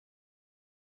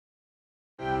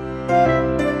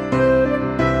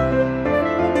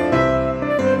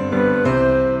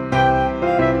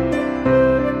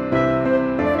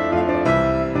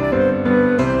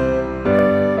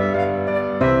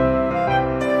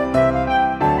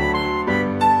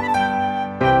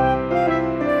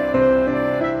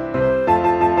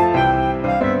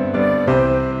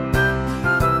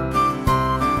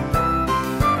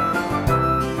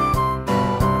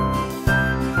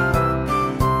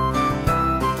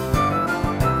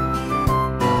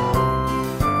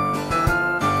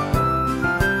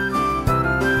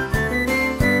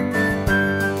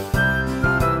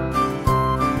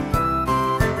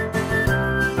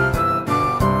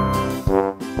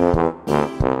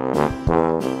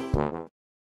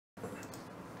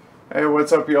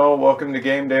what's up, y'all? Welcome to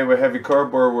Game Day with Heavy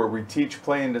Cardboard, where we teach,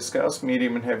 play, and discuss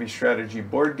medium and heavy strategy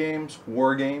board games,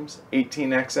 war games,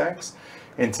 18xx.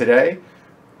 And today,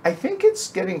 I think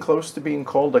it's getting close to being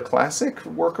called a classic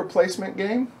worker placement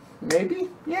game. Maybe?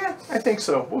 Yeah, I think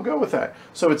so. We'll go with that.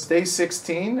 So it's day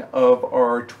 16 of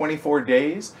our 24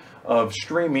 days of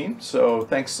streaming. So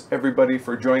thanks everybody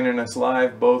for joining us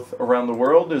live, both around the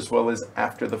world as well as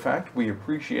after the fact. We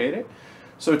appreciate it.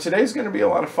 So today's going to be a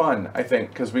lot of fun, I think,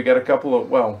 because we got a couple of,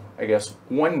 well, I guess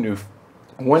one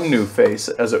new face,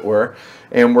 as it were,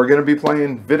 and we're going to be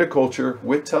playing Viticulture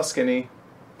with Tuscany,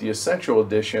 the Essential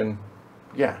Edition.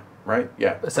 Yeah, right?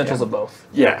 Yeah. Essentials of both.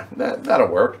 Yeah, that'll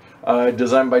work.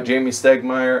 Designed by Jamie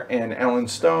Stegmeyer and Alan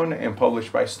Stone and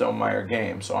published by Stonemaier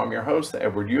Games. So I'm your host,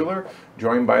 Edward Euler,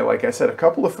 joined by, like I said, a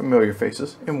couple of familiar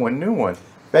faces and one new one.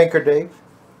 Banker Dave.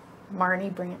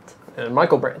 Marnie Brandt. And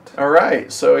Michael Brandt. All right,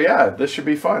 so yeah, this should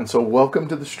be fun. So welcome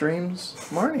to the streams,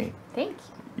 Marnie. Thank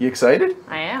you. You excited?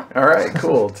 I am. All right,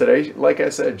 cool. Today, like I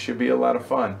said, should be a lot of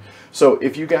fun. So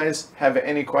if you guys have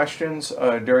any questions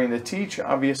during the teach,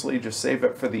 obviously just save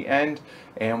it for the end,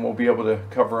 and we'll be able to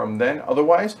cover them then.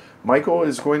 Otherwise, Michael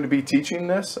is going to be teaching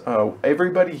this.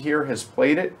 Everybody here has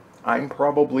played it. I'm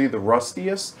probably the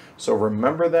rustiest, so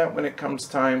remember that when it comes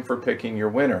time for picking your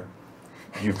winner.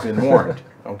 You've been warned,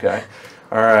 okay?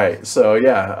 All right, so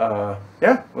yeah,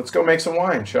 let's go make some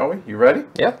wine, shall we? You ready?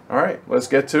 Yeah. All right, let's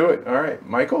get to it. All right,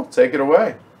 Michael, take it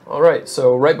away. All right,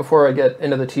 so right before I get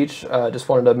into the teach, I just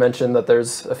wanted to mention that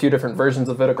there's a few different versions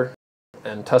of Viticulture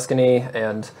and Tuscany,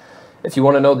 and if you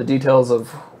want to know the details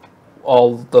of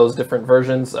all those different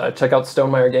versions, check out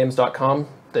StoneMaierGames.com.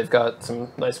 They've got some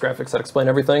nice graphics that explain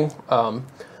everything.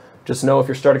 Just know if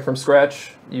you're starting from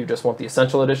scratch, you just want the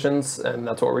Essential Editions, and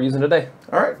that's what we're using today.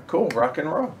 All right, cool, rock and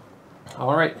roll.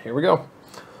 All right, here we go.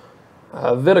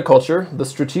 Viticulture, the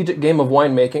strategic game of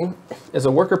winemaking, is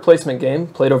a worker placement game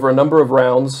played over a number of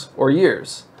rounds or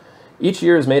years. Each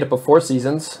year is made up of 4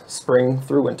 seasons, spring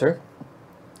through winter,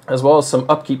 as well as some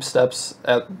upkeep steps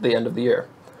at the end of the year.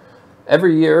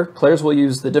 Every year, players will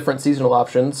use the different seasonal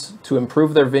options to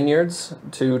improve their vineyards,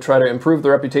 to try to improve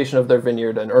the reputation of their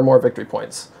vineyard and earn more victory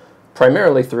points,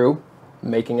 primarily through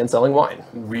making and selling wine.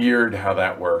 Weird how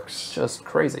that works. Just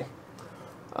crazy.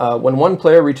 When one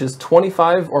player reaches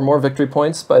 25 or more victory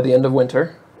points by the end of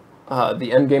winter,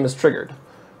 the end game is triggered.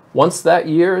 Once that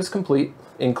year is complete,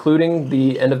 including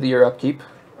the end of the year upkeep,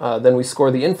 then we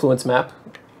score the influence map,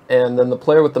 and then the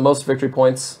player with the most victory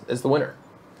points is the winner.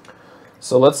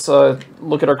 So let's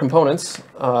look at our components.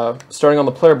 Starting on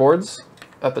the player boards,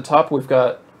 at the top we've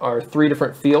got our 3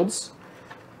 different fields.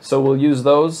 So we'll use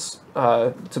those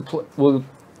we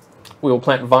will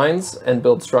plant vines and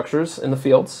build structures in the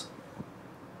fields.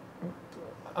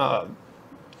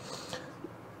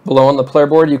 Below on the player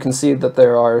board, you can see that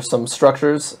there are some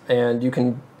structures, and you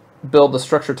can build the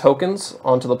structure tokens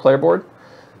onto the player board.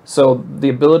 So the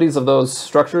abilities of those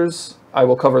structures I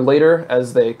will cover later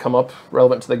as they come up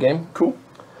relevant to the game. Cool.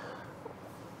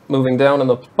 Moving down in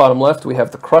the bottom left, we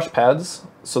have the crush pads.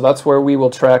 So that's where we will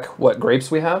track what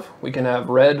grapes we have. We can have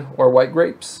red or white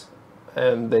grapes,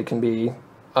 and they can be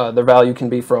their value can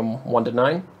be from 1 to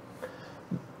 9.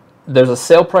 There's a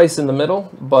sale price in the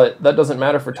middle, but that doesn't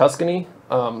matter for Tuscany.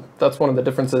 That's one of the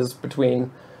differences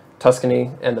between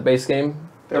Tuscany and the base game.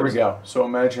 There we go. So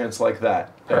imagine it's like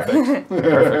that. Perfect.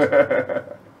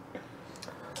 Perfect.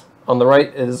 On the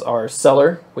right is our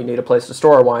cellar. We need a place to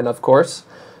store our wine, of course.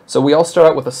 So we all start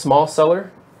out with a small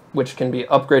cellar, which can be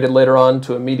upgraded later on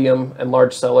to a medium and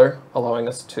large cellar, allowing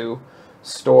us to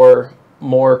store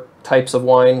more types of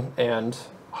wine and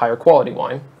higher quality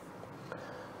wine.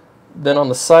 Then on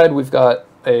the side, we've got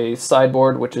a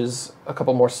sideboard, which is a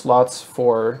couple more slots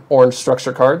for orange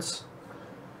structure cards.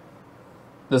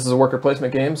 This is a worker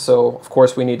placement game, so of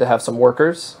course we need to have some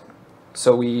workers.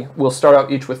 So we will start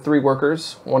out each with 3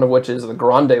 workers, one of which is the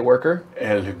Grande worker.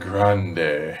 El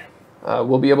Grande.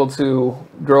 We'll be able to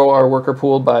grow our worker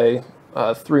pool by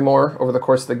 3 more over the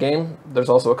course of the game. There's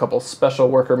also a couple special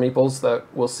worker meeples that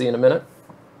we'll see in a minute.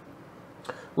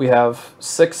 We have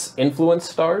 6 influence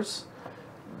stars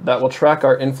that will track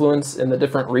our influence in the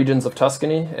different regions of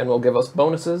Tuscany and will give us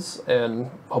bonuses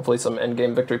and hopefully some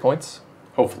endgame victory points.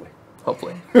 Hopefully.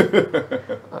 Hopefully.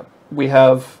 We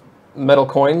have metal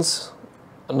coins.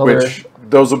 Which,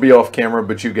 those will be off camera,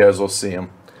 but you guys will see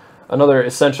them. Another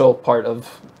essential part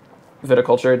of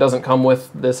Viticulture. It doesn't come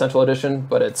with the Essential Edition,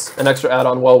 but it's an extra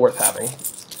add-on well worth having.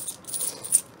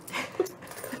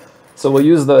 So we'll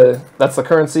use that's the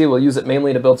currency. We'll use it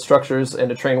mainly to build structures and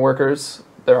to train workers.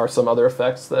 There are some other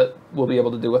effects that we'll be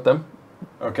able to do with them.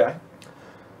 Okay.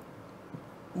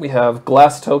 we have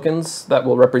glass tokens that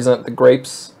will represent the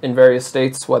grapes in various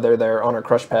states, whether they're on our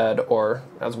crush pad or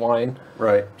as wine.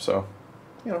 Right. So,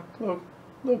 little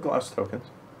glass tokens.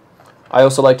 I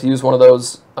also like to use one of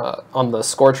those on the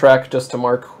score track just to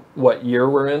mark what year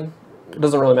we're in. It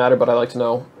doesn't really matter, but I like to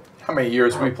know how many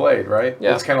years we played, right?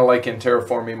 Yeah. It's kind of like in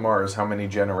Terraforming Mars, how many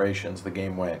generations the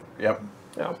game went. Yep.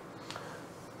 Yeah.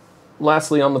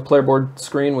 Lastly, on the player board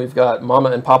screen, we've got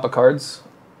Mama and Papa cards.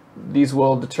 These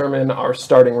will determine our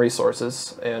starting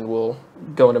resources, and we'll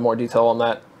go into more detail on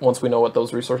that once we know what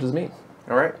those resources mean.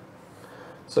 All right.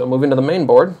 So moving to the main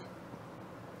board.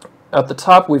 At the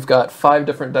top, we've got 5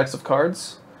 different decks of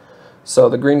cards. So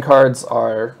the green cards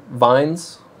are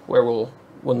vines, where we'll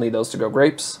need those to grow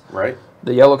grapes. Right.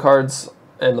 The yellow cards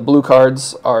and the blue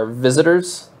cards are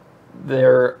visitors.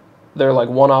 They're like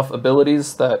one-off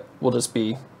abilities that will just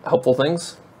be helpful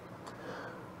things.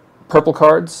 Purple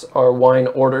cards are wine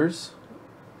orders.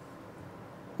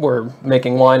 We're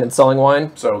making wine and selling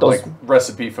wine. So like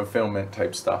recipe fulfillment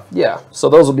type stuff. Yeah, so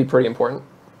those will be pretty important.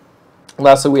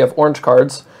 Lastly, we have orange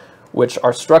cards, which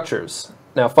are structures.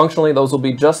 Now, functionally, those will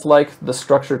be just like the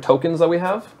structure tokens that we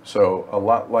have. So a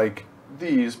lot like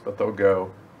these, but they'll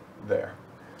go there.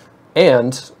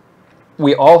 And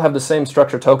we all have the same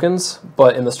structure tokens,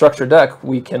 but in the structure deck,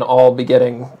 we can all be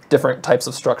getting different types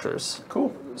of structures.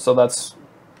 Cool. So that's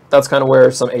kind of where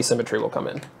some asymmetry will come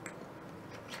in.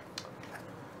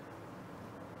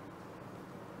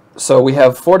 So we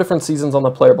have 4 different seasons on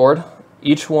the player board.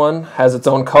 Each one has its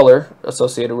own color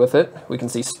associated with it. We can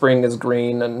see spring is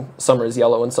green and summer is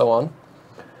yellow and so on.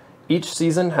 Each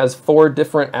season has 4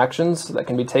 different actions that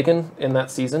can be taken in that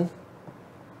season,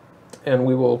 and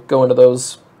we will go into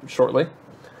those shortly.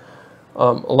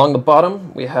 Along the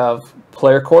bottom, we have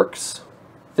player corks.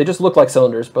 They just look like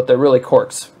cylinders, but they're really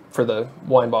corks for the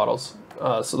wine bottles.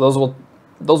 So those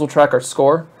will track our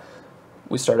score.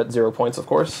 We start at 0 points, of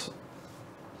course.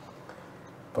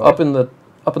 Up in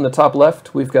the top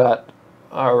left, we've got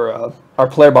our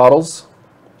player bottles.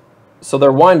 So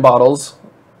they're wine bottles.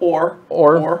 Or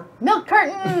Milk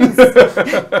cartons!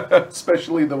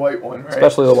 especially the white one, right?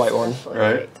 Especially the white one.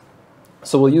 Right.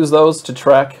 So we'll use those to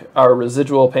track our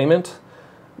residual payment.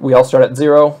 We all start at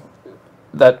 0.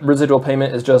 That residual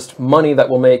payment is just money that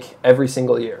we'll make every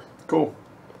single year. Cool.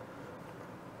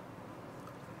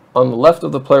 On the left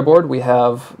of the player board, we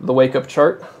have the wake-up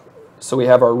chart. So we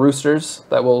have our roosters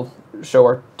that will show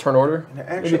our turn order. And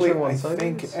actually,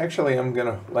 I'm going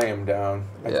to lay them down.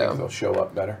 I think they'll show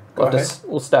up better. Go ahead.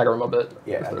 We'll stagger them a bit.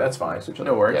 Yeah, that's fine.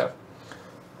 No worries. Yeah.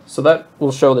 So that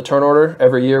will show the turn order.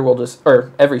 Every year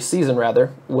every season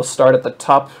rather, we'll start at the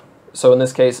top. So in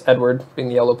this case, Edward, being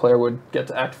the yellow player, would get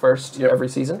to act first every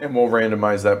season. And we'll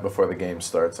randomize that before the game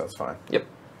starts. That's fine. Yep.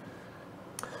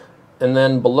 And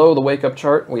then below the wake-up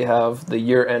chart, we have the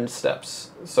year-end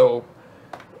steps. So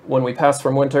when we pass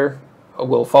from winter,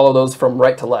 we'll follow those from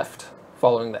right to left,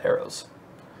 following the arrows.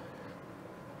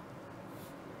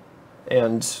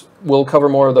 And we'll cover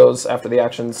more of those after the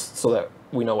actions so that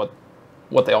we know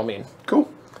what they all mean. Cool.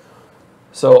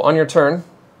 So on your turn,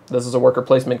 this is a worker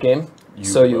placement game.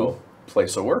 You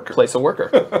place a worker. Place a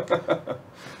worker.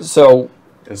 So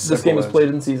this game is played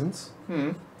in seasons.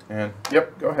 And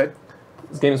go ahead.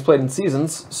 This game is played in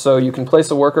seasons, so you can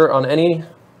place a worker on any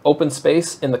open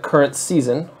space in the current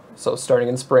season, so starting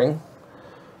in spring.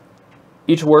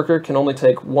 Each worker can only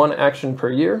take 1 action per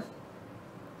year,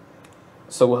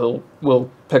 so we'll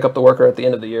pick up the worker at the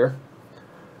end of the year.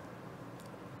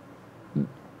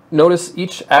 Notice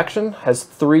each action has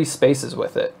 3 spaces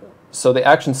with it, so the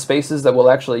action spaces that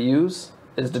we'll actually use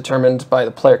is determined by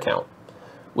the player count.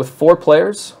 With 4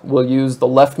 players, we'll use the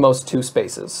leftmost 2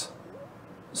 spaces.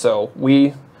 So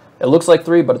it looks like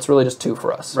 3, but it's really just 2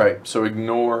 for us. Right, so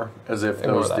ignore as if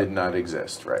those did not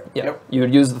exist, right? Yeah. Yep. You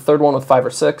would use the third one with 5 or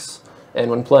 6,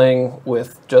 and when playing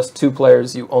with just 2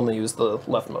 players, you only use the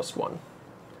leftmost one.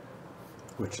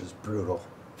 Which is brutal.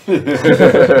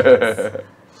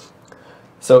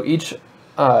 So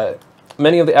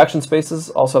many of the action spaces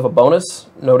also have a bonus.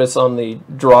 Notice on the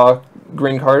draw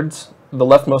green cards, the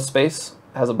leftmost space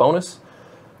has a bonus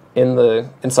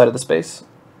inside of the space.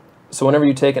 So whenever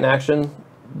you take an action,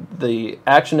 the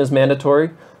action is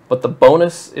mandatory, but the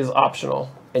bonus is optional.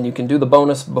 And you can do the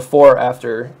bonus before or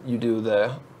after you do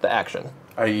the action.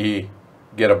 I.e.,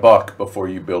 get a buck before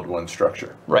you build 1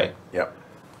 structure. Right. Yep.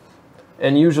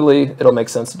 And usually it'll make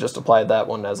sense to just apply that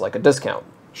one as like a discount.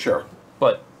 Sure.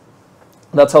 But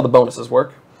that's how the bonuses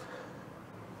work.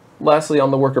 Lastly,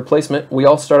 on the worker placement, we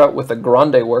all start out with a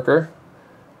grande worker,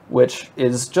 which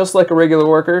is just like a regular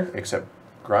worker. Except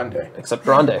grande.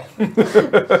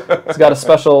 It's got a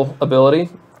special ability.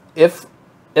 If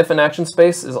if an action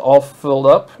space is all filled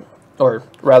up, or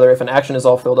rather if an action is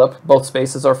all filled up, both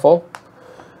spaces are full,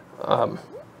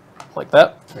 like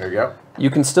that. There you go. You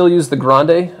can still use the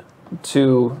grande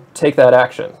to take that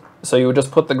action. So you would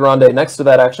just put the grande next to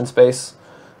that action space,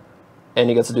 and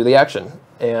you get to do the action.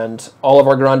 And all of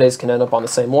our grandes can end up on the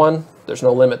same one. There's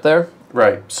no limit there.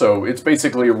 Right. So it's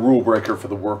basically a rule breaker for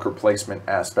the worker placement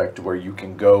aspect where you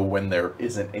can go when there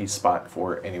isn't a spot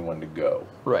for anyone to go.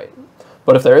 Right.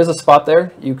 But if there is a spot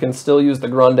there, you can still use the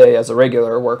grande as a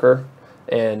regular worker.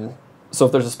 And so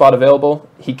if there's a spot available,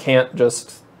 he can't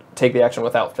just take the action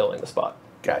without filling the spot.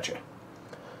 Gotcha.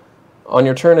 On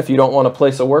your turn, if you don't want to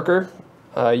place a worker,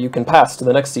 you can pass to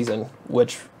the next season,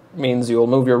 which means you'll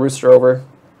move your rooster over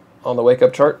on the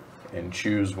wake-up chart. And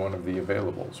choose one of the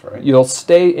availables, right? You'll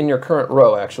stay in your current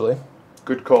row, actually.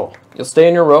 Good call. You'll stay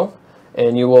in your row,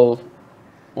 and you will,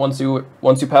 once you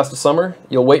pass to summer,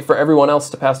 you'll wait for everyone else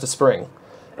to pass to spring.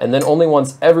 And then only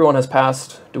once everyone has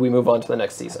passed do we move on to the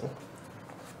next season.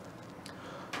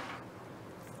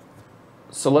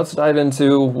 So let's dive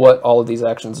into what all of these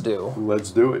actions do.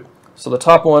 Let's do it. So the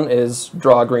top one is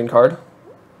draw a green card.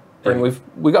 And Great.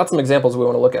 we got some examples we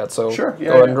want to look at, so Sure, go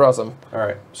ahead and draw some. All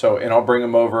right. So, and I'll bring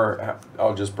them over.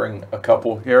 I'll just bring a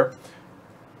couple here.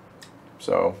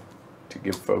 So, to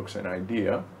give folks an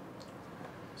idea.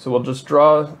 So we'll just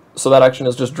draw, so that action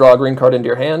is just draw a green card into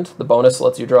your hand. The bonus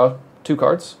lets you draw 2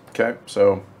 cards. Okay.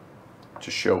 So, to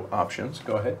show options,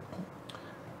 go ahead.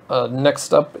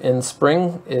 Next up in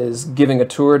spring is giving a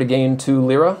tour to gain 2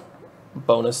 lira.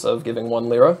 Bonus of giving 1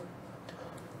 lira.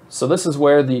 So this is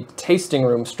where the tasting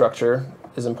room structure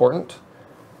is important.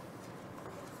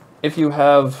 If you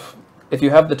have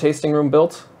the tasting room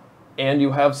built and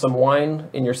you have some wine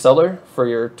in your cellar for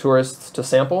your tourists to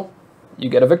sample, you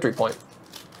get a victory point.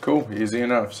 Cool. Easy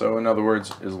enough. So, in other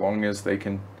words, as long as they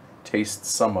can taste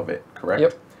some of it, correct?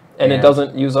 Yep. And it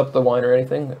doesn't use up the wine or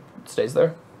anything. It stays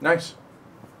there. Nice.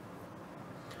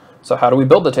 So how do we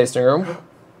build the tasting room?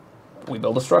 We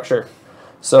build a structure.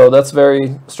 So that's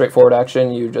very straightforward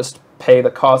action. You just pay the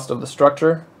cost of the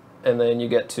structure, and then you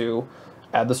get to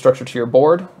add the structure to your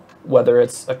board, whether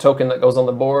it's a token that goes on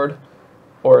the board,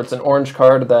 or it's an orange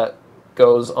card that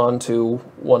goes onto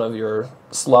one of your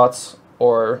slots,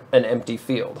 or an empty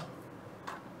field.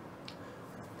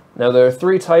 Now there are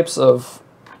 3 types of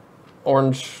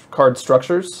orange card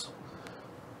structures.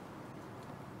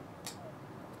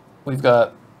 We've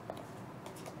got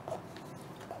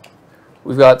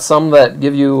some that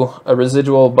give you a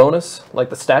residual bonus,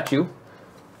 like the statue.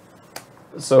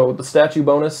 So the statue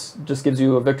bonus just gives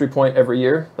you a victory point every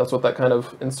year. That's what that kind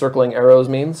of encircling arrows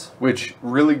means. Which,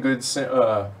 really good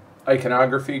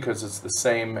iconography, because it's the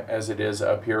same as it is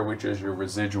up here, which is your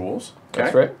residuals. Okay.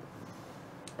 That's right.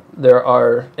 There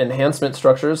are enhancement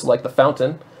structures, like the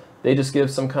fountain. They just give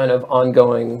some kind of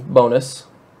ongoing bonus.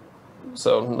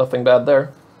 So nothing bad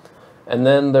there. And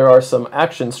then there are some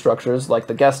action structures, like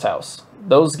the guest house.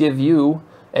 Those give you,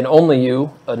 and only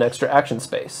you, an extra action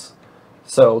space.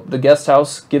 So the guest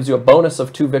house gives you a bonus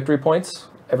of 2 victory points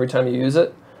every time you use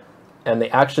it. And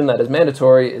the action that is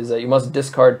mandatory is that you must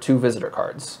discard 2 visitor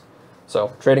cards.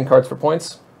 So trading cards for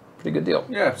points, pretty good deal.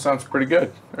 Yeah, sounds pretty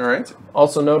good. All right.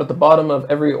 Also note at the bottom of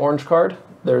every orange card,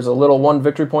 there's a little 1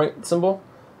 victory point symbol.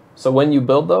 So when you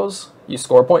build those, you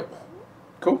score a point.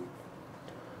 Cool.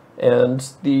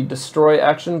 And the destroy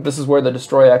action, this is where the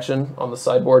destroy action on the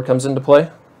sideboard comes into play.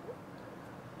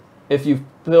 If you've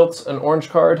built an orange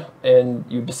card and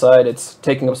you decide it's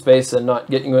taking up space and not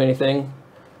getting you anything,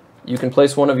 you can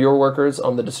place one of your workers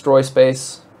on the destroy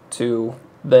space to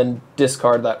then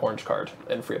discard that orange card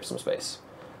and free up some space.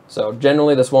 So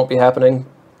generally this won't be happening.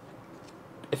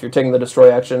 If you're taking the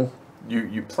destroy action,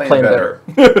 you plan better.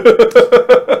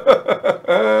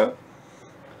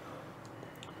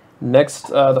 Next,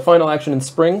 the final action in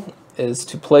spring is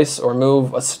to place or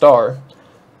move a star.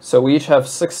 So we each have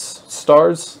 6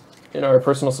 stars in our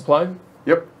personal supply.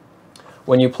 Yep.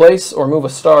 When you place or move a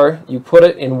star, you put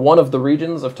it in one of the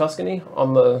regions of Tuscany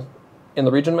in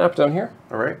the region map down here.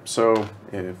 All right. So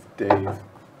if Dave...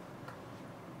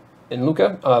 In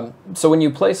Lucca. So when you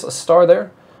place a star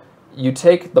there, you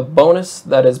take the bonus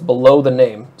that is below the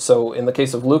name. So in the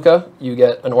case of Lucca, you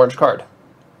get an orange card.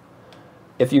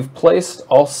 If you've placed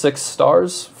all 6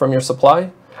 stars from your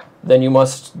supply, then you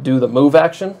must do the move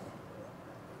action.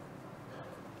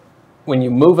 When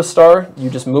you move a star, you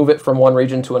just move it from one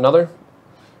region to another,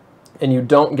 and you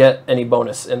don't get any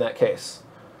bonus in that case.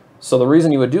 So the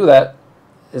reason you would do that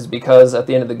is because at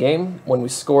the end of the game, when we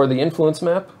score the influence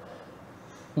map,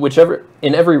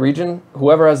 in every region,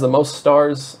 whoever has the most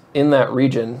stars in that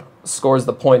region scores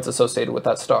the points associated with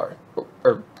that star,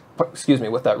 or excuse me,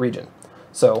 with that region.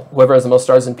 So whoever has the most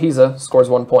stars in Pisa scores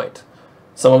 1 point.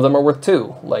 Some of them are worth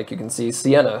 2, like you can see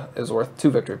Siena is worth 2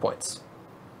 victory points.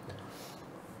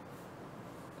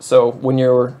 So when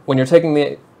you're taking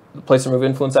the place or move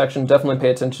influence action, definitely pay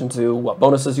attention to what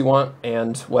bonuses you want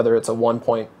and whether it's a 1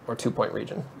 point or 2 point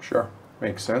region. Sure,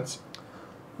 makes sense.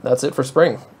 That's it for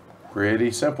spring.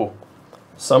 Pretty simple.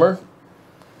 Summer.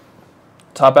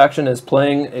 Top action is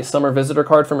playing a summer visitor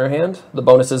card from your hand. The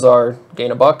bonuses are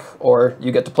gain a buck, or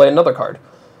you get to play another card.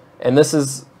 And this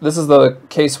is the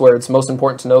case where it's most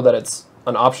important to know that it's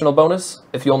an optional bonus.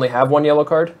 If you only have 1 yellow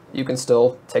card, you can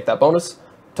still take that bonus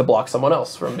to block someone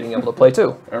else from being able to play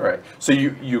 2. All right. So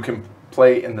you can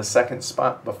play in the second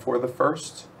spot before the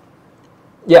first?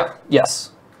 Yeah,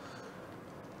 yes.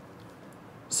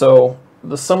 So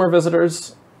the summer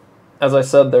visitors, as I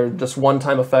said, they're just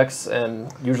one-time effects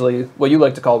and usually what you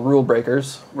like to call rule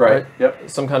breakers. Right. Yep.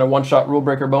 Some kind of one-shot rule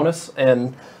breaker bonus.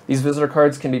 And these visitor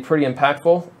cards can be pretty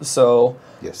impactful. So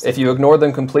Yes. if you ignore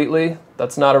them completely,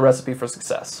 that's not a recipe for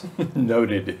success.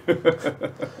 Noted.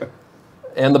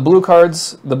 And the blue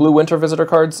cards, the blue winter visitor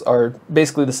cards, are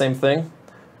basically the same thing.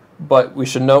 But we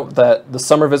should note that the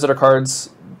summer visitor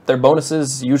cards, their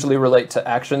bonuses usually relate to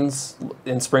actions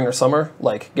in spring or summer,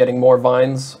 like getting more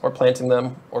vines or planting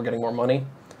them or getting more money,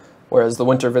 whereas the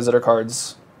winter visitor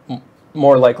cards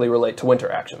more likely relate to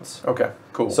winter actions. Okay,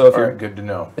 cool. So if All you're- right, good to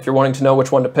know. If you're wanting to know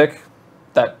which one to pick,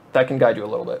 that can guide you a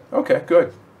little bit. Okay,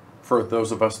 good. For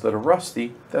those of us that are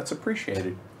rusty, that's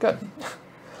appreciated. Good.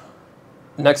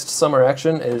 Next summer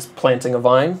action is planting a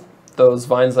vine. Those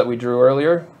vines that we drew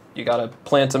earlier, you gotta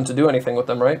plant them to do anything with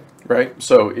them, right? Right?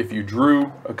 So if you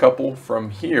drew a couple from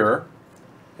here,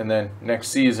 and then next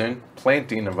season,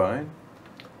 planting a vine.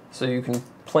 So you can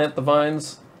plant the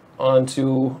vines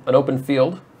onto an open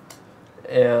field.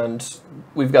 And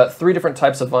we've got 3 different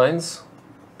types of vines.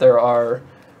 There are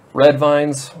red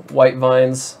vines, white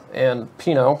vines, and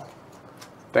Pinot.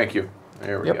 Thank you.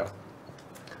 There we Yep. go.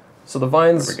 So the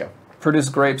vines There we go. produce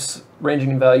grapes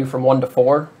ranging in value from 1 to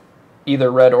 4, either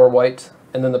red or white.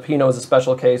 And then the Pinot is a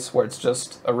special case where it's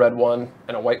just a red one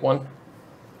and a white one.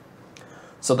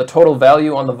 So the total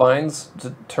value on the vines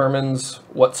determines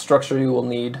what structure you will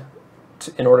need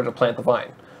in order to plant the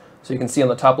vine. So you can see on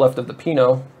the top left of the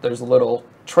Pinot, there's a little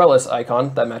trellis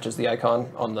icon that matches the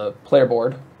icon on the player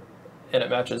board, and it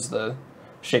matches the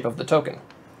shape of the token.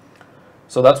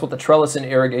 So that's what the trellis and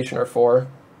irrigation are for,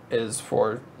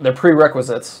 they're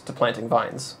prerequisites to planting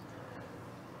vines.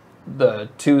 The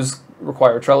 2s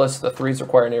require trellis, the 3s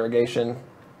require an irrigation,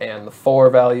 and the 4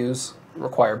 values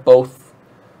require both.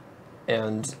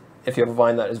 And if you have a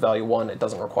vine that is value 1, it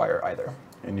doesn't require either.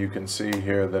 And you can see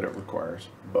here that it requires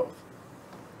both.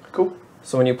 Cool.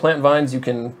 So when you plant vines, you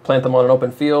can plant them on an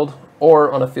open field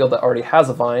or on a field that already has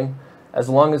a vine, as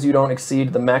long as you don't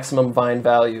exceed the maximum vine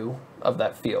value of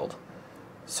that field.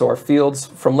 So our fields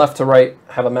from left to right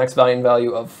have a max vine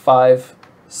value of 5,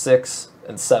 6,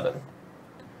 and 7.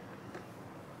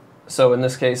 So in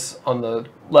this case, on the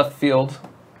left field,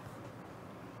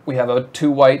 we have a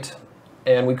 2 white,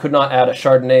 and we could not add a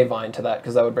Chardonnay vine to that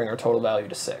because that would bring our total value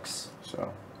to 6.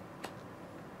 So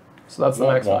that's the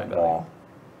max vine value.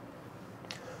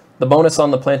 The bonus on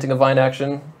the planting a vine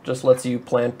action just lets you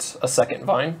plant a second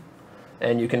vine,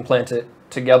 and you can plant it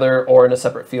together or in a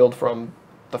separate field from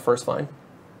the first vine.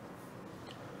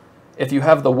 If you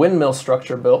have the windmill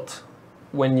structure built,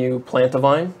 when you plant a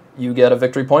vine, you get a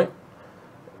victory point.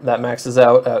 That maxes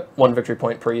out at 1 victory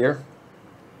point per year.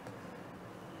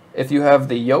 If you have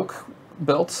the yoke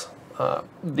built,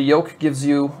 the yoke gives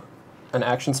you an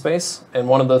action space, and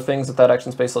one of the things that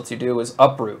action space lets you do is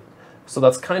uproot. So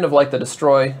that's kind of like the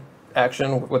destroy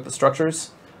action with the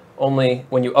structures, only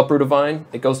when you uproot a vine,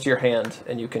 it goes to your hand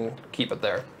and you can keep it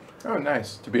there. Oh,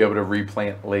 nice. To be able to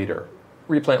replant later.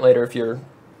 Replant later if you're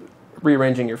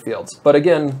rearranging your fields. But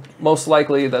again, most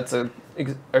likely that's a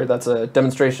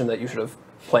demonstration that you should have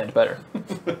planned better.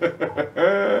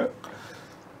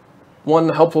 One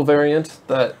helpful variant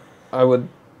that I would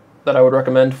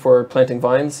recommend for planting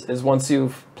vines is once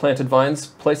you've planted vines,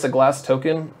 place a glass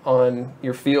token on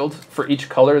your field for each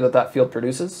color that field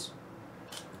produces.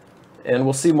 And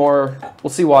we'll see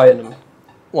why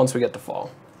once we get to fall.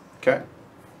 Okay.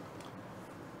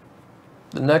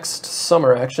 The next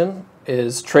summer action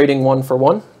is trading 1 for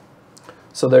 1.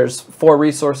 So there's 4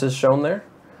 resources shown there.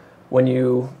 When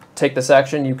you take this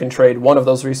action, you can trade one of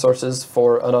those resources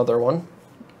for another one.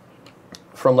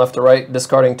 From left to right,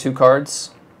 discarding 2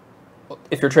 cards.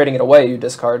 If you're trading it away, you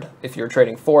discard. If you're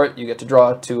trading for it, you get to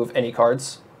draw 2 of any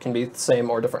cards. Can be the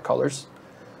same or different colors.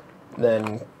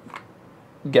 Then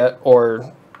get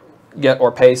or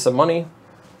pay some money,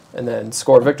 and then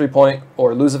score a victory point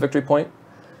or lose a victory point.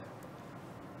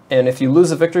 And if you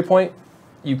lose a victory point,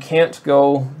 you can't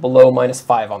go below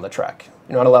 -5 on the track.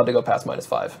 You're not allowed to go past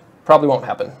 -5. Probably won't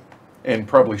happen. And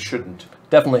probably shouldn't.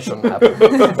 Definitely shouldn't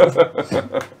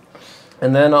happen.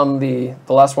 And then on the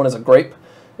last one is a grape.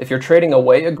 If you're trading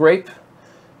away a grape,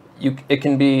 it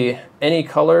can be any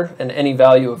color and any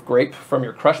value of grape from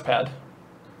your crush pad.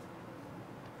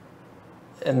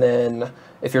 And then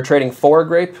if you're trading for a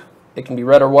grape, it can be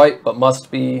red or white, but must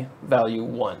be value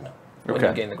 1 when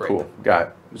you gain the grape. Cool. Got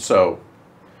it. So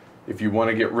if you want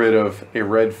to get rid of a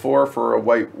red 4 for a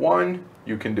white 1,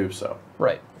 you can do so.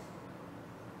 Right.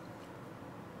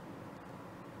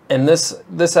 And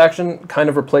this action kind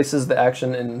of replaces the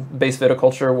action in base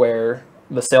viticulture where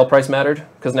the sale price mattered,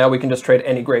 because now we can just trade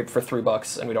any grape for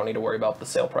 $3 and we don't need to worry about the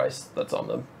sale price that's on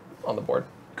the board.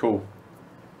 Cool.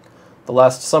 The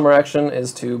last summer action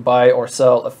is to buy or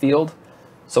sell a field.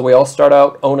 So we all start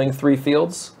out owning 3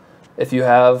 fields. If you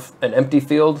have an empty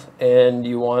field and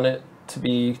you want it to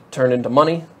be turned into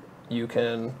money, you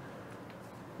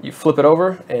flip it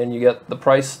over and you get the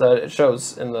price that it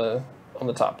shows on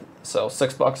the top. So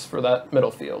 $6 for that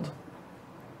middle field.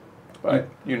 But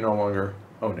you no longer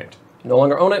own it. You no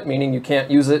longer own it, meaning you can't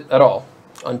use it at all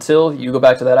until you go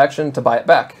back to that action to buy it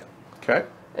back. Okay.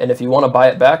 And if you want to buy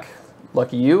it back,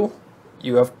 lucky you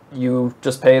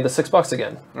just pay the $6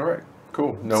 again. All right.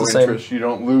 Cool. No It's the interest. You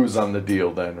don't lose on the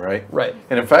deal then, right? Right.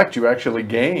 And in fact, you actually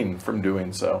gain from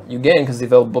doing so. You gain because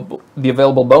the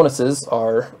available bonuses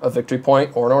are a victory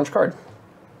point or an orange card.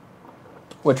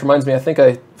 Which reminds me, I think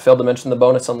I failed to mention the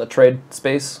bonus on the trade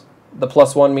space. The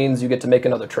 +1 means you get to make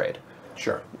another trade.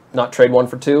 Sure. Not trade 1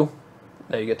 for 2.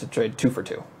 Now you get to trade 2 for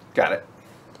 2. Got it.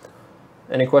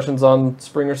 Any questions on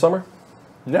spring or summer?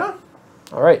 No.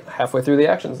 All right, halfway through the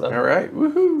actions then. All right.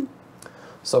 Woohoo.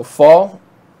 So fall.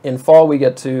 In fall, we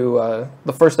get to,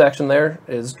 the first action there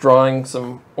is drawing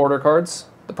some order cards,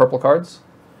 the purple cards.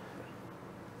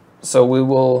 So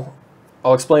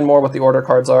I'll explain more what the order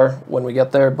cards are when we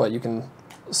get there, but you can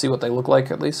see what they look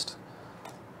like at least.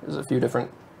 There's a few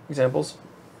different examples.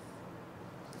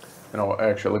 And I'll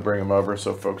actually bring them over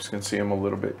so folks can see them a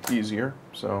little bit easier.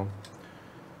 So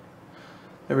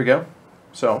there we go.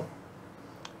 So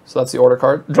that's the order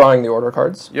card, drawing the order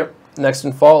cards. Yep. Next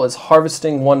in fall is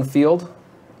harvesting 1 field.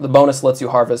 The bonus lets you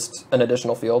harvest an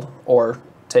additional field or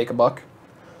take a buck.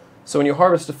 So when you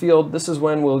harvest a field, this is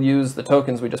when we'll use the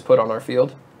tokens we just put on our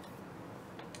field.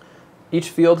 Each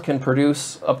field can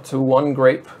produce up to 1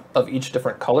 grape of each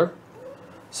different color.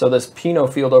 So this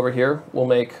Pinot field over here will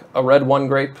make a red 1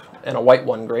 grape and a white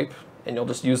 1 grape, and you'll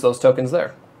just use those tokens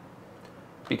there.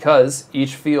 Because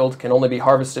each field can only be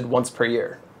harvested once per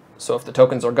year. So if the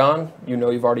tokens are gone, you know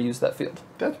you've already used that field.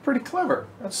 That's pretty clever.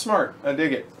 That's smart. I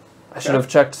dig it. I should have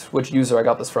checked which user I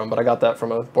got this from, but I got that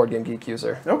from a Board Game Geek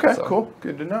user. Okay, So cool.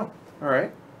 Good to know. All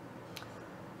right.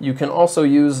 You can also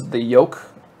use the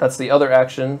yoke. That's the other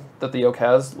action that the yoke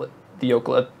has. The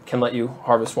yoke can let you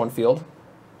harvest 1 field.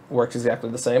 Works exactly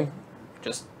the same.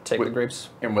 Just take the grapes.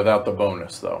 And without the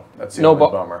bonus, though. That's the only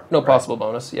bummer. No possible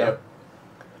bonus, yeah. Yep.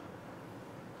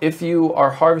 If you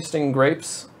are harvesting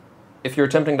grapes, if you're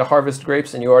attempting to harvest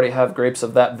grapes and you already have grapes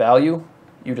of that value,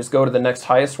 you just go to the next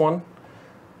highest one.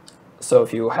 So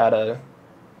if you had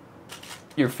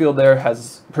your field there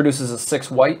produces a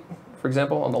 6 white, for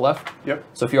example, on the left. Yep.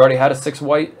 So if you already had a 6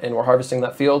 white and were harvesting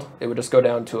that field, it would just go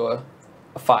down to a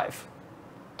 5.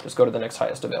 Just go to the next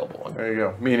highest available one. There you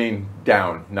go. Meaning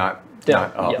down, not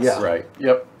Down, up. yes. Yeah. Right.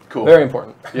 Yep. Cool. Very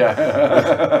important.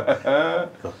 Yeah.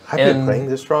 I've been playing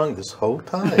this wrong this whole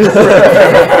time.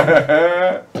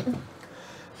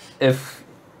 If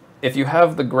you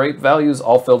have the grape values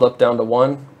all filled up down to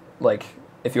 1, like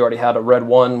if you already had a red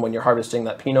 1 when you're harvesting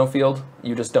that Pinot field,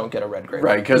 you just don't get a red grape.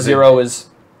 Right, because 0 is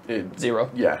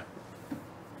 0. Yeah.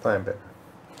 Plan better.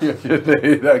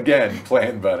 Again,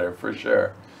 plan better for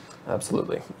sure.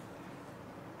 Absolutely.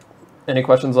 Any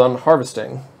questions on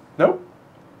harvesting? Nope.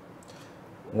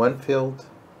 1 field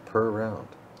per round.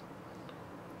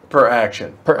 Per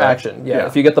action. Per right? action, yeah.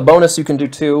 If you get the bonus, you can do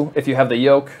 2. If you have the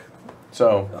yoke,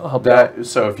 So I'll help you out.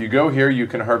 so if you go here, you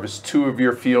can harvest 2 of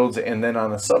your fields, and then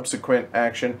on a subsequent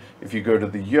action, if you go to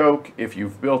the yoke, if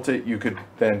you've built it, you could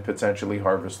then potentially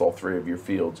harvest all 3 of your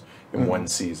fields in 1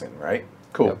 season, right?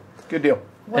 Cool. Yep. Good deal.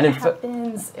 What And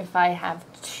happens if I have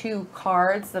 2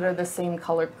 cards that are the same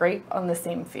color grape on the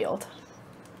same field?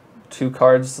 2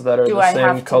 cards that are Do the I same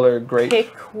have color to grape.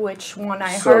 pick which one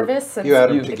I So harvest? Since you add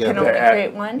them it together. can only Add-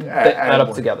 create 1? They add up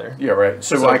one. together. Yeah, right.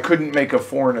 So So- I couldn't make a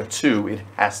 4 and a 2. It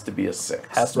has to be a 6.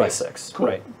 Has to be 6. Cool.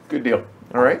 Right. Good deal.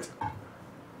 All right.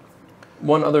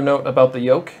 One other note about the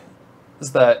yoke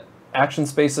is that action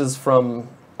spaces from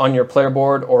on your player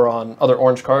board or on other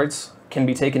orange cards can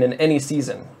be taken in any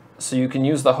season so you can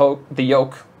use the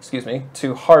yolk,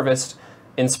 to harvest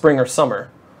in spring or summer,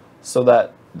 so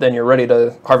that then you're ready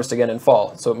to harvest again in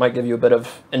fall. So it might give you a bit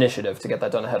of initiative to get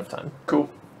that done ahead of time. Cool.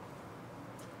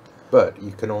 But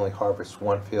you can only harvest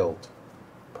one field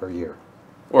per year.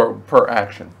 Or per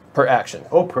action. Per action.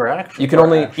 Oh, per action. You can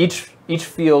only each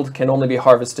field can only be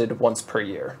harvested once per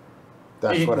year.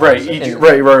 That's what right, I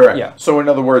was right. Yeah. So in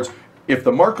other words, if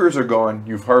the markers are gone,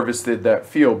 you've harvested that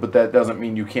field, but that doesn't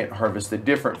mean you can't harvest a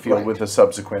different field Right. with a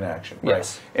subsequent action.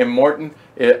 Yes. Right. And Morton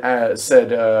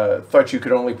said thought you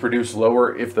could only produce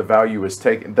lower if the value is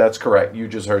taken. That's correct. You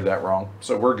just heard that wrong.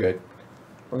 So we're good.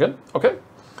 We're good? Okay.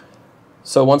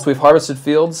 So once we've harvested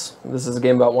fields, this is a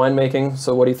game about winemaking,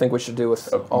 so what do you think we should do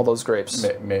with all those grapes?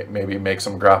 Maybe make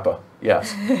some grappa.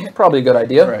 Yes. Probably a good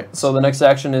idea. Right. So the next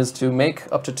action is to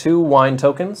make up to 2 wine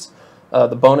tokens.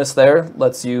 The bonus there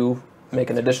lets you make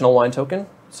an additional wine token,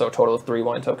 so a total of 3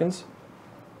 wine tokens.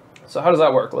 So how does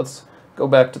that work? Let's go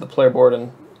back to the player board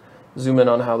and zoom in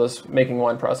on how this making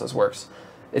wine process works.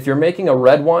 If you're making a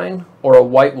red wine or a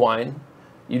white wine,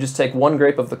 you just take 1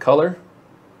 grape of the color,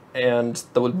 and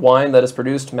the wine that is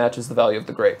produced matches the value of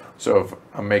the grape. So if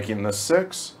I'm making this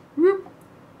 6,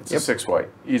 it's a 6 white.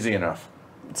 Easy enough.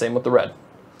 Same with the red.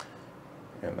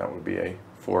 And that would be a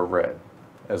 4 red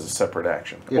as a separate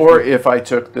action. If Or you- if I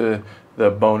took the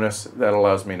bonus, that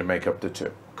allows me to make up to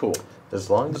 2. Cool. As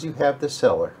long as you have the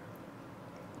cellar.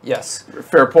 Yes.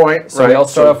 Fair point. So right? we all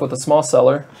start off with a small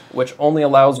cellar, which only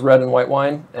allows red and white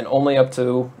wine, and only up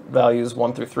to values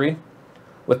 1 through 3.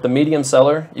 With the medium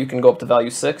cellar, you can go up to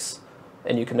value 6,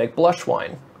 and you can make blush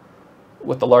wine.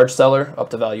 With the large cellar,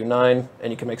 up to value 9,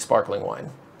 and you can make sparkling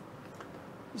wine.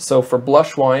 So for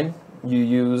blush wine, you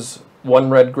use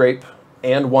 1 red grape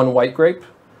and 1 white grape.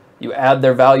 You add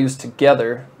their values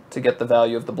together to get the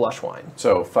value of the blush wine.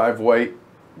 So 5 white,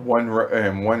 1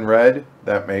 red,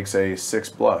 that makes a 6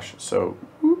 blush. So,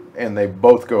 and they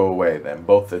both go away then,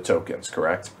 both the tokens,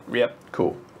 correct? Yep.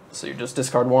 Cool. So you just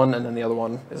discard 1, and then the other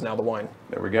one is now the wine.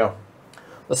 There we go.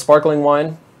 The sparkling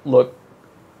wine,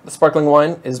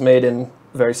 is made in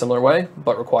a very similar way,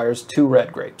 but requires 2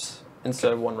 red grapes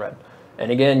instead of 1 red.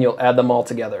 And again, you'll add them all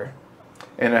together.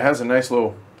 And it has a nice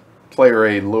little player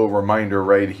aid, little reminder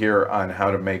right here on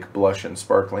how to make blush and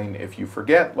sparkling if you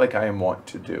forget, like I am wont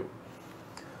to do.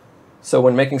 So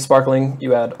when making sparkling,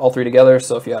 you add all 3 together.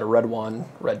 So if you add a red 1,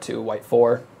 red 2, white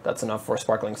 4, that's enough for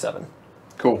sparkling 7.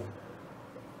 Cool.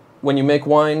 When you make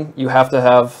wine, you have to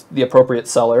have the appropriate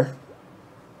cellar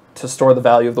to store the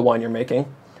value of the wine you're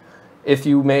making. If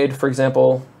you made, for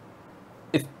example,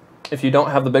 if you don't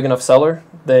have the big enough cellar,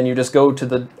 then you just go to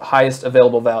the highest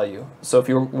available value. So if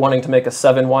you're wanting to make a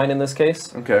 7 wine in this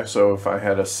case. Okay, so if I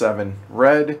had a 7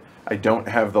 red, I don't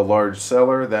have the large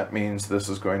cellar, that means this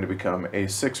is going to become a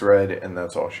 6 red, and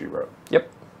that's all she wrote.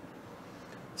 Yep.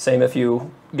 Same if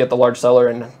you get the large cellar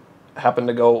and happen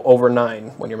to go over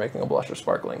 9 when you're making a blush or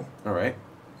sparkling. All right.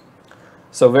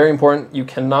 So very important, you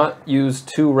cannot use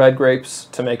 2 red grapes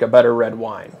to make a better red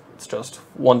wine. It's just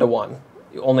 1 to 1.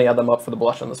 You only add them up for the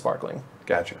blush and the sparkling.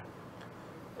 Gotcha.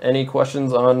 Any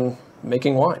questions on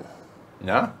making wine?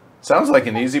 No? Sounds like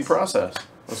an easy process.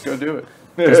 Let's go do it.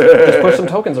 Just push some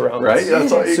tokens around. Right?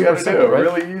 That's all you Super got to simple, do. right?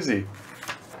 Really easy.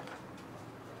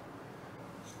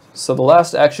 So the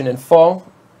last action in fall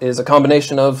is a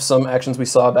combination of some actions we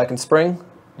saw back in spring.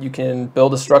 You can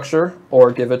build a structure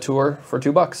or give a tour for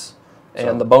 $2.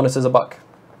 And the bonus is $1.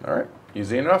 All right.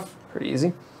 Easy enough. Pretty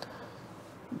easy.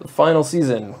 The final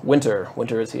season, winter.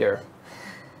 Winter is here.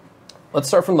 Let's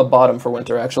start from the bottom for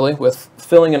winter, actually, with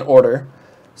filling an order.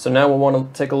 So now we'll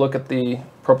want to take a look at the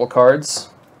purple cards.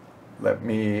 Let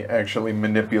me actually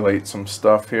manipulate some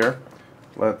stuff here.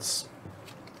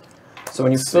 So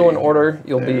when you fill an order,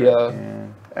 you'll be...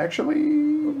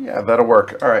 Actually, yeah, that'll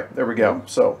work. All right, there we go.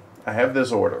 So I have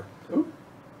this order. Ooh.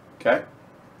 Okay.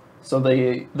 So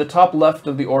the top left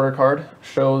of the order card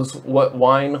shows what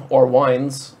wine or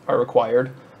wines are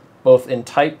required, both in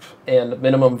type and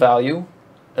minimum value.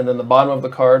 And then the bottom of the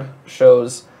card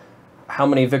shows how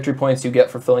many victory points you get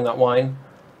for filling that wine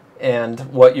and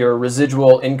what your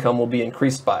residual income will be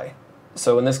increased by.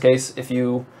 So in this case, if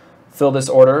you fill this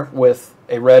order with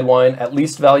a red wine at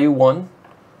least value 1.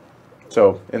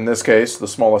 So in this case, the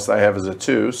smallest I have is a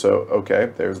 2. So,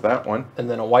 okay, there's that one. And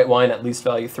then a white wine at least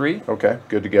value 3. Okay,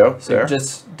 good to go. So you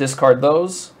just discard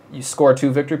those. You score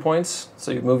 2 victory points.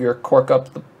 So you move your cork up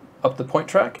the point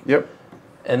track. Yep.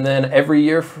 And then every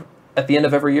year, at the end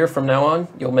of every year from now on,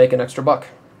 you'll make an extra $1.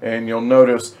 And you'll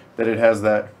notice that it has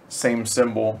that same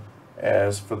symbol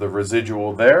as for the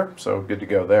residual there. So good to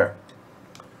go there.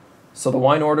 So the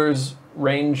wine orders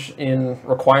range in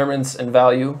requirements and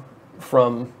value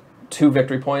from 2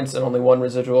 victory points and only 1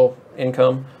 residual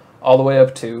income, all the way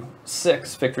up to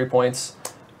 6 victory points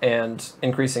and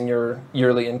increasing your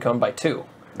yearly income by 2.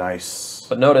 Nice.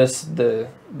 But notice the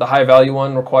high value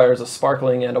one requires a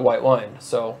sparkling and a white wine,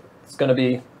 so it's going to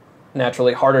be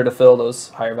naturally harder to fill those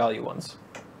higher value ones.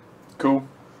 Cool.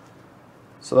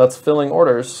 So that's filling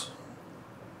orders.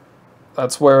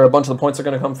 That's where a bunch of the points are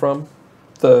going to come from.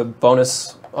 The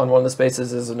bonus on one of the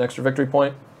spaces is an extra victory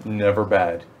point. Never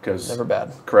bad. Because Never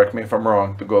bad. correct me if I'm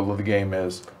wrong, the goal of the game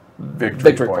is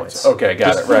victory points. Okay,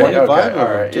 got Just it. Right. 25 Okay. of All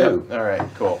them, right. too. Yep. All right.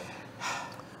 Cool.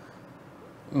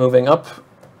 Moving up,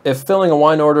 if filling a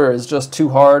wine order is just too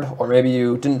hard, or maybe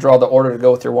you didn't draw the order to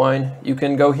go with your wine, you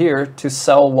can go here to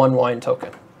sell 1 wine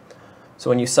token. So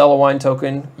when you sell a wine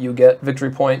token, you get victory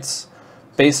points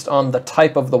based on the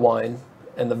type of the wine,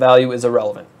 and the value is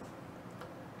irrelevant.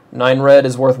 9 red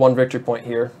is worth 1 victory point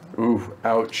here. Ooh,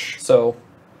 ouch. So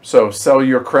So sell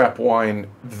your crap wine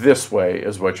this way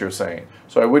is what you're saying.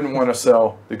 So I wouldn't want to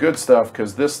sell the good stuff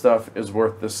because this stuff is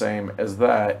worth the same as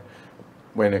that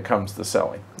when it comes to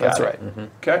selling. that's Got right. it.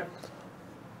 Okay.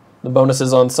 The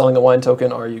bonuses on selling a wine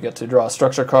token are you get to draw a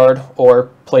structure card or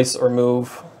place or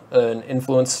move an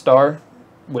influence star,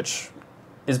 which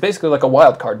is basically like a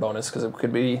wild card bonus because it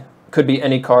could be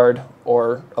any card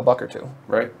or a buck or 2.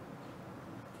 Right.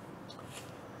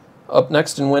 Up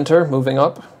next in winter, moving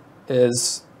up,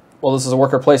 is, well, this is a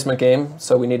worker placement game,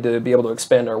 so we need to be able to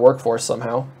expand our workforce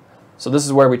somehow. So this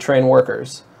is where we train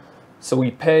workers. So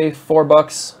we pay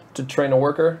 $4 to train a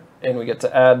worker, and we get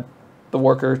to add the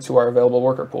worker to our available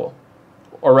worker pool.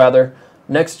 Or rather,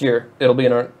 next year, it'll be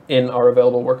in our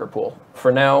available worker pool.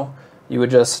 For now, you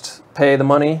would just pay the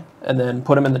money and then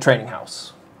put them in the training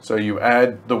house. So you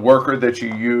add the worker that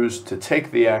you use to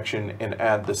take the action and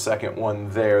add the second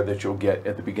one there that you'll get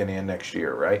at the beginning of next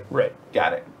year, right? Right.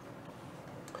 Got it.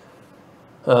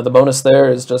 The bonus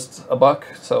there is just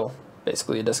 $1, so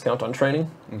basically a discount on training.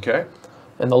 Okay.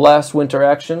 And the last winter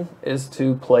action is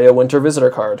to play a winter visitor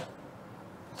card.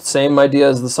 Same idea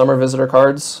as the summer visitor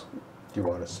cards. Do you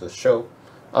want us to show?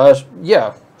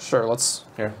 Yeah, sure. Let's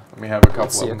Here, let me have a couple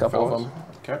see of a them. couple of fellas. them.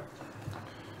 Okay.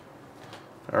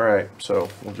 All right, so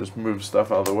we'll just move stuff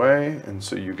out of the way, and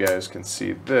so you guys can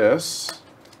see this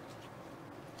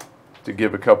to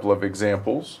give a couple of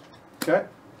examples. Okay.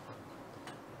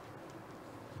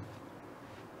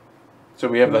 So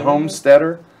we have the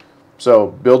homesteader. So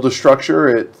build a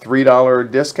structure at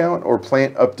 $3 discount or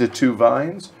plant up to 2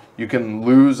 vines. You can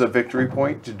lose a victory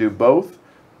point to do both.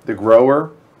 The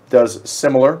grower does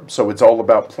similar, so it's all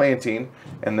about planting.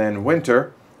 And then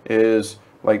winter is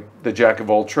like the jack of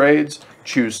all trades.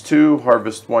 Choose 2,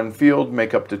 harvest 1 field,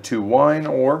 make up to 2 wine,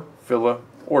 or fill a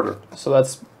order. So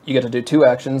that's, you get to do 2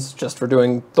 actions just for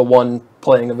doing the one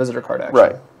playing a visitor card action.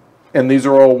 Right. And these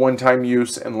are all one-time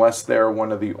use unless they're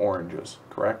one of the oranges,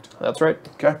 correct? That's right.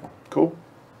 Okay, cool.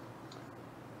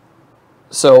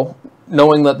 So,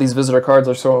 knowing that these visitor cards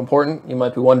are so important, you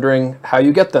might be wondering how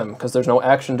you get them, because there's no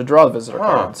action to draw the visitor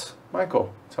cards.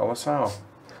 Michael, tell us how.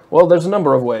 Well, there's a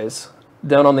number of ways.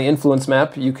 Down on the influence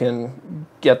map, you can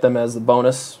get them as the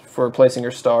bonus for placing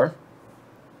your star.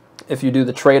 If you do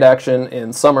the trade action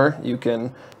in summer, you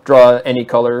can draw any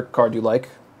color card you like.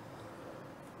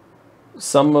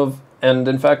 And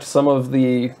in fact, some of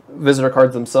the visitor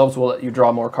cards themselves will let you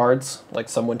draw more cards. Like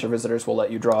some winter visitors will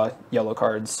let you draw yellow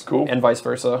cards, Cool. and vice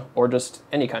versa, or just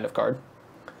any kind of card.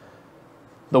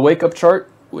 The wake-up chart,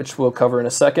 which we'll cover in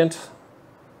a second,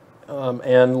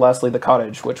 and lastly the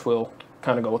cottage, which will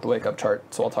kind of go with the wake-up chart.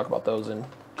 So I'll talk about those in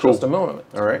just a moment.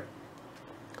 All right.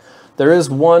 There is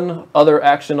one other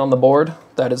action on the board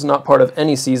that is not part of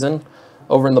any season,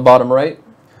 over in the bottom right.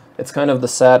 It's kind of the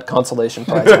sad consolation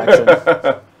prize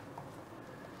action.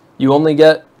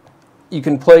 You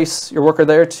can place your worker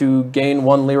there to gain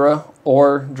 1 lira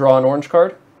or draw an orange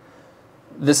card.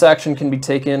 This action can be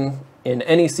taken in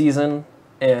any season,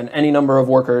 and any number of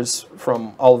workers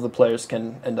from all of the players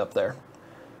can end up there.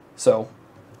 So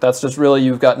that's just really,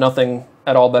 you've got nothing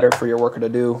at all better for your worker to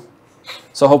do.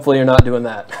 So hopefully you're not doing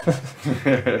that.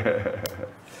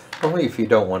 Only if you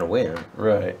don't want to win.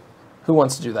 Right. Who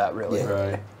wants to do that, really? Yeah.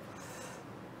 Right.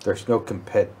 There's no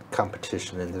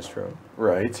competition in this room.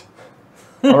 Right.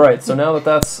 All right, so now that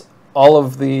that's all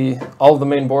of the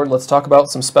main board, let's talk about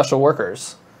some special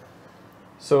workers.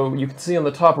 So you can see on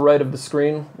the top right of the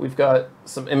screen, we've got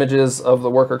some images of the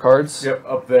worker cards. Yep,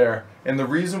 up there. And the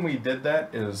reason we did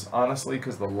that is honestly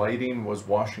because the lighting was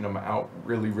washing them out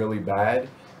really, really bad.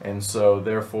 And so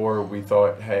therefore we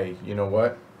thought, hey, you know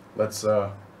what? Let's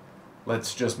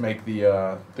just make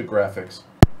the graphics.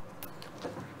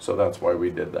 So that's why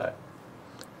we did that.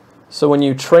 So when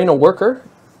you train a worker,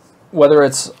 whether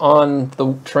it's on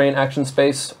the train action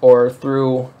space or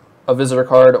through a visitor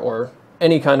card or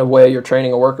any kind of way you're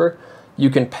training a worker, you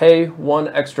can pay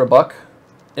 $1 extra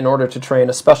in order to train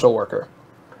a special worker.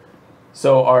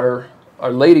 So our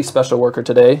lady special worker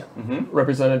today,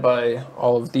 represented by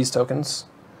all of these tokens,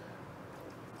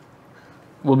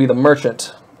 will be the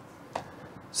merchant.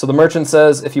 So the merchant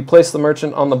says, if you place the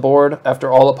merchant on the board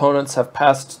after all opponents have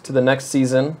passed to the next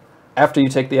season, after you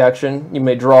take the action, you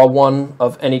may draw one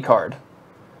of any card.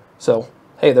 So,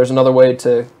 hey, there's another way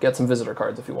to get some visitor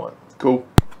cards if you want. Cool.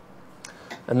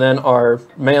 And then our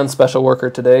man special worker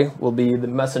today will be the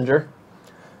messenger.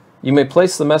 You may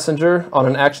place the messenger on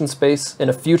an action space in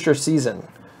a future season.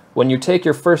 When you take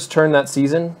your first turn that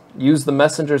season, use the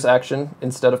messenger's action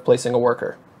instead of placing a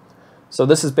worker. So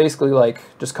this is basically like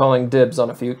just calling dibs on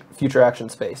a future action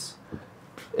space.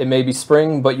 It may be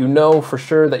spring, but you know for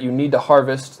sure that you need to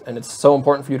harvest, and it's so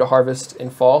important for you to harvest in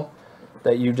fall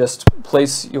that you just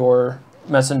place your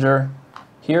messenger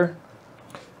here.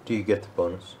 Do you get the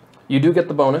bonus? You do get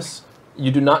the bonus.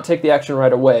 You do not take the action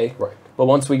right away. Right. But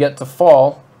once we get to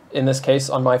fall, in this case,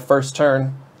 on my first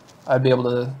turn, I'd be able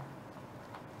to,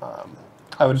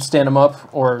 I would stand them up,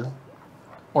 or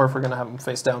if we're going to have them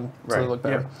face down so they look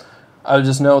better. Yeah. I would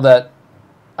just know that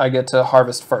I get to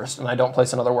harvest first, and I don't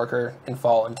place another worker in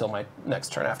fall until my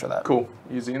next turn after that. Cool.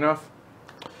 Easy enough.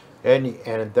 And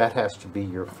that has to be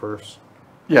your first.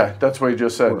 Yeah, that's what you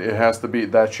just said. It has to be,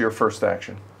 that's your first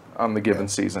action on the given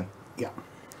season. Yeah.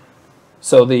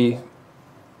 So the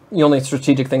only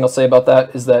strategic thing I'll say about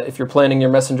that is that if you're planning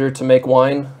your messenger to make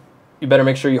wine, you better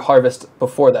make sure you harvest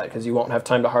before that, because you won't have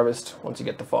time to harvest once you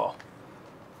get to fall.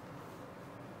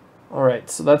 All right,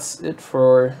 so that's it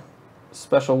for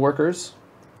special workers.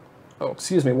 Oh,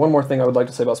 excuse me, one more thing I would like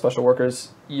to say about special workers.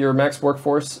 Your max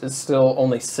workforce is still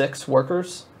only 6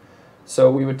 workers.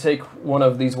 So we would take one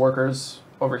of these workers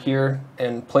over here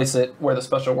and place it where the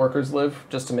special workers live,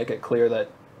 just to make it clear that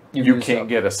You can't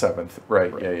get a 7th.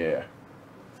 Right. Yeah.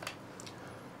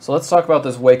 So let's talk about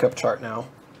this wake-up chart now.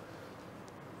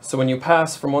 So when you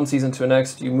pass from one season to the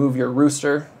next, you move your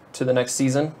rooster to the next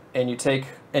season, and you take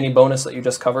any bonus that you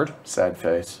just covered. Sad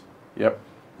face. Yep.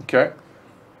 Okay.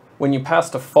 When you pass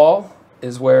to fall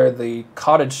is where the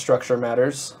cottage structure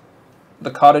matters. The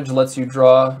cottage lets you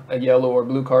draw a yellow or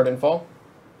blue card in fall.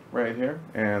 Right here.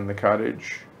 And the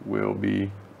cottage will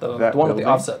be The that one with the building.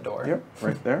 offset door. Yep,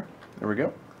 right there. There we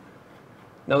go.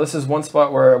 Now this is one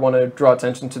spot where I want to draw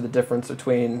attention to the difference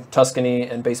between Tuscany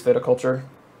and base viticulture.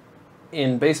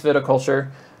 In base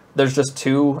viticulture, there's just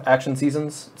 2 action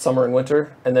seasons, summer and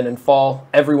winter, and then in fall,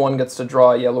 everyone gets to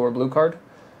draw a yellow or blue card.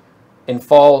 In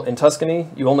fall, in Tuscany,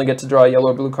 you only get to draw a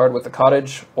yellow or blue card with the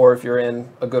cottage, or if you're in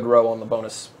a good row on the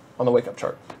bonus, on the wake-up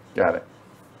chart. Got it.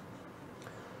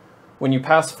 When you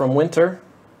pass from winter,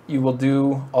 you will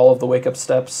do all of the wake-up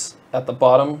steps at the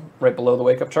bottom, right below the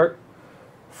wake-up chart,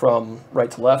 from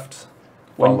right to left.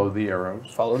 Follow the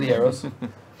arrows. Follow the arrows.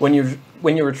 When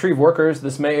you retrieve workers,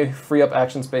 this may free up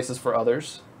action spaces for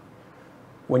others.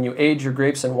 When you age your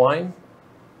grapes in wine,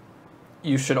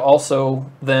 you should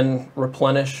also then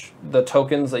replenish the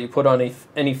tokens that you put on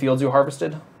any fields you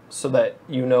harvested, so that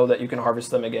you know that you can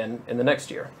harvest them again in the next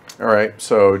year. All right,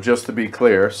 so just to be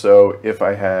clear, so if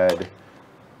I had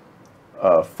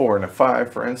a 4 and a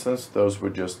 5, for instance, those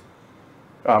would just,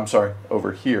 I'm sorry,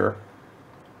 over here,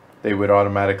 they would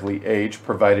automatically age,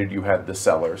 provided you had the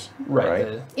cellars,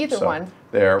 right? Either So one.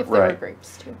 There, If they were right.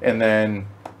 grapes too. And then,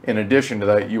 in addition to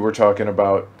that, you were talking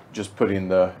about just putting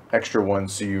the extra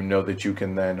ones so you know that you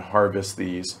can then harvest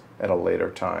these at a later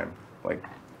time, like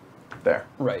there.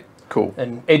 Right. Cool.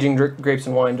 And aging grapes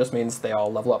in wine just means they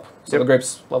all level up. So Yep. the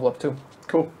grapes level up too.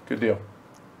 Cool. Good deal.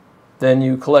 Then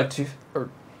you collect or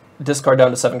discard down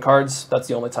to 7 cards. That's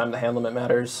the only time the hand limit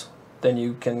matters. Then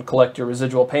you can collect your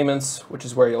residual payments, which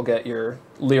is where you'll get your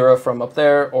lira from up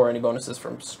there or any bonuses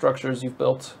from structures you've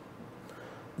built.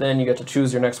 Then you get to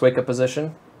choose your next wake-up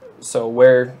position. So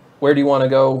where do you want to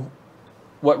go?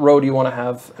 What row do you want to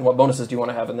have? And what bonuses do you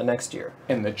want to have in the next year?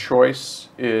 And the choice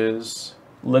is,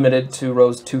 Limited to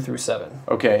rows 2 through 7.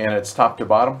 okay, and it's top to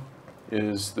bottom?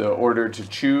 Is the order to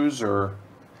choose, or?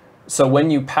 So when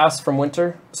you pass from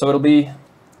winter, so it'll be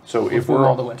So if we're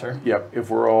all the winter. Yep, if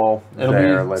we're all It'll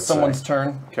there, be let's someone's say.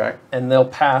 turn, Okay, and they'll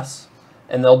pass,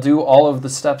 and they'll do all of the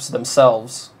steps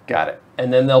themselves, got it.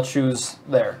 and then they'll choose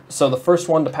there. So the first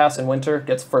one to pass in winter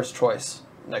gets first choice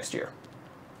next year.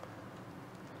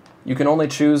 You can only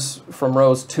choose from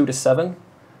rows 2 to 7.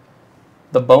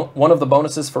 One of the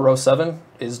bonuses for row 7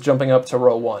 is jumping up to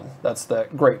row 1. That's the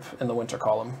grape in the winter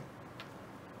column.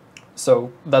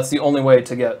 So that's the only way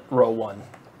to get row 1.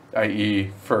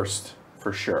 I.e. first,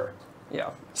 for sure. Yeah.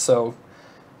 So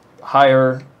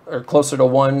higher or closer to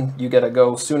 1, you get a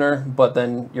go sooner, but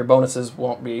then your bonuses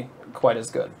won't be quite as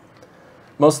good.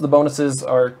 Most of the bonuses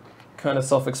are kind of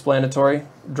self-explanatory,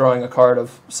 drawing a card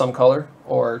of some color,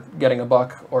 or getting a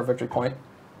buck or victory point.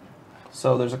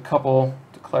 So there's a couple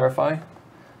to clarify.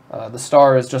 The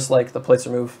star is just like the place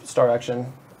or move star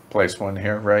action. Place one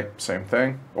here, right? Same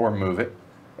thing. Or move it.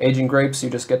 Aging grapes, you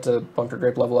just get to bump your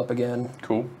grape level up again.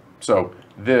 Cool. So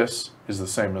this is the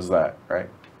same as that, right?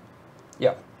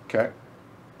 Yeah. Okay.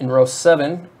 In row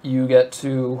 7, you get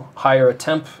to hire a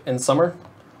temp in summer.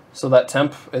 So that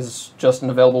temp is just an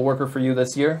available worker for you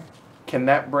this year. Can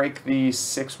that break the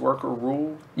 6-worker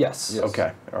rule? Yes.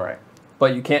 Okay. All right.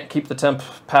 But you can't keep the temp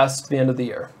past the end of the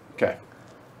year. Okay.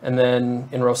 And then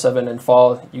in row 7 in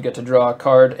fall, you get to draw a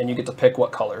card and you get to pick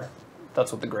what color.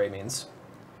 That's what the gray means.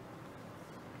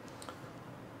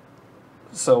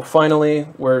 So finally,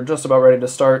 we're just about ready to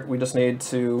start. We just need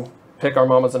to pick our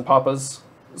mamas and papas.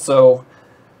 So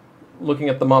looking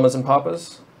at the mamas and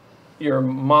papas, your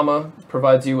mama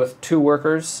provides you with 2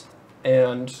 workers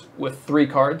and with 3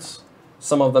 cards.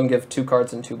 Some of them give 2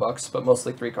 cards and $2, but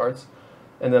mostly 3 cards.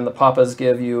 And then the papas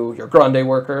give you your grande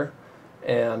worker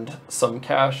and some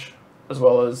cash, as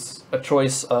well as a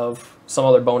choice of some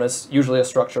other bonus, usually a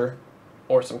structure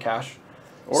or some cash.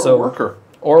 Or a worker.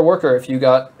 Or a worker if you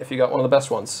got one of the best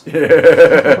ones.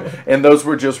 And those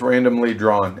were just randomly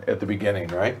drawn at the beginning,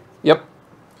 right? Yep.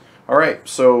 All right,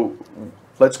 so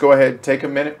let's go ahead, take a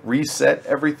minute, reset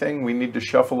everything. We need to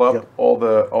shuffle up all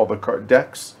the card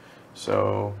decks.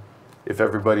 So if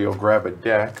everybody will grab a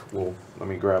deck, let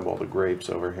me grab all the grapes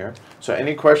over here. So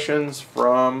any questions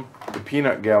from the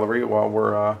peanut gallery while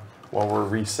we're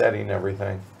resetting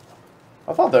everything?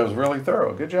 I thought that was really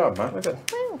thorough. Good job, man. Good.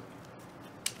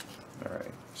 All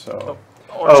right. So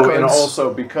Orange and cards.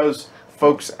 also because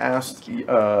folks asked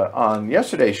on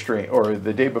yesterday's stream or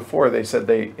the day before, they said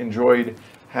they enjoyed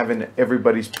having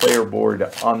everybody's player board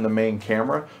on the main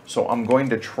camera. So I'm going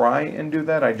to try and do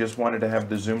that. I just wanted to have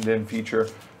the zoomed in feature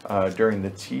during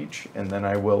the teach, and then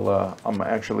I will. I'm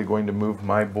actually going to move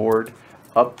my board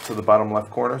up to the bottom left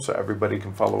corner so everybody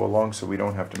can follow along, so we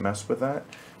don't have to mess with that.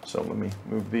 So let me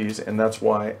move these, and that's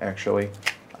why actually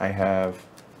I have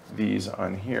these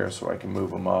on here so I can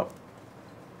move them up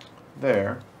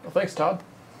there. Well, thanks, Todd.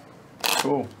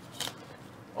 Cool.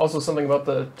 Also, something about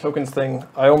the tokens thing.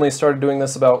 I only started doing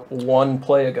this about 1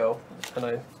 play ago, and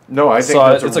I think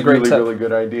that's it's a a great really, tip. really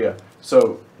good idea.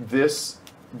 So this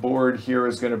board here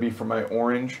is going to be for my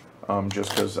orange,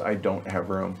 just because I don't have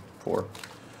room for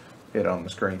it on the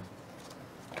screen.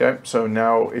 Okay, so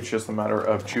now it's just a matter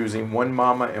of choosing 1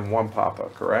 mama and 1 papa,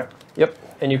 correct? Yep,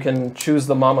 and you can choose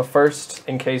the mama first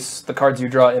in case the cards you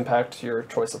draw impact your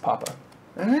choice of papa.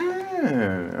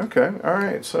 Okay, all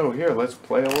right. So here, let's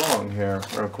play along here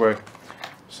real quick.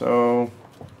 So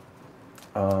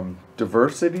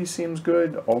diversity seems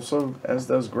good, also as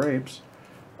does grapes.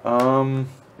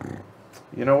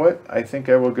 You know what? I think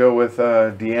I will go with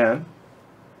Deanne.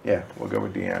 Yeah, we'll go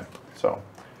with Deanne. So,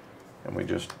 and we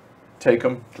just take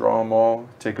them, draw them all,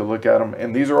 take a look at them.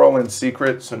 And these are all in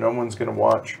secret, so no one's going to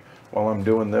watch while I'm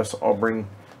doing this. I'll bring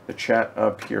the chat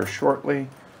up here shortly.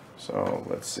 So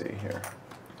let's see here.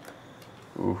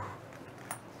 Ooh.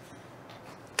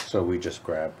 So we just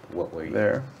grab what we...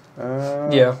 There.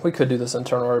 Yeah, we could do this in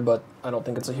turn order, but I don't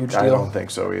think it's a huge deal. I don't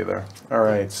think so either. All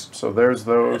right, so there's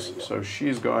those. So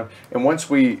she's gone. And once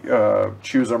we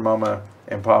choose our mama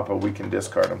and papa, we can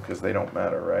discard them because they don't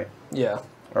matter, right? Yeah.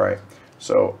 All right.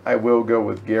 So I will go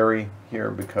with Gary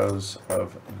here because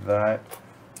of that.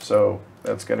 So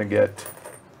that's going to get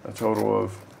a total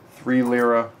of 3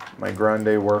 lira, my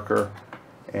grande worker,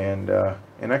 and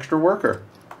an extra worker.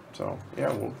 So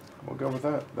yeah, we'll go with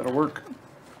that. That'll work.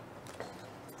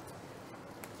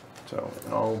 So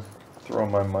and I'll throw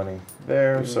my money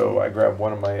there. So I grab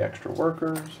one of my extra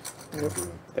workers. Yep.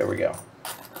 There we go.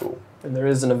 Cool. And there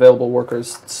is an available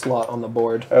workers slot on the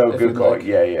board. Oh, if good you'd call. like.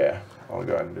 Yeah. I'll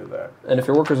go ahead and do that. And if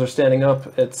your workers are standing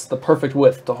up, it's the perfect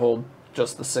width to hold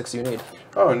just the 6 you need.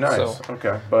 Oh, nice. So-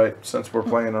 Okay, but since we're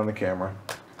playing on the camera,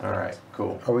 all right,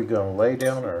 cool. Are we going to lay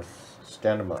down or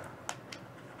stand them up?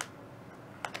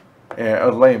 Yeah,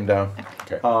 lay him down.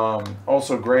 Okay.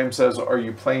 Also, Graham says, are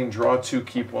you playing draw 2,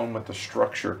 keep 1 with the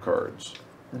structure cards?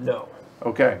 No.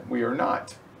 Okay, we are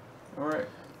not. All right.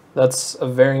 That's a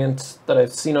variant that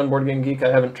I've seen on Board Game Geek.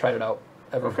 I haven't tried it out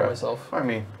ever for Okay. myself. I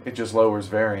mean, it just lowers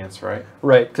variance, right?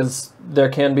 Right, because there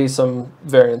can be some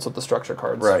variants with the structure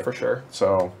cards, Right. for sure.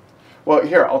 So, well,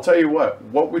 here, I'll tell you what.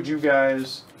 What would you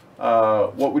guys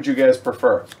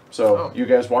prefer? So, you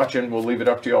guys watching, we'll leave it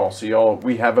up to y'all. So,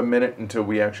 we have a minute until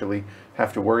we actually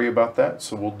have to worry about that.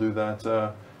 So, we'll do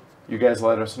that, you guys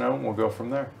let us know and we'll go from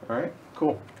there. All right,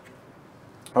 cool.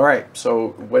 All right, so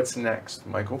what's next,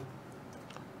 Michael?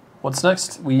 What's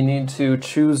next? We need to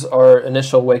choose our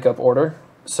initial wake-up order.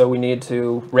 So we need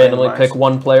to randomly Randomize. pick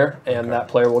one player, and Okay. that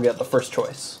player will get the first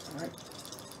choice. All right.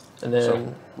 And then,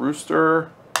 So, rooster,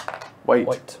 white.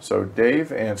 White. So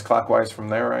Dave, and it's clockwise from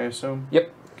there, I assume?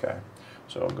 yep. Okay.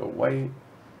 So I'll go white.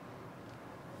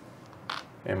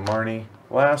 And Marnie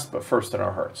last, but first in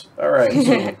our hearts. All right.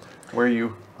 So where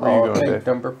you I'll going, take Dave?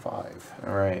 number 5.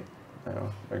 All right.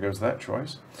 Well, there goes that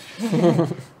choice.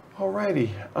 Alrighty.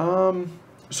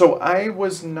 So I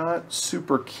was not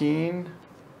super keen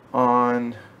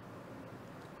on.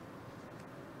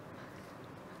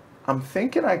 I'm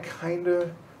thinking I kind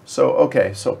of. So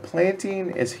okay. So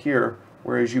planting is here,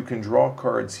 whereas you can draw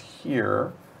cards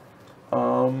here.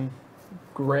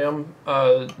 Graham,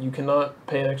 you cannot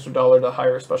pay an extra $1 to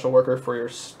hire a special worker for your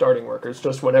starting workers,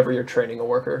 just whenever you're training a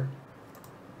worker.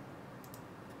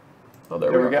 Oh, there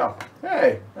There we we go.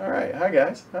 Hey. All right. Hi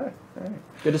guys. Hi. Hey.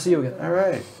 Good to see you again. All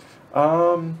right.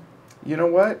 You know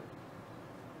what?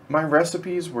 My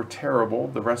recipes were terrible,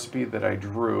 the recipe that I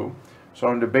drew. So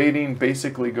I'm debating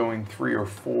basically going 3 or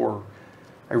 4.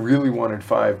 I really wanted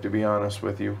 5, to be honest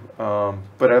with you.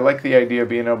 But I like the idea of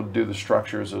being able to do the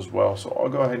structures as well. So I'll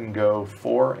go ahead and go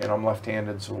 4, and I'm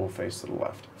left-handed, so we'll face to the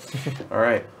left. All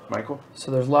right, Michael?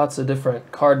 So there's lots of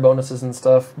different card bonuses and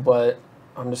stuff, but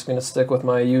I'm just going to stick with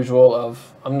my usual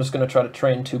of, I'm just going to try to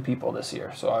train 2 people this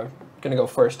year. So I'm going to go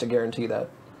first to guarantee that.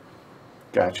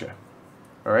 Gotcha.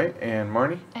 All right, and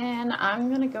Marnie? And I'm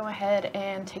going to go ahead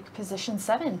and take position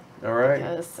 7. All right.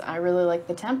 Because I really like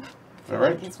the temp. I feel All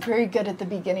right. like it's very good at the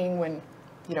beginning when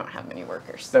you don't have many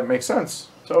workers. That makes sense.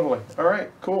 Totally. All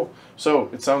right, cool. So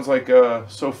it sounds like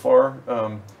so far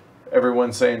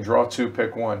everyone's saying draw 2,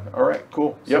 pick 1. All right,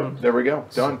 cool. Yep, So- there we go.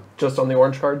 Done. Just on the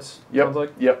orange cards? Yep. Sounds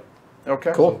like? Yep.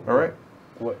 Okay. Cool. All right.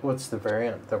 What's the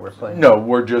variant that we're playing? No,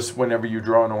 we're just whenever you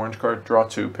draw an orange card, draw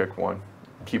 2, pick 1.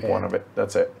 Keep Okay. one of it.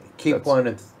 That's it. Keep That's- one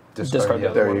and discard the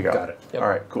other There one. you go. Got it. Yep. All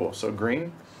right, cool. So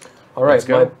green. All right, Let's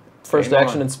go. my first Game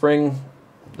action on. in spring.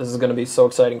 This is going to be so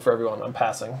exciting for everyone. I'm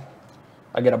passing.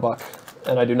 I get a buck,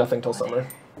 and I do nothing till summer.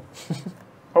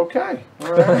 Okay.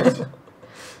 All right.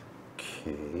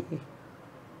 Okay.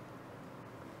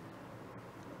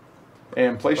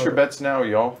 And place your bets now,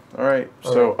 y'all. All right.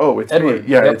 All So, right. oh, it's Edward,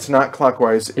 me. Yeah, yep. it's not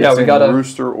clockwise. It's Yeah, we in gotta-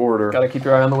 rooster order. Got to keep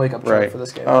your eye on the wake-up chart Right. for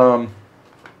this game.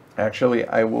 Actually,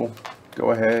 I will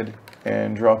go ahead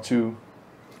and draw 2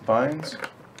 vines.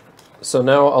 So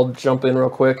now I'll jump in real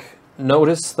quick.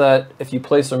 Notice that if you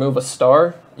place or move a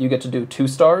star, you get to do 2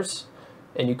 stars,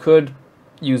 and you could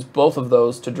use both of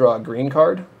those to draw a green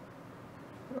card.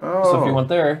 Oh. So if you went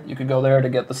there, you could go there to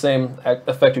get the same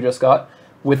effect you just got,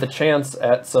 with a chance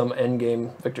at some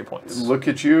endgame victory points. Look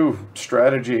at you,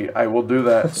 strategy. I will do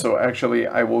that. So actually,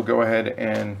 I will go ahead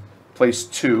and place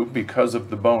 2 because of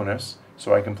the bonus.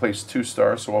 So I can place 2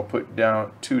 stars. So I'll put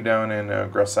down 2 down in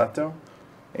Grassato.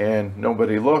 And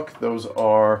nobody look. Those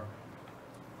are,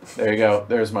 there you go.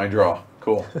 There's my draw.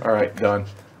 Cool. All right, done.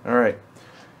 All right.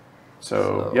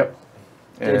 So yep.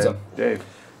 Dave's And up. Dave.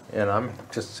 And I'm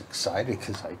just excited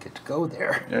because I get to go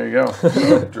there. There you go.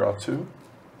 So draw 2.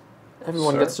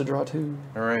 Everyone Sir. gets to draw 2.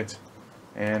 All right.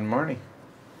 And Marnie.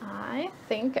 I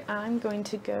think I'm going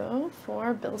to go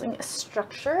for building a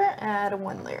structure at a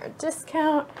 1 layer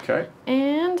discount. Okay.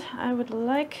 And I would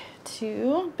like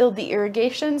to build the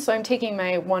irrigation, so I'm taking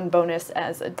my 1 bonus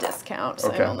as a discount, so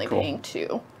Okay, I'm only cool. paying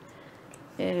 2.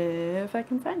 If I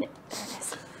can find it. There it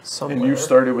is. Somewhere. And you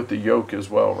started with the yoke as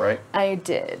well, right? I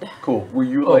did. Cool. Will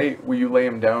you Oh. lay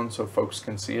them down so folks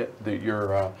can see it? That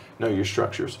your your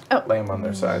structures. Oh, Lay them on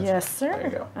their sides. Yes, sir. There you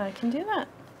go. I can do that.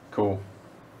 Cool.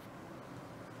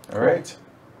 All right.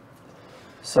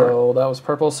 So that was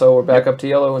purple, so we're back up to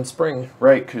yellow in spring.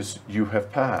 Right, because you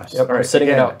have passed. Yep, All I'm right. sitting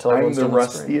it Again, out till I'm everyone's the done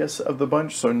with spring. rustiest of the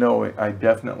bunch, so no, I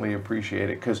definitely appreciate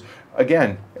it. Because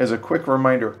again, as a quick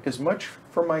reminder, as much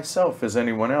for myself as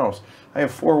anyone else, I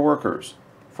have 4 workers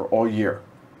for all year.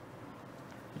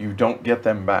 You don't get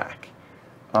them back.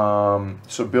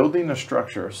 So building a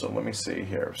structure, so let me see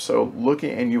here. So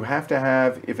looking, and you have to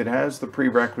have, if it has the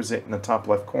prerequisite in the top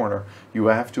left corner, you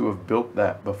have to have built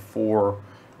that before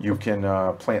you can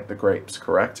plant the grapes,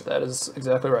 correct? That is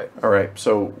exactly right. All right,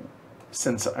 so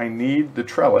since I need the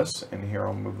trellis, and here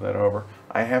I'll move that over,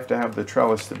 I have to have the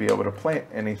trellis to be able to plant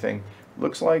anything.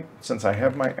 Looks like, since I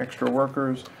have my extra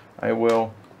workers, I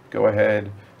will go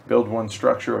ahead, build 1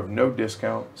 structure of no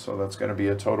discount, so that's going to be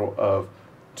a total of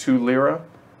 2 lira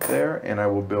there, and I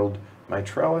will build my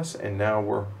trellis, and now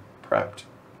we're prepped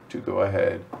to go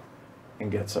ahead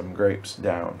and get some grapes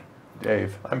down.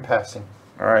 Dave. I'm passing.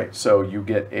 All right, so you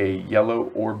get a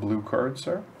yellow or blue card,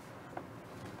 sir.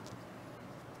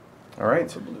 All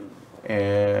right.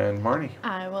 And Marnie.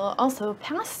 I will also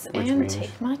pass Which and means-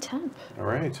 take my temp. All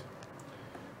right.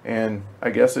 And I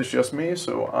guess it's just me,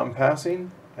 so I'm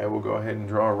passing. I will go ahead and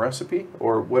draw a recipe,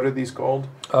 or what are these called?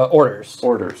 Orders.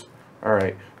 Orders. All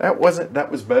right. That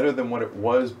was better than what it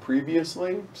was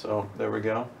previously, so there we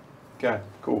go. Okay,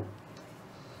 cool.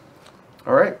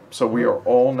 All right, so we are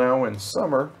all now in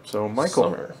summer. So Michael.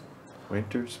 Summer.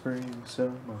 Winter, spring,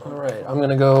 summer. All right, I'm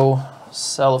gonna go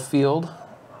sell a field.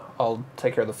 I'll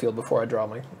take care of the field before I draw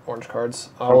my orange cards.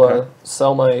 I'll Okay.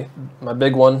 sell my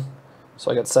big one,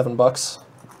 so I get $7.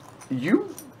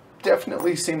 You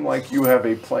definitely seem like you have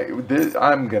a plan.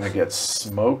 I'm going to get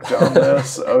smoked on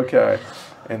this. Okay.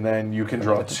 And then you can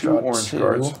draw get to two draw orange two.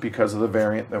 cards because of the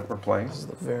variant that we're playing. This is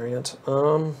the variant.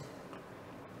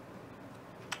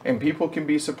 And people can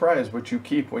be surprised what you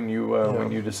keep when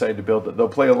you decide to build it. They'll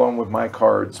play along with my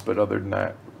cards, but other than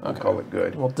that, I'll call it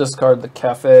good. We'll discard the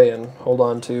cafe and hold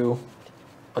on to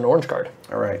an orange card.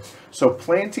 All right. So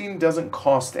planting doesn't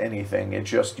cost anything. It's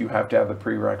just you have to have the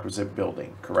prerequisite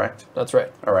building, correct? That's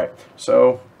right. All right.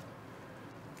 So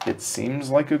it seems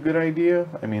like a good idea.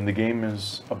 I mean, the game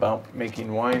is about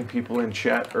making wine. People in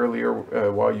chat earlier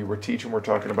while you were teaching were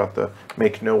talking about the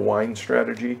make no wine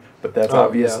strategy, but that's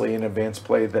obviously an advanced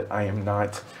play that I am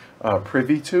not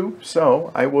privy to.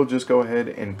 So I will just go ahead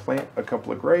and plant a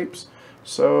couple of grapes.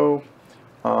 So,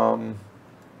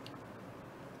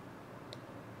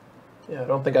 Yeah, I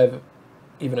don't think I've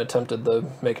even attempted the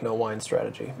make no wine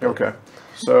strategy. okay.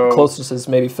 So Closest is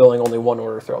maybe filling only one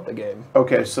order throughout the game.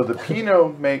 okay, so the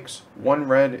Pinot makes one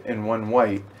red and one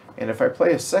white, and if I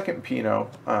play a second Pinot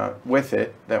with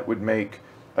it, that would make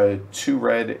a 2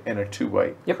 red and a 2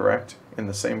 white, Yep. correct? In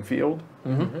the same field?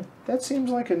 Mm-hmm. That seems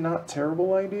like a not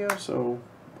terrible idea, so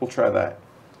we'll try that.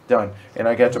 Done. And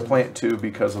I get to plant 2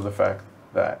 because of the fact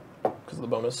that. Because of the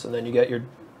bonus, and then you get your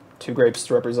 2 grapes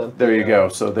to represent. There you go.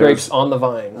 So there's Grapes on the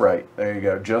vine. right. There you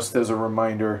go. Just as a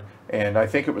reminder, and I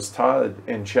think it was Todd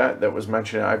in chat that was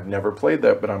mentioning I've never played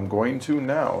that, but I'm going to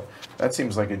now. That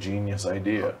seems like a genius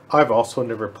idea. I've also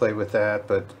never played with that,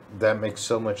 but that makes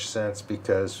so much sense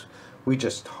because we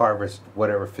just harvest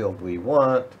whatever field we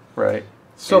want Right.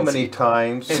 so It's- many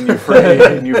times.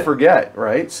 and you forget,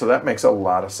 right? So that makes a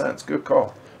lot of sense. Good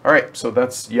call. All right, so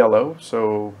that's yellow.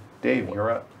 So Dave,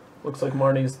 you're up. Looks like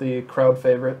Marnie's the crowd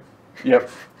favorite Yep.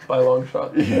 by a long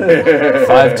shot.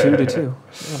 5-2 to 2.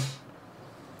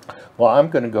 Well, I'm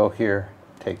going to go here,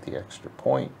 take the extra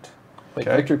point. Wait,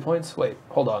 Okay. victory points? Wait,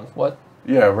 hold on. What?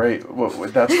 Yeah, right.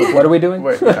 That's the, What are we doing?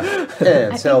 Wait, yeah.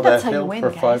 And I sell think that's that how you hill win, for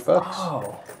guys. $5.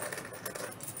 Oh.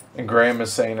 And Graham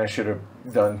is saying I should have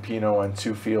done Pinot on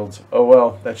 2 fields. Oh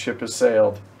well, that ship has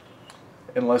sailed.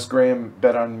 Unless Graham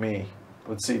bet on me.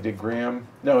 Let's see, did Graham?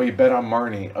 No, he bet on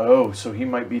Marnie. Oh, so he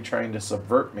might be trying to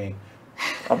subvert me.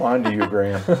 I'm on to you,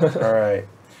 Graham. All right.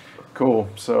 Cool.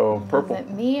 So purple. Is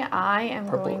it me? I am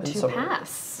Purple going in to summer.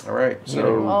 pass. All right.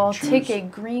 So I'll choose. take a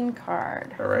green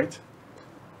card. All right.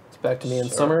 It's back to me in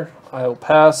Sure. summer. I'll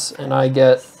pass, and I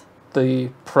get the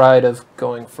pride of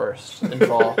going first in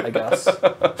fall, I guess.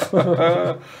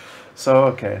 So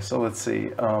okay, so let's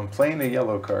see. Playing a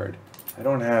yellow card. I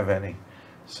don't have any.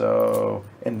 So,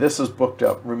 and this is booked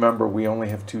up. Remember, we only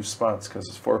have 2 spots because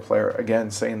it's 4-player.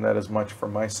 Again, saying that as much for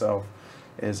myself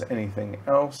as anything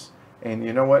else. And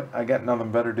you know what? I got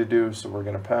nothing better to do, so we're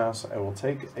gonna pass. I will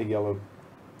take a yellow.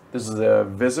 This is a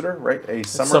visitor, right? A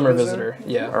summer visitor,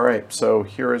 yeah. All right. So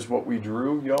here is what we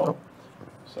drew, y'all.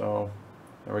 So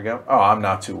there we go. Oh, I'm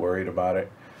not too worried about it.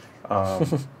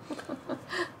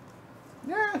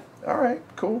 Yeah. All right.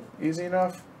 Cool. Easy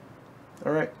enough.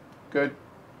 All right. Good.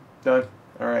 Done.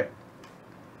 All right.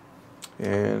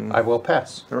 And I will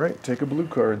pass. all right. Take a blue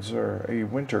card or a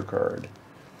winter card.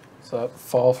 So that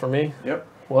fall for me. Yep.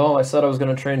 Well, I said I was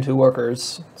going to train 2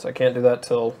 workers, so I can't do that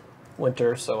till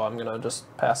winter, so I'm going to just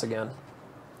pass again.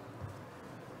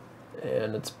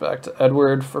 And it's back to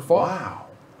Edward for fall. Wow.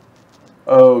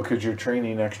 Oh, because you're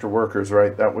training extra workers,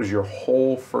 right? That was your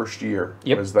whole first year.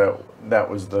 Yep. Was that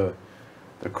was the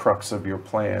crux of your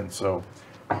plan? So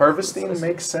harvesting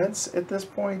makes sense at this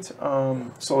point.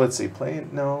 So let's see.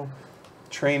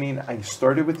 Training. I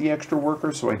started with the extra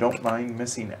workers, so I don't mind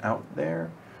missing out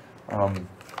there.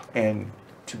 And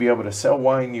to be able to sell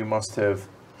wine, you must have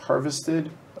harvested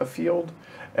a field.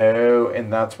 Oh,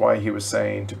 and that's why he was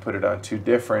saying to put it on 2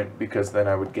 different, because then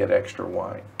I would get extra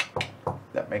wine.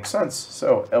 That makes sense.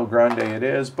 So El Grande it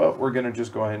is, but we're going to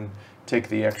just go ahead and take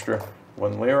the extra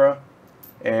 1 lira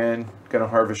and going to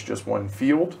harvest just 1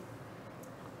 field.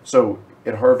 So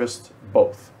it harvests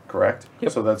both, correct?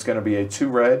 Yep. So that's going to be a 2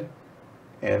 red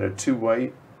and a 2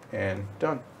 white, and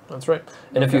done. That's right.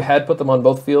 And if you had put them on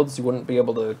both fields, you wouldn't be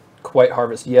able to quite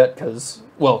harvest yet because,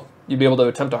 well, you'd be able to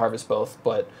attempt to harvest both,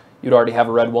 but you'd already have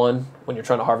a red one when you're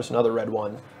trying to harvest another red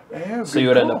one. Yeah, So you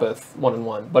would end up with 1 and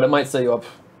 1. But it might set you up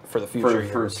for the future.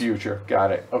 For future.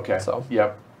 Got it. Okay. So.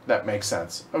 Yep. That makes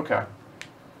sense. Okay.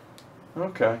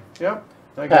 Okay. Yep.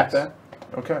 I get that.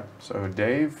 Okay. So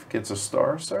Dave gets a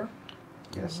star, sir?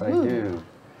 Yes, I do.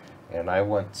 And I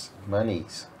want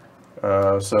monies.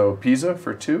 So Pisa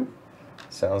for 2?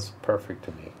 Sounds perfect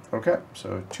to me. Okay.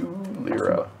 So 2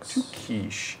 lira. 2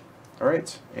 quiche. All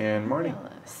right. And Marnie.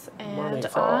 And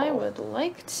I would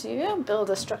like to build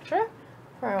a structure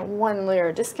for a 1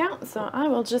 lira discount, so I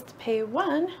will just pay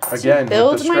 1 Again, to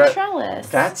build my trellis.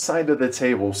 That side of the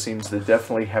table seems to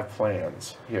definitely have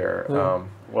plans here.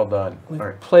 Well done. We've All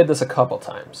right. played this a couple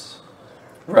times.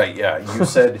 Right, yeah. You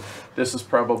said this is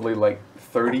probably like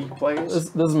 30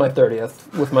 plays? This is my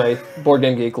 30th with my Board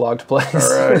Game Geek logged plays.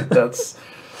 All right, that's...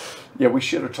 Yeah, we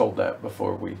should have told that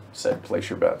before we said place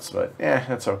your bets, but yeah,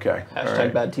 that's okay.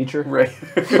 Hashtag bad teacher. Right.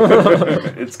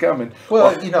 It's coming.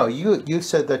 Well, you know, you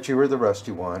said that you were the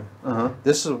rusty one.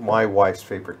 This is my wife's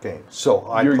favorite game, so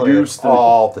I play it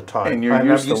all the time. And you're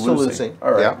used to losing.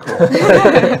 All right, cool.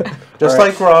 Just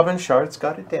like Robin, Shard's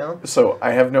got it down. So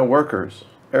I have no workers.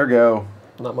 Ergo,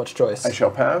 not much choice. I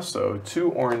shall pass. So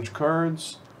 2 orange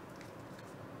cards.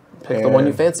 Pick the one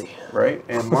you fancy. Right,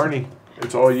 and Marnie,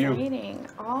 it's all you. Exciting.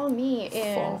 All me.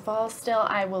 In fall still,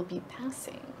 I will be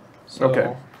passing. So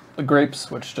okay. The grapes,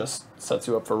 which just sets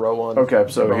you up for row 1. Okay,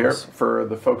 so here, for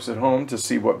the folks at home to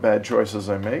see what bad choices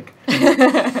I make.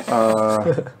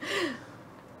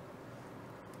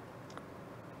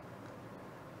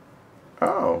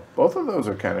 Oh, both of those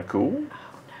are kind of cool.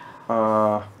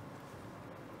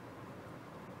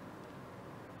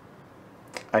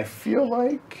 I feel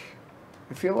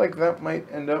like that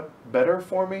might end up better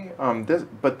for me.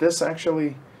 This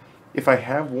actually, if I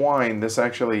have wine, this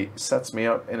actually sets me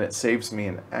up and it saves me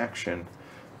an action.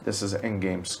 This is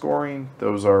endgame scoring.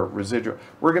 Those are residual.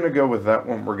 We're gonna go with that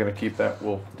one. We're gonna keep that.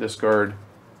 We'll discard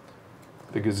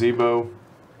the gazebo,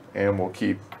 and we'll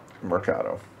keep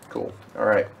Mercado. Cool. All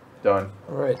right, done.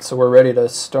 All right, so we're ready to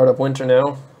start up winter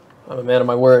now. I'm a man of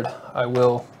my word. I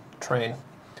will train.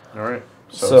 All right.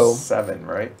 So 7,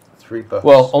 right? $3.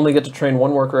 Well, only get to train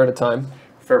 1 worker at a time.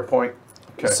 Fair point.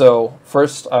 Okay. So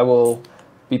first I will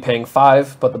be paying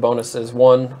 5, but the bonus is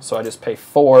 1, so I just pay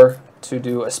 4 to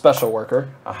do a special worker.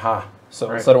 Aha. So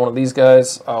right. instead of one of these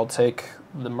guys, I'll take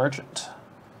the merchant.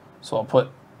 So I'll put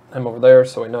him over there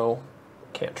so I know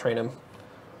can't train him.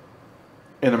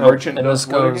 And the merchant and does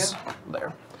this what goes again?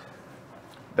 there.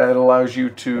 That allows you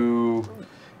to...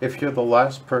 If you're the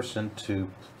last person to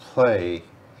play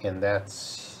in that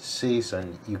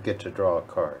season, you get to draw a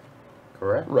card,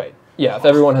 correct? Right. Yeah, if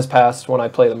everyone has passed when I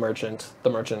play the merchant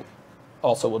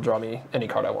also will draw me any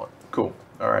card I want. Cool.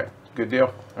 All right. Good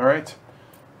deal. All right.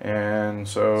 And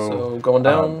so going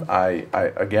down. I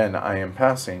am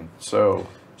passing. So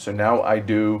now I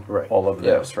do all of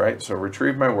this, right? So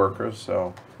retrieve my workers.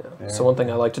 So So one thing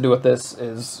I like to do with this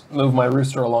is move my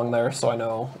rooster along there so I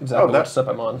know exactly which step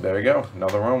I'm on. There you go.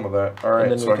 Nothing wrong with that. All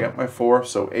right. So I got my 4.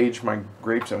 So age my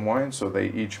grapes and wine. So they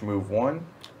each move 1.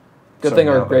 Good thing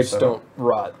our grapes don't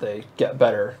rot. They get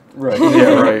better. Right.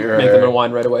 Yeah, right. Make them in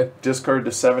wine right away. Discard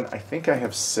to 7. I think I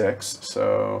have 6.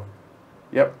 So,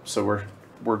 yep. So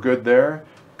we're good there.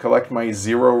 Collect my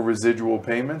 0 residual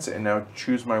payments and now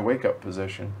choose my wake up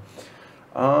position.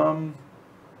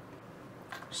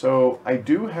 So I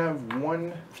do have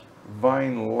 1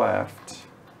 vine left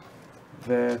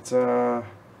that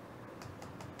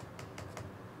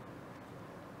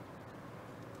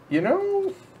you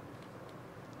know.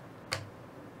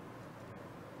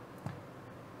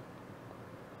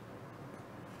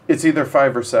 It's either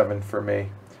 5 or 7 for me.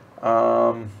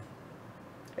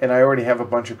 And I already have a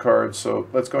bunch of cards, so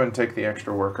let's go ahead and take the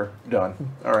extra worker.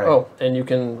 Done. All right. Oh, and you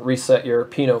can reset your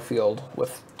Pinot field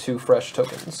with 2 fresh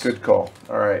tokens. Good call.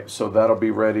 All right, so that'll be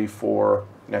ready for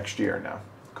next year now.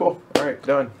 Cool. All right,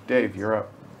 done. Dave, you're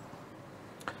up.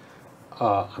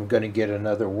 I'm going to get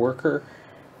another worker.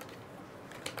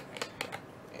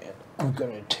 And I'm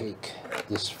going to take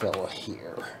this fella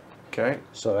here. Okay.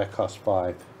 So that costs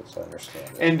 5, as I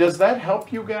understand it. And does that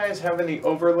help you guys have any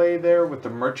overlay there with the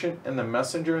merchant and the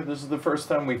messenger? This is the first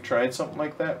time we've tried something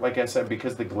like that. Like I said,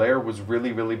 because the glare was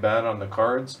really, really bad on the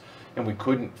cards, and we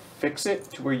couldn't fix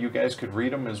it to where you guys could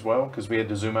read them as well, because we had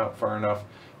to zoom out far enough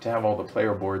to have all the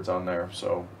player boards on there.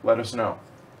 So let us know.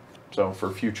 So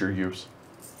for future use.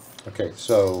 Okay,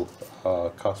 so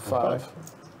cost 5.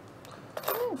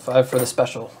 5 for the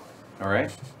special. All right.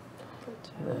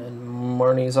 And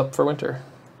Marnie's up for winter.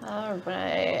 All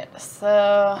Alright,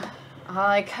 so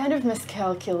I kind of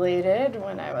miscalculated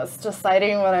when I was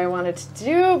deciding what I wanted to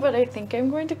do, but I think I'm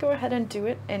going to go ahead and do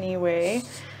it anyway.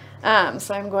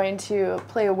 So I'm going to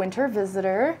play a winter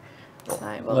visitor.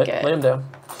 I will get... Lay him down.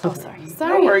 Oh,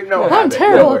 sorry. No, I'm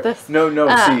terrible at this. No,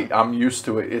 see, I'm used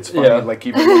to it. It's funny, like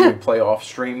even when we play off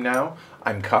stream now,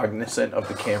 I'm cognizant of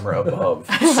the camera above,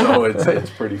 so it's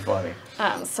pretty funny.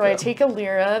 So I take a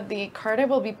lira. The card I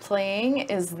will be playing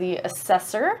is the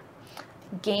Assessor.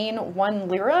 Gain 1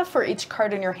 lira for each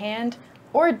card in your hand,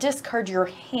 or discard your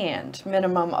hand,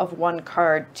 minimum of 1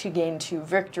 card to gain 2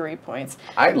 victory points.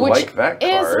 I like that card.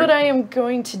 Is what I am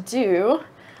going to do.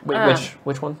 Wait,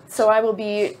 which one? So I will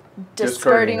be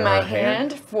discarding my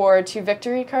hand for 2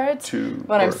 victory cards. 2.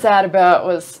 What I'm sad about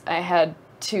was I had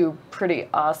 2 pretty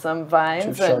awesome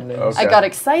vines, and I got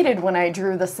excited when I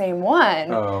drew the same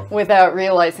one without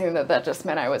realizing that just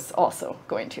meant I was also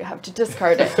going to have to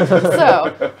discard it.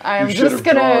 So I'm just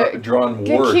gonna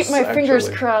keep my fingers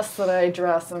crossed that I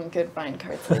draw some good vine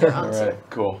cards later on. All right,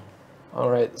 cool. All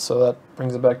right, so that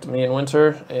brings it back to me in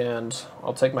winter, and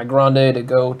I'll take my grande to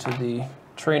go to the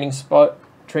training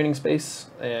space,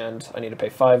 and I need to pay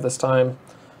 5 this time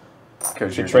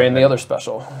to train the other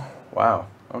special. Wow.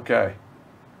 Okay.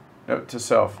 Note to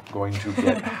self: going to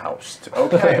get housed.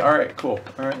 Okay. All right. Cool.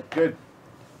 All right. Good.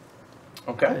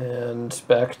 Okay. And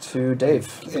back to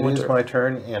Dave. It is my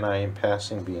turn, and I am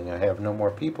passing, being I have no more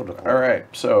people to play. All right.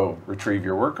 So retrieve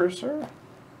your workers, sir,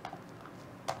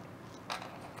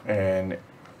 and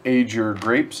age your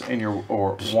grapes and your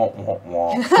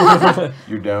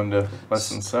You're down to less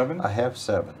than 7. I have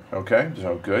 7. Okay.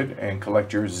 So good. And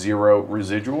collect your 0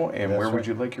 residual. And where would right.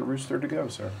 you like your rooster to go,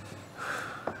 sir?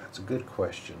 That's a good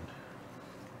question.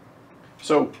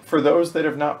 So, for those that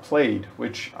have not played,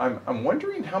 which I'm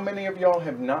wondering how many of y'all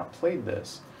have not played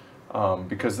this,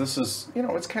 because this is,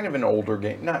 it's kind of an older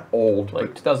game. Not old, like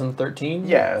but 2013?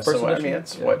 Yeah, so edition? I mean,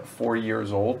 it's, what, 4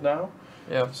 years old now?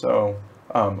 Yeah. So,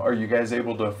 are you guys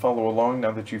able to follow along now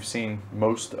that you've seen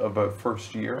most of a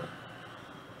first year?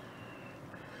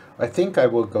 I think I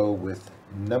will go with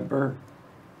number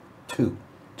 2.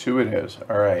 2 it is.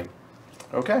 All right.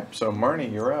 Okay, so Marnie,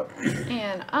 you're up.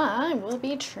 And I will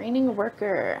be training a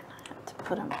worker. I have to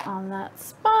put him on that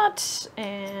spot,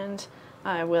 and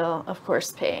I will, of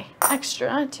course, pay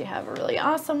extra to have a really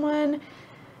awesome one.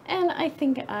 And I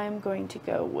think I'm going to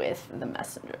go with the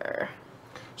messenger.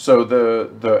 So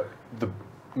the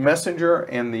messenger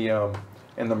and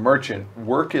the merchant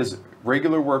work as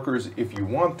regular workers if you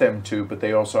want them to, but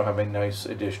they also have a nice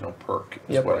additional perk.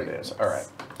 Is what it is. All right.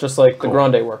 Just like the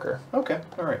grande worker. Okay.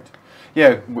 All right.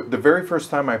 Yeah, the very first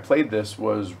time I played this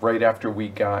was right after we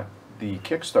got the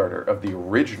Kickstarter of the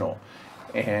original.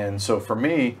 And so for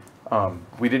me,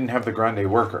 we didn't have the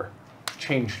grande worker.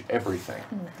 Changed everything.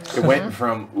 It went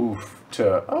from oof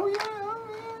to,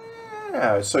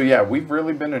 yeah. So yeah, we've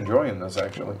really been enjoying this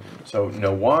actually. So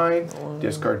no wine,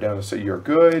 discard down to say you're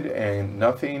good, and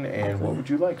nothing. And what would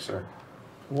you like, sir?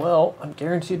 Well, I'm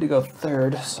guaranteed to go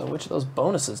 3rd, so which of those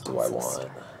bonuses do I want?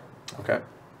 Okay.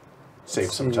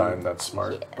 Save some time, that's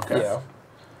smart. Okay. Yeah.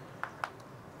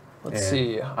 Let's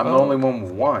see. I'm the only one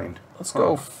with wine. Let's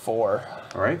go 4.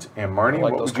 All right. And Marnie,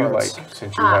 like what those would you cards. like?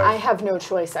 Since you I have no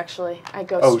choice, actually. I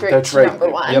go straight that's to right. number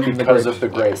 1. Yep, because of the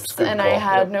grapes. Yes, Good and call. I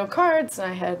had no cards,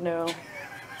 and I had no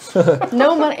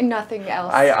money, nothing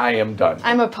else. I am done.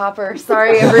 I'm a pauper.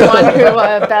 Sorry, everyone who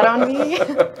bet on me.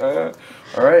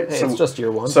 All right. Hey, so it's just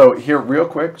year 1. So here, real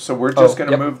quick. So we're just going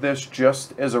to yep. move this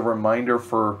just as a reminder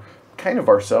for kind of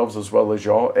ourselves as well as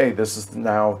y'all. Hey, this is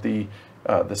now the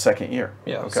 2nd year.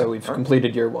 Yeah. Okay. So we've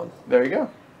completed year 1. There you go.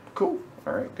 Cool.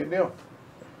 All right. Good deal.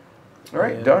 All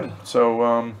right. And done.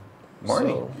 So,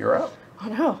 Marnie, you're up. Oh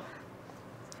no.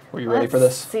 Were you ready for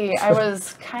this? See, I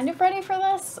was kind of ready for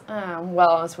this.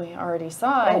 Well, as we already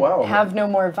saw, I have no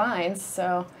more vines,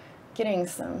 so getting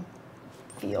some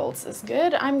fields is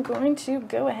good. I'm going to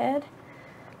go ahead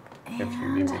and If you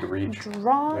need me to read.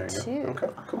 draw There you 2. go. Okay.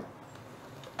 Cool.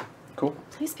 Cool.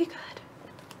 Please be good.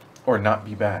 Or not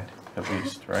be bad, at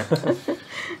least, right?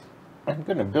 I'm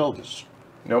going to build this.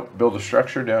 Nope, build a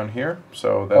structure down here.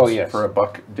 So that's yes. for a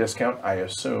 $1 discount, I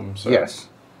assume. So. Yes.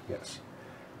 Yes.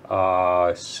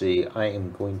 See, I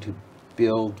am going to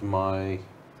build my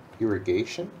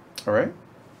irrigation. All right.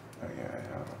 Oh,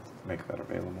 yeah, make that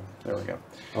available. There we go.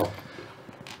 Oh.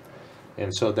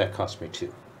 And so that cost me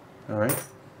 2. All right.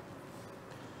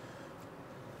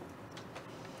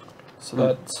 So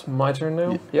that's my turn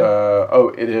now?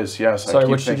 Yeah. It is, yes. Sorry, I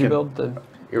keep which did you thinking, build? The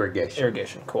Irrigation.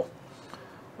 irrigation, cool.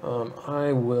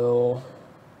 I will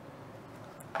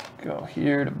go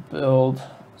here to build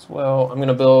as well. I'm going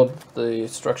to build the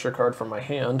structure card from my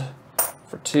hand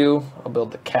For 2, I'll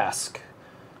build the cask.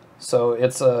 So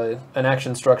it's an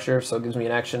action structure, so it gives me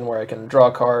an action where I can draw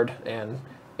a card and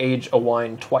age a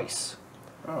wine twice.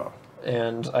 Oh.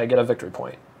 And I get a victory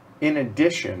point. In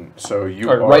addition, so you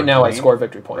or right now I score a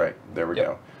victory point. Right, there we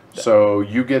go. So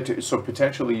you get to, so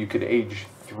potentially you could age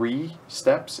 3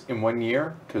 steps in 1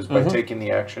 year, because by taking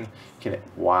the action, you can,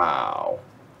 wow.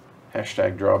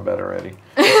 Hashtag draw better, Eddie.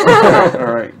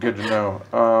 All right, good to know.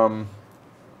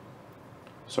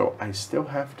 So I still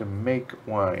have to make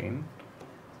wine.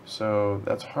 So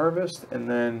that's harvest, and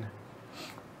then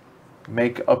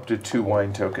make up to 2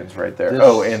 wine tokens right there.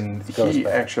 This and he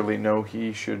back. actually, no,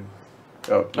 he should,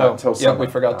 not until summer. Yeah, we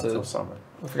forgot not until summer.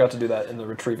 We forgot to do that in the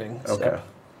retrieving step.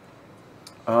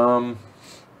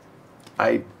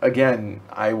 I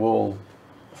will,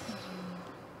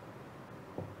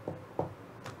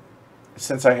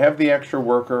 since I have the extra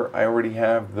worker, I already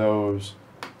have those.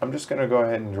 I'm just going to go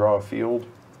ahead and draw a field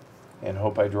and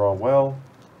hope I draw well.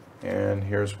 And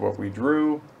here's what we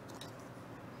drew.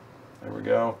 There we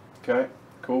go. Okay,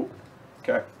 cool.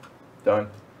 Okay, done.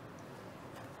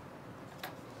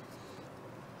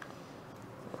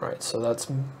 All right, so that's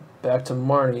back to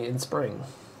Marnie in spring.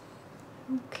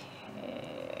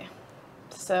 Okay.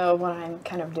 So what I'm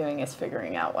kind of doing is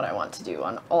figuring out what I want to do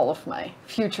on all of my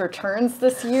future turns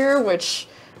this year, which,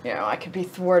 you know, I could be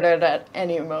thwarted at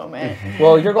any moment.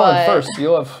 Well, you're going first.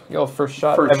 You'll have first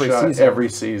shot every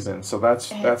season. So that's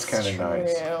kind of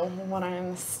nice. What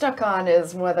I'm stuck on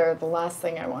is whether the last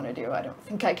thing I want to do, I don't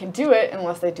think I can do it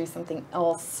unless I do something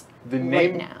else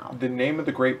right now. The name of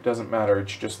the grape doesn't matter.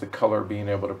 It's just the color being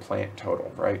able to plant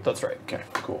total, right? That's right. Okay,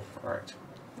 cool. All right.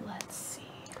 Let's see.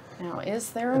 Now,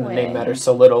 is there a and way? The name matters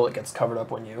so little it gets covered up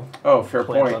when you. Oh, fair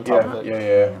point. On top of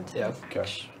it. Yeah. Okay.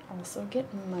 Also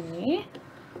get money.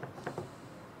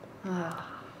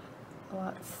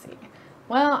 Let's see.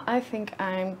 Well, I think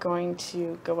I'm going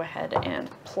to go ahead and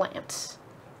plant.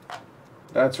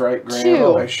 That's right, Graham.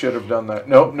 2. I should have done that.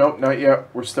 Nope, not yet.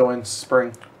 We're still in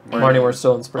spring. Marnie, we're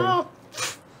still in spring. Oh.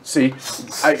 See,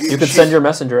 you could send your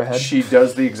messenger ahead. She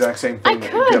does the exact same thing. I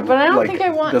could, but I don't think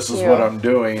I want to. This is what I'm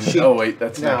doing. Oh wait,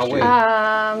 that's now next wait.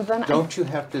 year. Then Don't you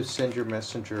have to send your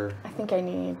messenger I think I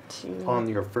need to. on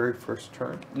your very first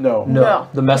turn? No.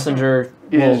 The messenger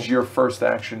is your first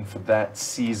action for that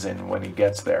season when he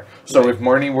gets there. So if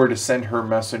Marnie were to send her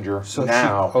messenger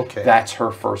now, that's her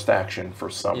first action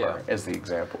for summer, as the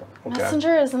example. Okay.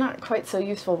 Messenger is not quite so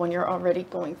useful when you're already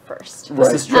going first.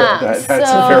 Right. This is true. That's a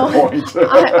fair point.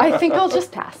 I think I'll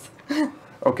just pass.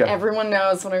 Okay. Everyone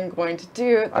knows what I'm going to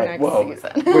do the next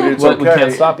season. But it's we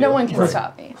can't stop you. No one can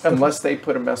stop me. Unless they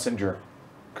put a messenger,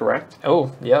 correct?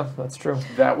 Oh, yeah, that's true.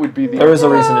 That would be the... There is a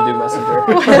reason to do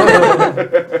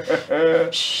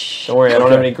messenger. Shh. Don't worry, I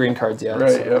don't have any green cards yet.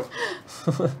 Right, yep.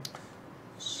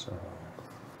 So...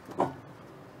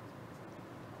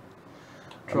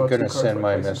 I'm going to send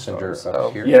my messenger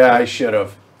up here. Yeah, I should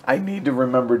have. I need to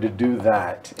remember to do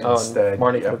that instead.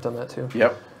 Marnie could have done that too.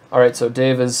 Yep. All right, so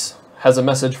Dave has a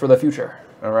message for the future.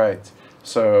 All right.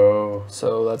 So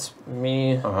that's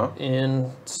me in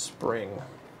spring.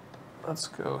 Let's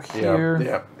go here.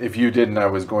 Yeah. If you didn't, I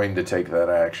was going to take that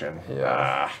action.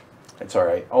 Yeah. It's all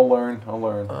right. I'll learn.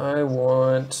 I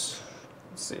want,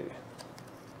 let's see,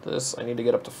 this. I need to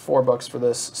get up to $4 for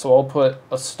this. So I'll put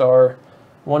a star,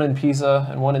 1 in Pisa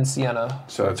and 1 in Siena.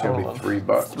 So it's going to be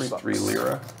 $3. 3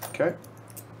 lira. Okay.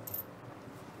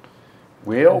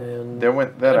 Well, there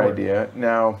went that idea.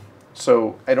 Now,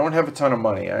 so I don't have a ton of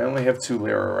money. I only have 2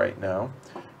 lira right now.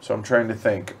 So I'm trying to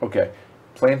think, okay,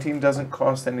 planting doesn't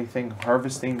cost anything.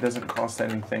 Harvesting doesn't cost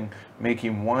anything.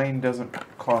 Making wine doesn't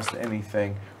cost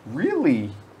anything.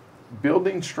 Really,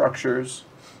 building structures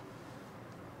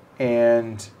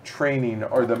and training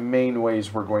are the main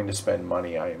ways we're going to spend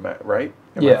money, right?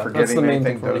 Am I forgetting that's the main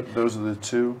anything? thing for me. Those are the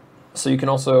 2? So you can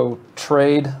also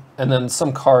trade, and then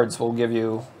some cards will give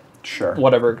you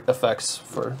whatever effects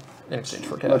in exchange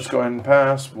for cash. Let's go ahead and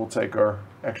pass. We'll take our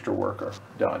extra worker.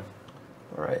 Done.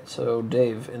 All right, so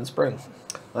Dave in spring.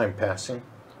 I'm passing.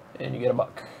 And you get $1.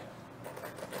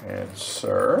 And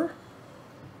sir?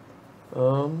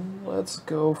 Let's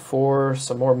go for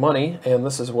some more money, and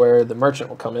this is where the merchant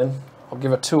will come in. I'll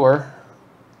give a tour,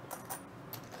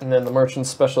 and then the merchant's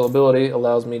special ability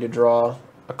allows me to draw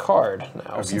a card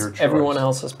now, since everyone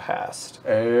else has passed.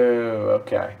 Oh,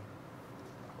 okay.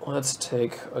 Let's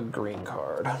take a green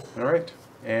card. All right.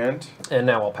 And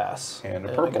now I'll pass. And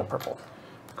a I purple. get a purple.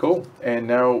 Cool. And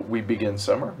now we begin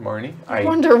summer. Marnie, I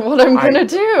wonder what I'm going to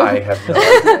do. I have no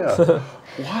idea.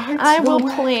 What? I will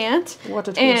plant. What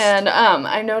a twist. And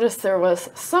I noticed there was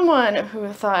someone who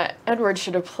thought Edward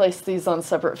should have placed these on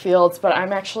separate fields, but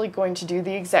I'm actually going to do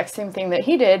the exact same thing that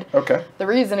he did. Okay. The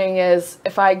reasoning is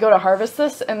if I go to harvest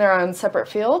this and they're on separate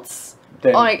fields,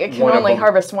 then I can only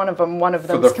harvest one of them. One of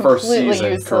them is completely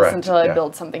useless until I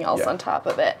build something else on top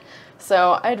of it.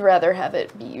 So I'd rather have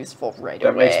it be useful right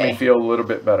away. That makes me feel a little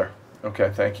bit better.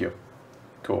 Okay, thank you.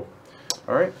 Cool.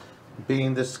 All right.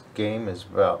 Being this game is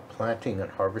about planting and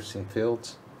harvesting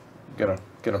fields. Gonna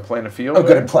plant a field? I'm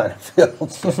gonna plant a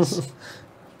field, yes.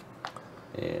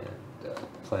 And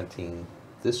planting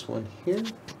this one here.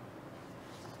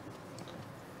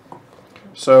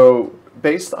 So,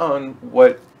 based on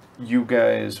what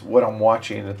I'm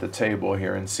watching at the table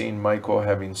here and seeing Michael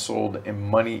having sold and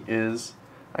money is,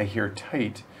 I hear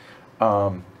tight,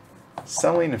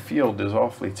 selling a field is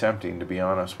awfully tempting, to be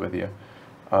honest with you,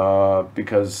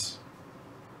 because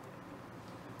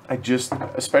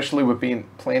especially with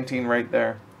planting right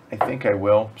there, I think I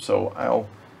will. So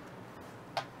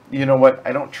you know what?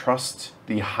 I don't trust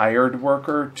the hired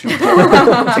worker to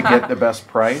get the best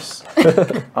price.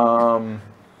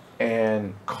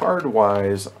 And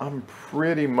card-wise, I'm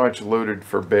pretty much loaded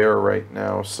for bear right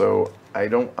now, so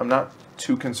I'm not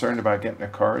too concerned about getting a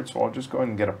card, so I'll just go ahead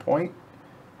and get a point,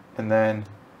 and then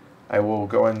I will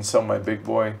go ahead and sell my big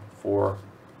boy for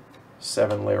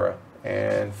 7 lira,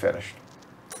 and finished.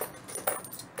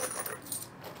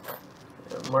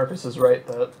 Yeah, Marcus is right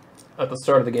that at the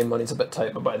start of the game money's a bit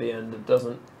tight, but by the end it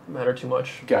doesn't matter too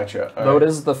much. Gotcha. Though it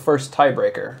is the first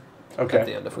tiebreaker. Okay. At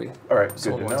the end, if we all right,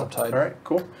 good to know. All right,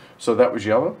 cool. So that was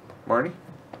yellow, Marnie.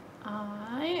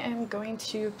 I am going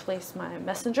to place my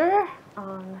messenger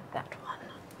on that one.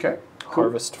 Okay. Cool.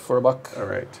 Harvest for $1. All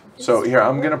right. So here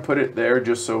I'm gonna put it there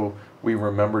just so we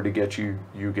remember to get you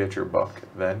get your buck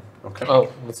then. Okay.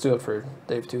 Oh, let's do it for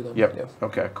Dave too then. Yep. Yeah.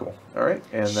 Okay. Cool. All right.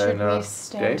 And should then we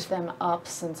stand Dave? them up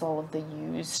since all of the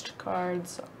used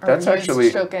cards or that's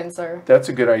used tokens are that's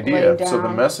a good idea. down. So the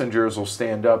messengers will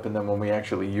stand up, and then when we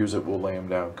actually use it, we'll lay them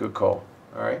down. Good call.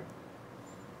 All right.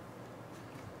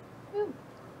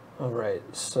 All right.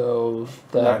 So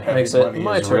Not that makes having it money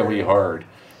my is turn. really hard.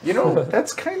 You know,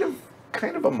 that's kind of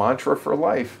a mantra for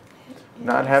life.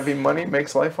 Not having money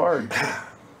makes life hard.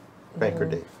 Banker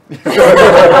Dave.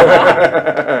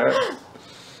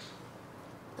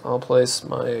 I'll place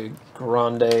my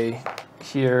Grande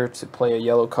here to play a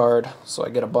yellow card, so I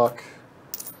get $1.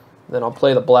 Then I'll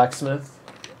play the blacksmith.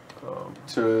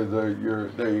 There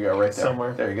you go, right there.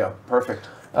 Somewhere. There you go. Perfect.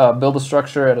 Build a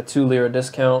structure at a 2 lira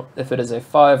discount. If it is a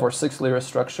 5 or 6 lira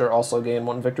structure, also gain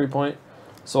 1 victory point.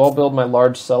 So I'll build my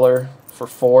large cellar for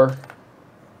 4,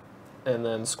 and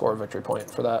then score a victory point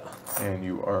for that. And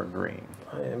you are green.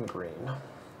 I am green.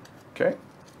 Okay.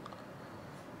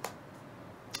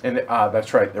 And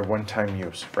that's right. They're one-time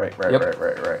use. Right. Yep.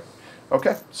 Right.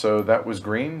 Okay. So that was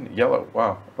green, yellow.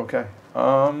 Wow. Okay.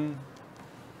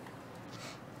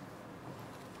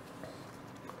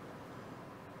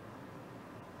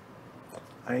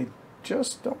 I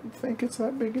just don't think it's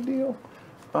that big a deal.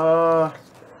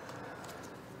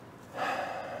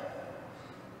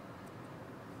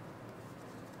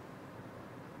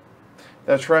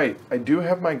 That's right. I do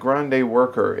have my Grande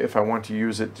worker if I want to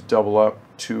use it to double up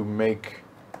to make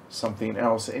something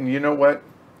else. And you know what?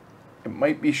 It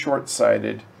might be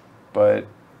short-sighted, but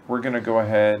we're going to go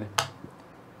ahead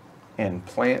and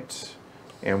plant,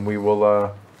 and we will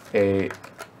a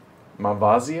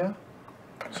Malvasia,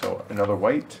 so another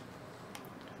white.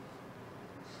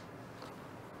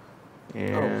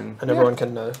 And everyone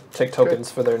can take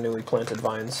tokens for their newly planted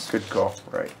vines. Good call,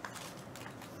 right.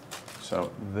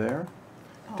 So there.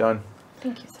 Done.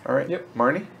 Thank you, sir. All right. Yep.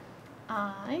 Marnie?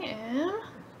 I am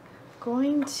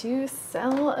going to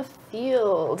sell a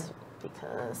field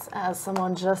because, as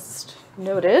someone just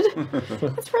noted,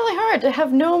 it's really hard to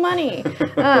have no money.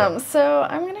 So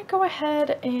I'm going to go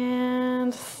ahead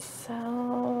and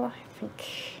sell, I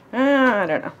think, I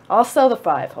don't know. I'll sell the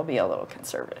 5. I'll be a little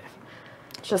conservative.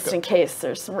 Just in case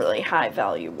there's some really high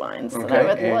value wines that I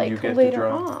would like you get later to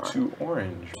draw on. 2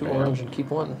 orange. 2 orange and keep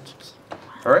 1.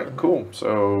 All right, cool.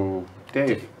 So,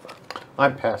 Dave.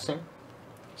 I'm passing.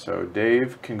 So,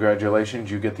 Dave,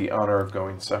 congratulations. You get the honor of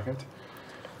going second.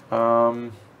 I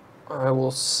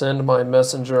will send my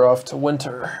messenger off to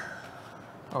Winter.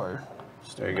 Or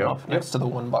there you go. Next to the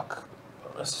 $1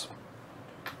 bonus.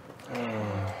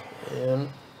 And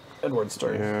Edward's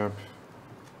turn. Yep.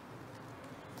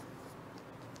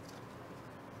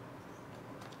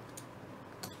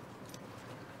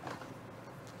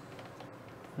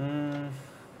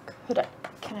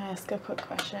 Can I ask a quick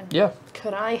question? Yeah.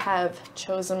 Could I have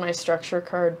chosen my structure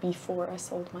card before I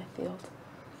sold my field?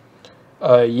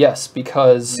 Yes,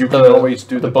 because you can always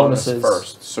do the bonuses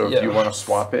first. So if yeah. you want to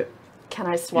swap it, can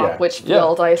I swap which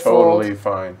field I sold? Totally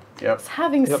fine. Yep.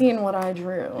 Having seen what I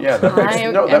drew, yeah, that makes,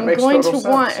 I no, that am makes going total to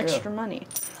sense. want extra money.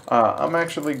 I'm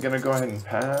actually going to go ahead and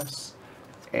pass.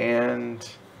 And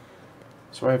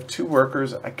so I have 2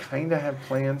 workers. I kind of have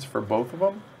plans for both of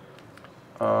them.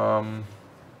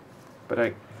 But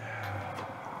I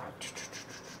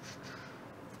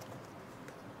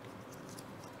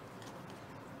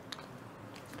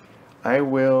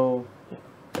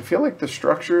feel like the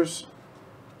structures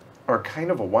are kind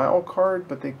of a wild card,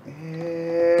 but they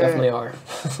definitely are.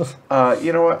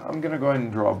 You know what? I'm going to go ahead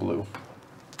and draw blue.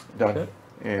 Done. Okay.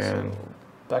 And so,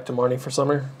 back to Marnie for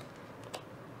summer.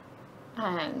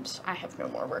 And I have no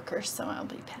more workers, so I'll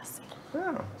be passing.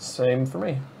 yeah. Same for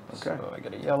me. Okay. So I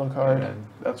get a yellow card. And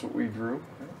that's what we drew.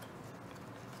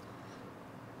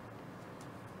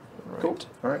 Right. Cool.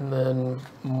 All right. And then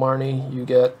Marnie, you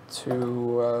get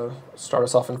to start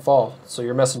us off in fall. So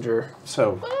your messenger.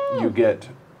 So you get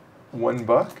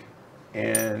 $1,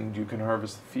 and you can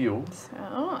harvest the field. So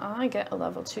I get a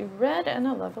level 2 red and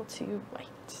a level 2 white.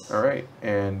 All right.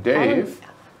 And Dave,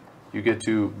 you get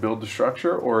to build the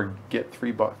structure or get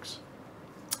 $3.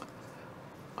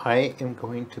 I am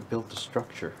going to build the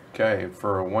structure. Okay,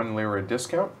 for a 1 lira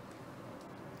discount.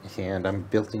 And I'm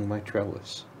building my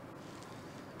trellis.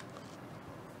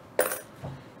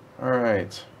 All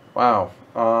right. Wow.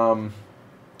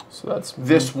 So that's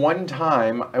This one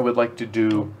time, I would like to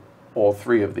do all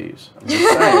 3 of these. I'm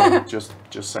just saying.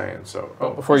 just saying. So.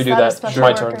 Oh, before you do that a that, special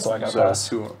my worker? turn, so I got to So pass.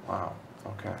 2. Wow.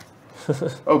 Okay.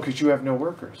 Oh, because you have no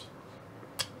workers.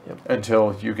 Yep.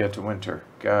 Until you get to winter.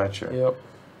 Gotcha. Yep.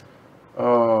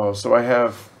 Oh, so I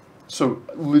have. So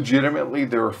legitimately,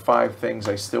 there are 5 things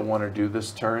I still want to do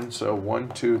this turn. So 1,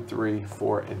 2, 3,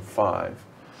 4, and 5.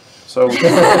 So.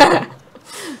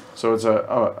 So it's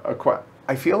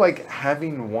I feel like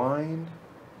having wine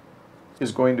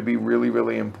is going to be really,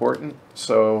 really important.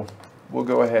 So we'll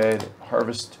go ahead,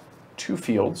 harvest 2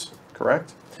 fields,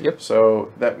 correct? Yep.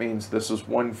 So that means this is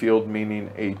 1 field,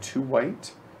 meaning a 2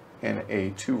 white and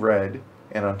a 2 red.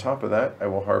 And on top of that, I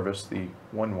will harvest the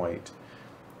 1 white.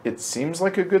 It seems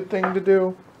like a good thing to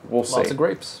do. We'll see. Lots of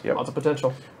grapes. Yep. Lots of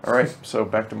potential. All right, so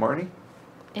back to Marnie.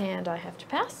 And I have to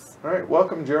pass. All right,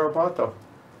 welcome, Jarapato.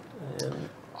 And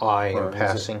I Or am is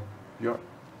passing.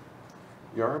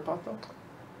 Jarapato?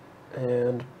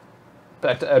 And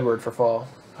back to Edward for fall.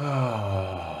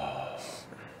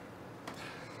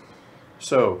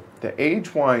 So the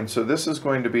age wine, so this is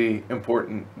going to be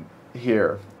important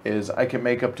here, is I can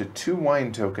make up to 2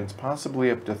 wine tokens, possibly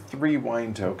up to 3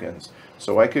 wine tokens.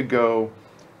 So I could go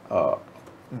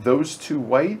those 2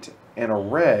 white and a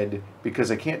red,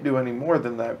 because I can't do any more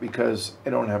than that because I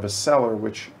don't have a cellar,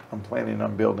 which I'm planning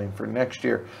on building for next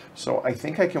year. So I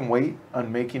think I can wait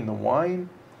on making the wine,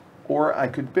 or I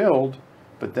could build,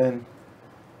 but then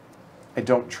I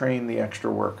don't train the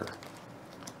extra worker.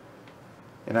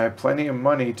 And I have plenty of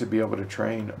money to be able to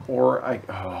train, or I,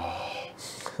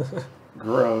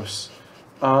 gross.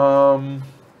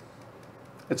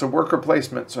 It's a worker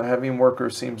placement, so having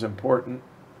workers seems important.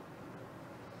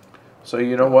 So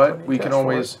you know what? We can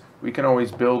always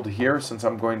build here since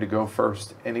I'm going to go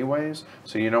first anyways.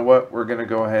 So you know what? We're going to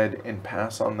go ahead and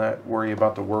pass on that. Worry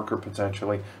about the worker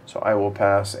potentially. So I will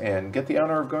pass and get the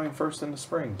honor of going first in the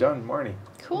spring. Done, Marnie.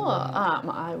 Cool.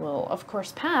 I will, of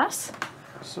course, pass.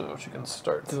 So she can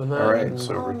start doing that. All right,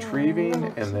 so retrieving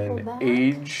and then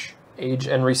age. Age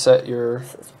and reset your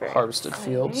This is very harvested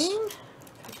exciting. fields.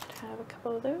 I could have a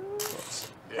couple of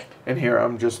those. And here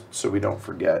I'm just, so we don't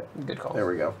forget. Good call. There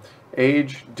we go.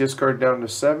 Age, discard down to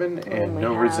 7 and Only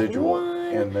no have residual.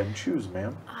 1. And then choose,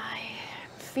 ma'am. I'm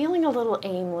feeling a little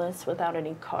aimless without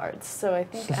any cards, so I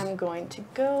think I'm going to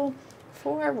go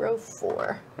for row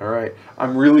 4. All right.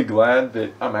 I'm really glad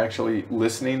that I'm actually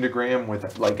listening to Graham with,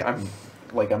 I'm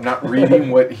not reading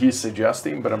what he's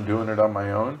suggesting, but I'm doing it on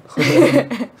my own.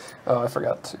 Oh, I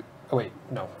forgot to. Oh, wait,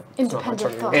 no. It's not my Independent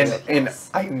turn thought. anymore. And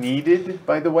I needed,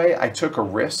 by the way, I took a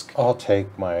risk. I'll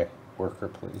take my worker,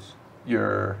 please.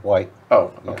 Your White.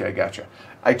 Oh, Yeah. okay, gotcha.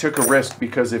 I took a risk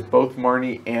because if both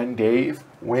Marnie and Dave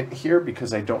went here,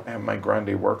 because I don't have my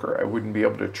Grande worker, I wouldn't be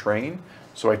able to train.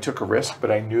 So I took a risk,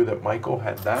 but I knew that Michael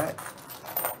had that.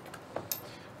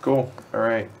 Cool. All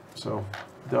right. So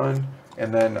done.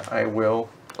 And then I will.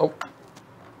 Oh.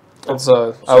 It's I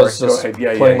was Sorry, just go ahead.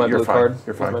 Yeah, playing yeah, my you're blue fine. card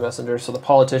You're with fine. my messenger. So the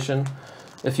politician,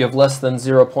 if you have less than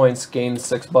 0 points, gains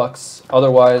 $6.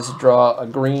 Otherwise, draw a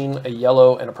green, a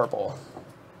yellow, and a purple.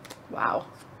 Wow.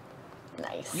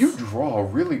 Nice. You draw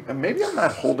really. Maybe I'm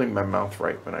not holding my mouth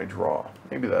right when I draw.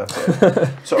 Maybe that's it.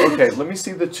 So okay, let me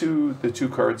see the two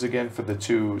cards again for the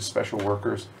 2 special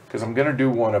workers, because I'm gonna do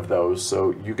one of those.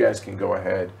 So you guys can go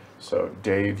ahead. So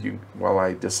Dave, while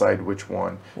I decide which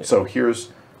one. Yeah. So here's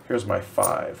my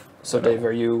 5. So Dave,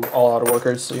 are you all out of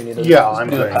workers? So you need to I'm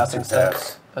do the going passing to steps,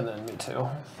 pass. and then me too.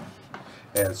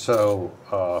 And so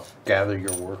gather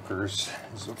your workers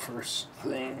is the first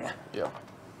thing. Yep.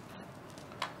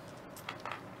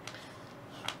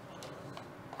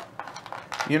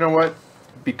 You know what?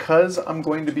 Because I'm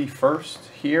going to be first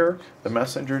here, the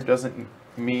messenger doesn't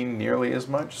mean nearly as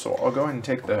much, so I'll go ahead and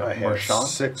take the I have merchant.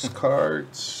 6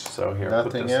 cards. So here,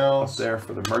 nothing put this else up there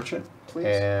for the merchant, please.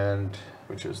 And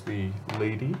which is the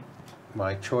lady.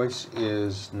 My choice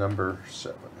is number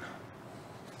 7.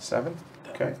 7?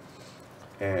 Okay.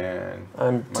 And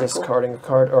I'm Michael? discarding a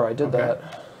card, or I did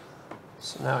that.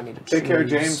 So now I need to choose. Take care,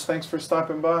 James. Thanks for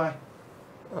stopping by.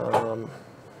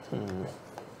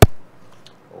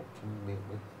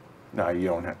 No, you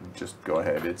don't have to. Just go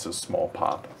ahead. It's a small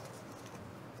pop.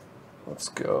 Let's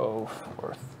go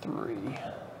for 3.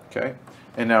 Okay.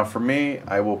 And now for me,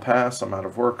 I will pass. I'm out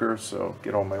of workers, so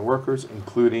get all my workers,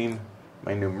 including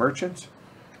my new merchant.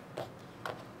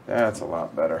 That's a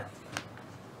lot better.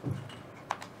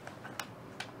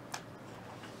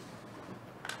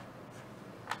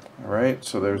 All right,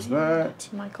 so there's that.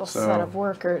 Michael's set of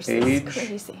workers age, is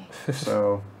crazy.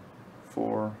 So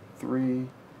 4, 3,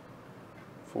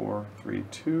 4, 3,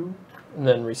 2. And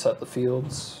then reset the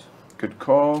fields. Good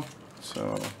call.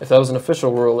 So if that was an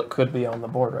official rule, it could be on the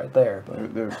board right there.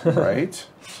 But right.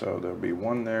 So there'll be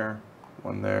 1 there,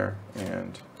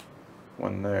 and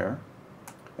 1 there.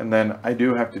 And then I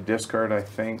do have to discard, I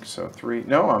think. So 3.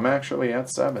 No, I'm actually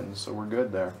at 7, so we're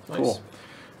good there. Nice. Cool.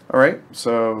 All right.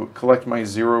 So collect my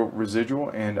 0 residual,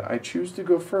 and I choose to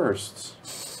go first.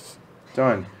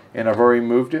 Done. And I've already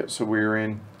moved it, so we're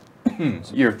in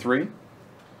year 3.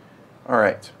 All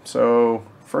right. So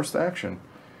first action.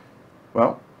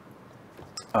 Well,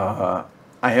 I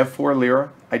have 4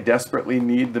 lira. I desperately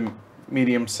need the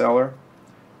medium seller.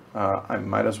 I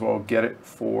might as well get it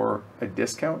for a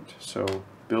discount. So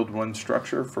build 1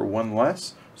 structure for 1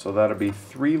 less. So that'll be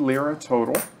 3 lira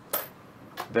total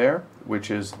there,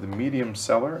 which is the medium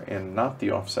seller and not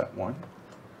the offset one.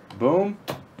 Boom,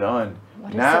 done.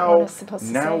 What now, is supposed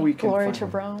to now say? we can Glory to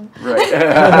Rome. Right.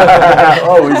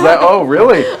 Oh, is that? Oh,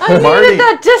 really? I needed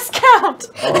that discount.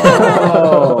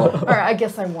 Oh. Or I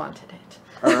guess I wanted it.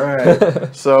 All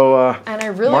right. So and I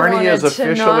really Marnie wanted is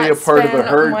officially to not a part of the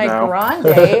herd my now. grande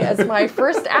as my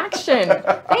first action.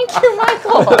 Thank you,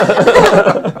 Michael.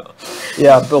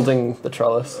 Yeah, building the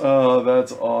trellis. Oh,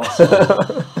 that's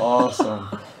awesome. Awesome.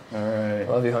 All right.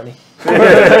 Love you, honey. So,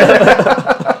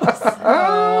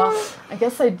 I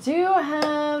guess I do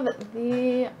have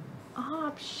the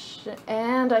option,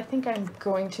 and I think I'm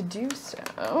going to do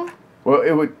so. Well,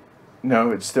 it would.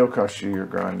 No, it still cost you your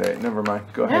grande. Never mind.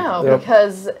 Go ahead. No, Yep.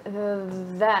 because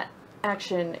that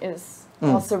action is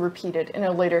also repeated in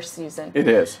a later season. It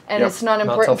is. And Yep. it's not till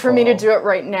important for me to fall. do it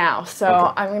right now. So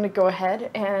Okay. I'm going to go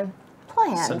ahead and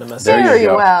plan Send a message. There very you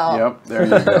go. well. Yep, there you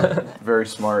go. Very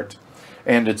smart.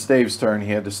 And it's Dave's turn.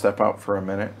 He had to step out for a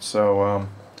minute. So,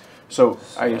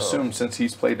 I assume since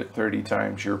he's played it 30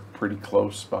 times, you're pretty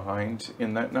close behind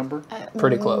in that number?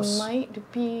 Pretty close.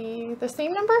 Might be the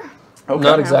same number. Okay.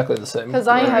 Not exactly the same. Because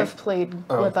I Right. have played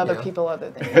with other yeah. people other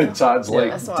than you. Todd's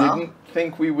like, as well. didn't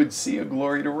think we would see a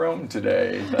Glory to Rome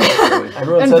today. That's really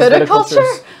Everyone And says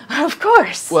viticulture? Of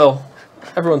course. Well,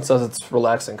 everyone says it's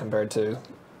relaxing compared to,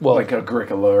 well, like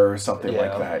Agricola or something Yeah.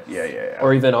 like that. Yeah.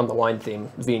 or even on the wine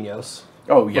theme, vinos.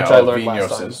 Oh yeah, which I learned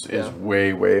last Vinos time. is Yeah.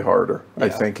 way harder. I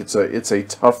Yeah. think it's a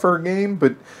tougher game,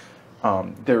 but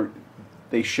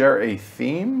they share a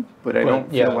theme, but I Well, don't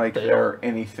feel yeah, like they they're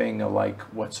anything alike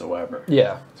whatsoever.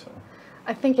 Yeah. So.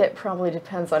 I think it probably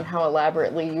depends on how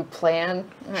elaborately you plan.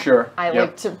 Sure, I yep.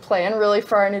 like to plan really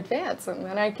far in advance, and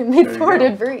then I can be There you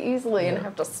thwarted go. very easily and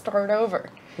have to start over.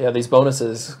 Yeah, these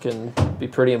bonuses can be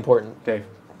pretty important. Dave.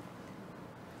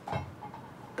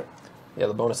 Yeah,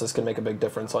 the bonuses can make a big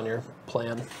difference on your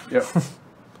plan. Yep.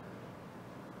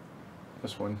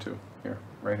 This one too. Here,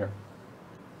 right here.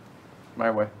 My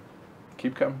way.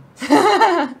 Keep coming.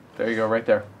 There you go, right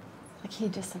there. Like he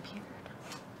disappeared.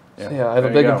 Yeah, I have a there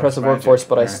big you go. impressive Magic. workforce,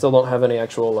 but I All right. still don't have any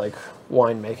actual like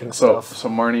wine making So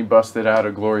stuff. Marnie busted out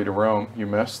a Glory to Rome. You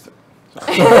missed.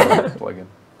 So, plug in.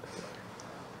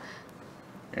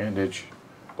 And itch.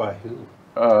 By who?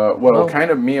 Well, Oh. kind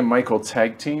of me and Michael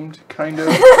tag teamed, kind of.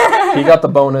 He got the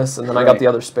bonus, and then I got Right. the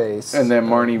other space. And then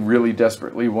Marnie really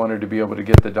desperately wanted to be able to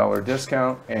get the $1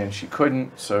 discount, and she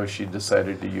couldn't, so she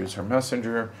decided to use her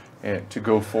messenger and to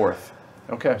go forth.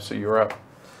 Okay, so you're up.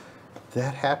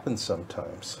 That happens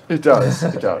sometimes. It does.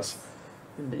 It does.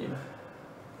 Indeed.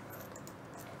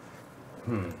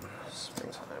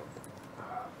 Springtime.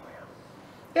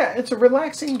 Yeah, it's a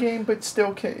relaxing game, but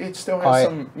still it still has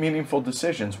some meaningful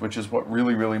decisions, which is what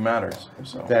really, really matters.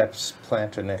 So. That's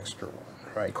plant an extra one,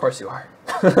 right? Of course you are.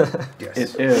 Yes.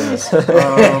 It is.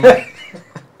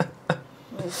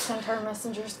 We sent our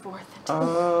messengers forth.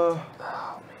 Oh,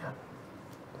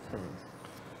 man.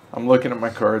 I'm looking at my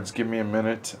cards. Give me a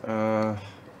minute. Yeah.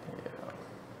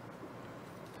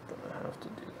 Gonna have to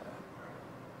do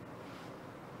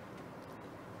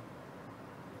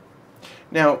that.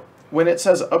 Now, when it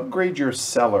says upgrade your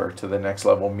cellar to the next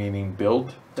level, meaning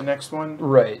build the next one?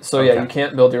 Right. So Okay. yeah, you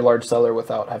can't build your large cellar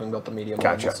without having built the medium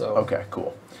Gotcha. one. So. Okay,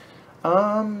 cool.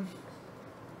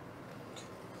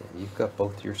 You've got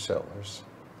both your cellars.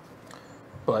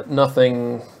 But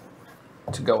nothing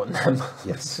to go in them.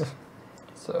 Yes.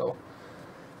 So,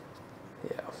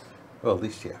 yeah. Well, at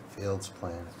least you have fields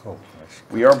planned. Oh, gosh.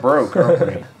 We are broke, aren't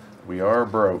we? We are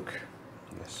broke.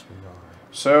 Yes, we are.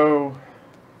 So,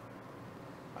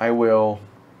 I will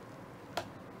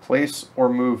place or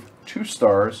move 2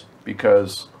 stars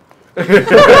because I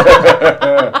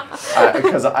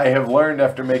have learned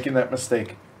after making that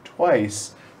mistake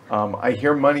twice. I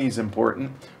hear money is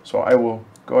important, so I will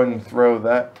go ahead and throw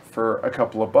that for a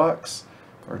couple of bucks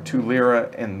or 2 lira,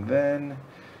 and then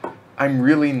I'm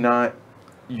really not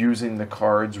using the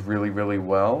cards really, really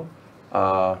well.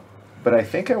 But I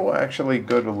think I will actually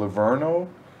go to Livorno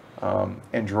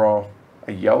and draw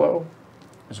a yellow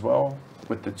as well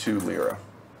with the 2 lira.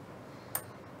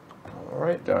 All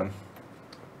right. Done.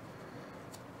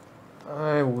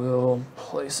 I will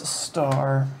place a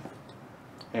star.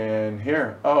 And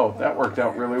here. Oh, that worked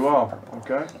out really well.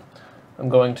 Okay. I'm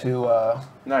going to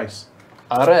Nice.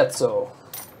 Arezzo.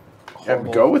 Yeah,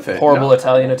 go with it. Horrible No.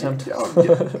 Italian attempt. Yeah.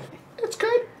 It's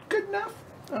good. Good enough.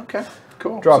 Okay.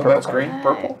 Cool. Draw so purple that's card. green.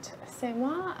 Purple. C'est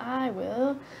moi. I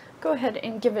will go ahead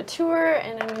and give it to her,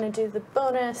 and I'm going to do the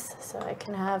bonus so I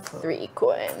can have 3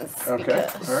 coins. Okay.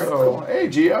 Because All right. Cool. Hey,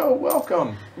 Gio.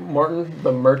 Welcome. Martin,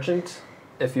 the merchant.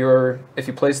 If you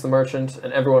place the merchant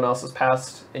and everyone else has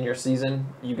passed in your season,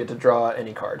 you get to draw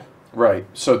any card. Right.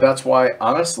 So that's why,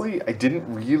 honestly, I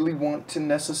didn't really want to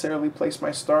necessarily place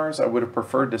my stars. I would have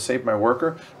preferred to save my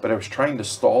worker, but I was trying to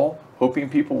stall, hoping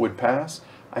people would pass.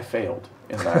 I failed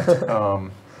in that.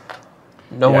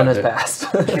 No one has passed.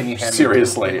 Can you hand me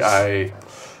Seriously, the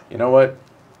you know what?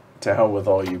 To hell with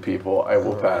all you people. I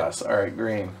will pass. All right,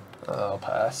 green. I'll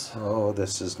pass. Oh,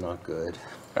 this is not good.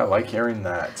 I like hearing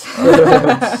that.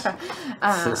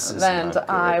 This is then not good.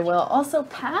 I will also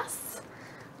pass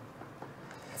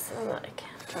so that I can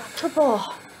draw purple.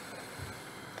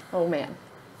 Oh, man.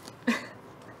 Okay.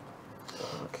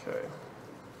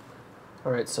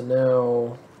 All right, so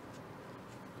now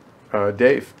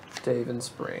Dave. Dave and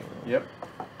Spring. Yep.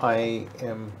 I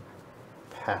am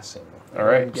passing. All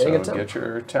right, Getting a so temp. get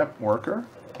your temp worker,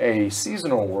 a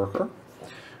seasonal worker.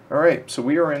 All right, so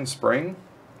we are in spring.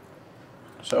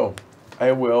 So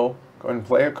I will go ahead and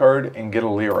play a card and get a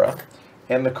lira.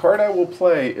 And the card I will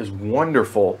play is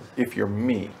wonderful if you're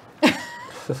me.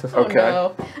 Okay.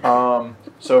 Oh, no.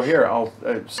 So here,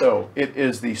 so it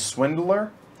is the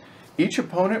Swindler. Each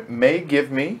opponent may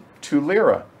give me 2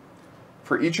 lira.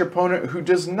 For each opponent who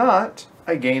does not,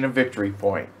 I gain a victory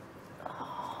point.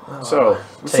 So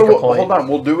Take a point. hold on.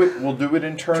 We'll do it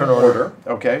in turn order.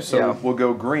 Okay. So Yeah. we'll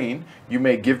go green. You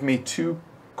may give me 2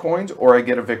 coins, or I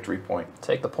get a victory point.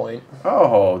 Take the point.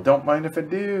 Oh, don't mind if I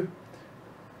do.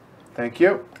 Thank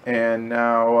you. And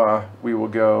now we will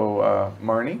go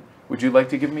Marnie. Would you like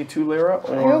to give me 2 lira?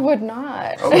 Or? I would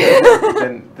not.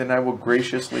 Okay. then I will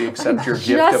graciously accept your gift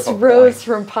Just of a rose point.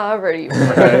 from poverty.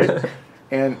 Right.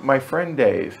 And my friend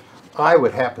Dave. I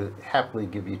would happily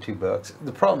give you $2.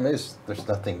 The problem is there's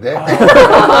nothing there.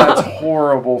 That's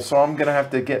horrible. So I'm gonna have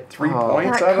to get 3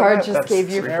 points That out of card that. just That's gave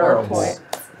you 4 terrible. points.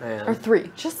 Man. Or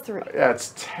 3. Just 3.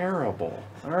 That's terrible.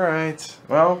 All right.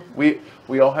 Well, we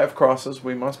all have crosses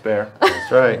we must bear.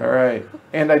 That's right. All right.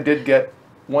 And I did get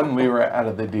 1 lira out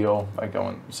of the deal by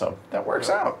going. So that works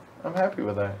out. I'm happy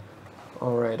with that.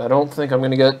 All right, I don't think I'm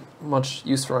going to get much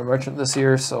use for my merchant this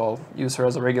year, so I'll use her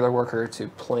as a regular worker to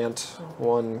plant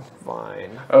 1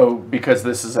 vine. Oh, because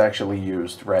this is actually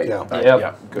used, right? Yeah. Yep.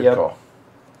 Yeah. Good Yep. call.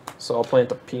 So I'll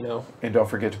plant a Pinot. And don't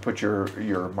forget to put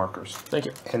your markers. Thank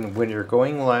you. And when you're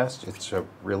going last, it's a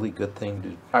really good thing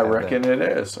to I have reckon it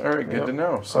is. All right, good Yep. to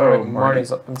know. So All right, Marnie,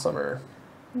 Marnie's up in summer.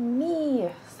 Me.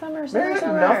 Summer. man,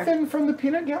 nothing from the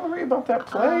peanut gallery about that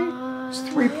play. It's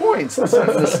 3 points. That's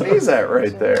nothing to sneeze at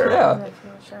right there. Yeah. In the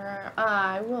future,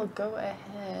 I will go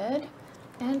ahead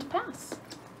and pass.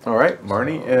 All right,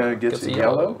 Marnie gets a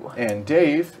yellow, and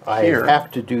Dave here. I have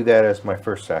to do that as my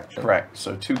first action. Correct.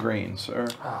 So 2 greens, sir.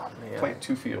 Oh, man. Plant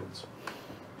 2 fields,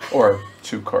 or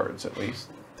 2 cards at least.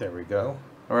 There we go.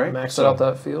 All right. Max out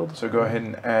that field. So go ahead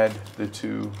and add the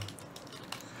 2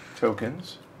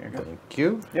 tokens. Here you go. Thank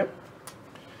you. Yep.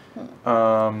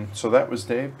 So that was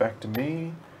Dave. Back to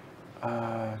me.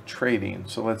 Trading.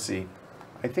 So let's see.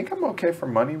 I think I'm okay for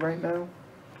money right now.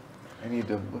 I need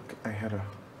to look. I had a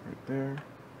right there.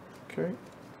 Okay.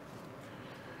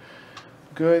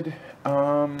 Good.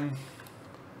 No.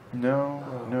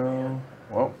 No.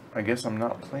 Well, I guess I'm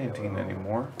not planting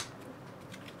anymore.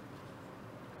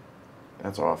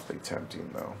 That's awfully tempting,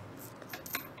 though.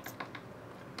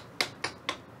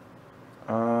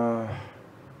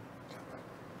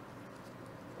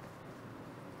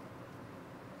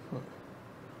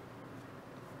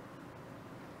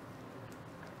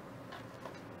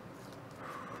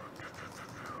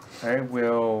 I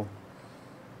will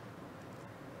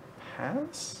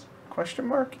pass? Question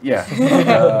mark? Yeah.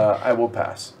 I will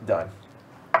pass. Done.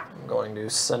 I'm going to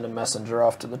send a messenger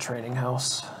off to the training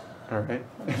house. All right.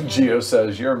 Gio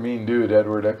says, "You're a mean dude,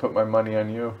 Edward. I put my money on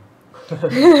you."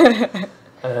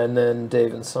 And then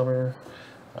Dave and Summer.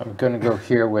 I'm going to go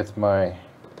here with my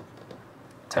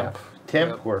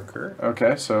Temp worker.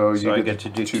 Okay, so you I get to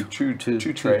do two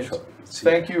trades.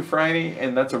 Thank you, Franny,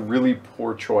 and that's a really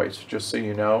poor choice, just so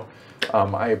you know.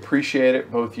 I appreciate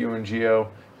it, both you and Gio,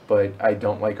 but I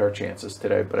don't like our chances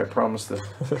today, but I promise to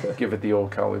give it the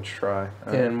old college try.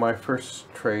 And my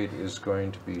first trade is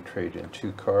going to be trading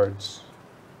 2 cards.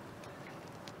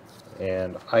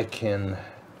 And I can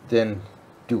then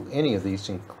do any of these,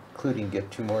 including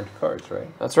get 2 more cards, right?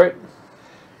 That's right.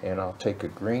 And I'll take a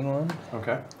green one.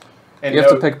 Okay. And you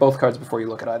have to pick both cards before you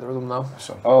look at either of them, though.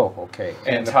 So. Oh, okay.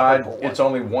 And Todd, it's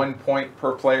only 1 point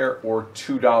per player or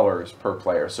 $2 per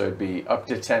player. So it'd be up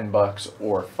to $10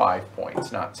 or 5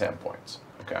 points, not 10 points.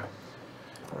 Okay.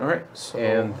 All right. So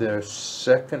and the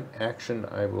second action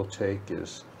I will take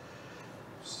is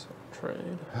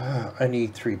trade. I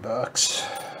need $3,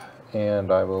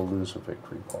 and I will lose a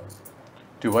victory point.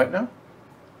 Do what now?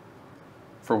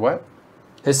 For what?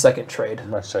 His second trade.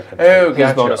 My second trade. Oh,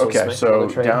 gotcha. Okay, so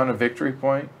down a victory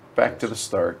point, back to the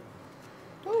start.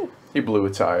 Ooh. He blew a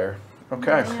tire.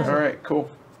 Okay, all right, cool.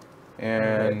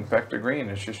 And back to green.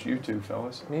 It's just you two,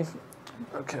 fellas. Me?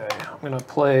 Okay, I'm going to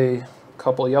play a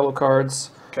couple of yellow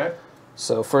cards. Okay.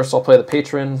 So first I'll play the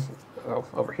patron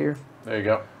over here. There you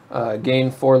go. Gain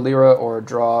 4 lira or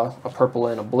draw a purple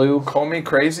and a blue. Call me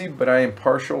crazy, but I am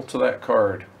partial to that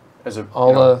card as a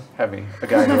heavy a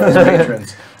guy who has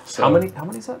patrons. So how many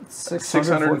is that?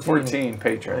 614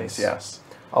 patrons. Nice. Yes.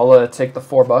 I'll take the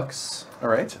 $4. All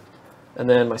right. And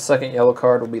then my second yellow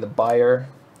card will be the buyer.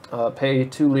 Pay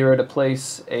 2 lira to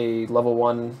place a level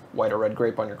 1 white or red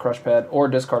grape on your crush pad, or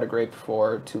discard a grape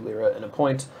for 2 lira and a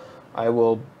point. I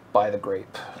will buy the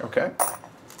grape. Okay.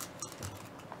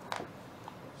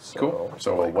 So, cool.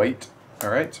 So we'll wait. All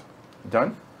right.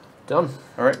 Done? Done.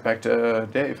 All right. Back to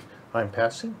Dave. I'm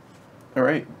passing. All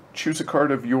right. Choose a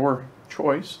card of your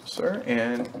choice, sir,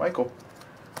 and Michael.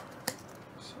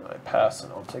 So I pass,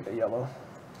 and I'll take a yellow.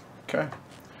 Okay.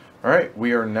 All right.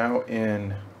 We are now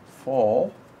in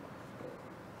fall.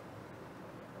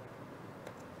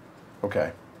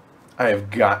 Okay. I have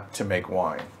got to make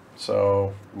wine.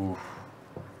 So, oof.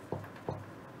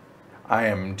 I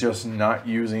am just not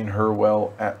using her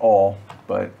well at all,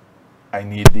 but I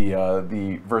need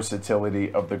the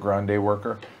versatility of the grande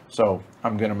worker. So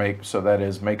I'm going to make, so that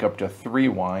is make up to 3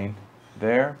 wine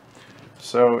there.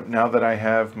 So now that I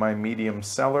have my medium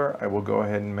cellar, I will go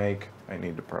ahead and make, I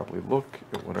need to probably look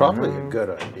at what probably a good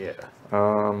idea.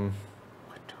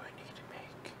 What do I need to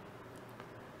make?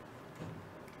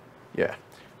 Yeah.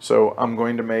 So I'm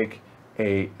going to make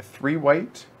a 3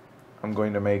 white, I'm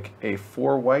going to make a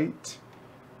 4 white,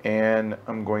 and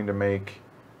I'm going to make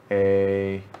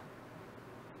a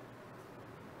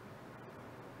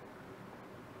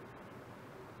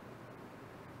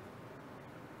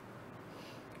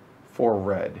for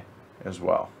red as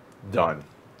well. Done.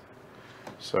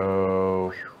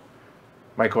 So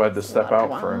Michael had to step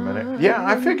out for a minute. Yeah,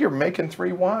 I figure making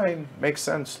 3 wine makes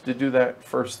sense to do that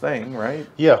first thing, right?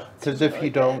 Yeah, because if you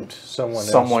don't,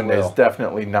 someone is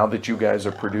definitely, now that you guys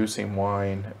are producing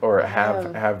wine or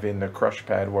having the crush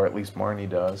pad where at least Marnie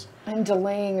does. I'm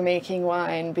delaying making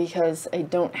wine because I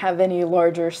don't have any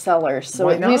larger cellars. So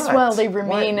Why at least not? while they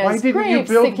remain Why as didn't you grapes,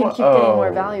 build they can one? keep getting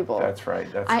more valuable. That's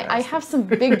right. That's I have some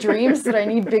big dreams that I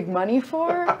need big money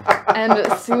for,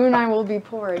 and soon I will be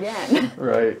poor again.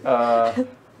 Right.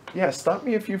 Yeah, stop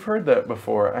me if you've heard that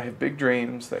before. I have big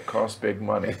dreams that cost big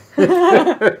money.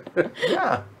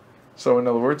 Yeah. So in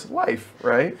other words, life,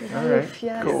 right? All right.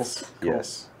 Yes. Cool.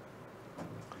 Yes.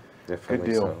 Definitely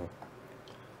Good deal. so.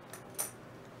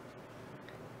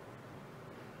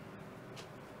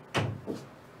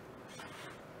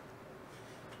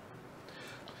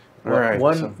 All right.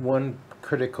 One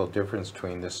critical difference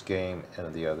between this game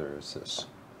and the other is this,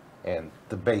 and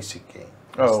the basic game.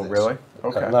 Oh, really?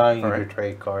 Okay. Allowing All you right. to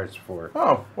trade cards for.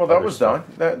 Oh, well, that other was stuff.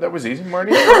 done. That was easy,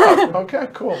 Marty. You're up. Okay,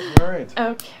 cool. All right.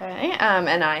 Okay,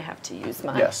 and I have to use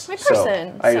my Yes. my So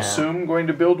person. I so. assume going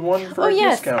to build one for Oh a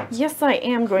yes, discount. yes, I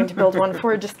am going to build one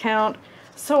for a discount.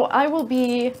 So I will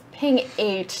be paying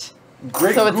 8.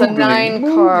 Great So it's a googly 9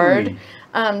 moogly.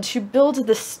 card to build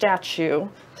the statue.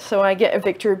 So I get a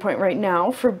victory point right now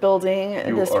for building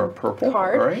You this are purple.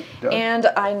 card. All right. Done. And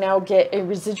I now get a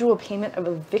residual payment of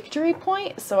a victory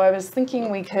point. So I was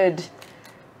thinking we could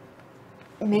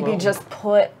maybe just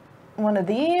put one of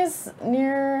these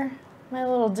near my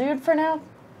little dude for now.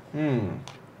 I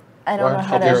don't know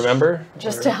how Help to you remember?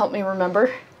 just to help me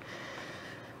remember.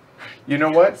 You know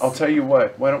what? I'll tell you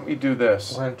what. Why don't we do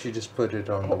this? Why don't you just put it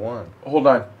on the one? Hold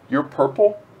on. You're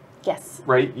purple, Yes.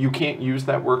 right? You can't use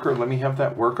that worker. Let me have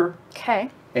that worker. Okay.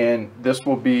 And this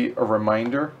will be a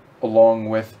reminder along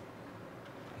with.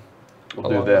 We'll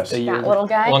do Along this. with the year, That little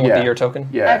guy? Along with Yeah. the year token?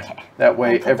 Yeah. Okay. That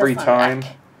way, I'll put every this on time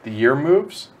back. the year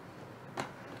moves,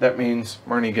 that means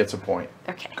Marnie gets a point.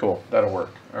 Okay. Cool. That'll work.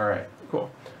 All right.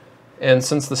 Cool. And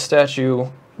since the statue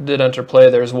did enter play,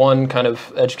 there's one kind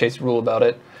of edge case rule about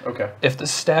it. Okay. If the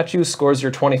statue scores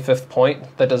your 25th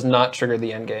point, that does not trigger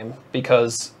the end game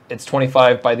because it's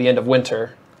 25 by the end of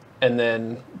winter, and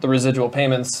then the residual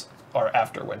payments are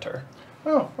after winter.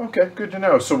 Oh, okay. Good to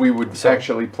know. So we would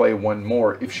actually play one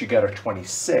more. If she got a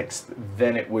 26th,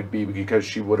 then it would be because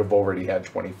she would have already had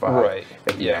 25 Right.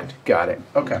 at the Yeah. end. Got it.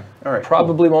 Okay. All right.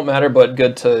 Probably won't matter, but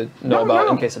good to know about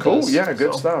in case it cool. does. Yeah,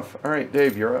 good So, stuff. All right,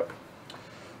 Dave, you're up.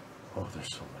 Oh,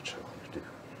 there's so much I want to do.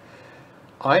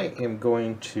 I am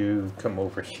going to come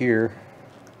over here,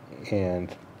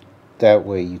 and that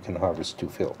way you can harvest 2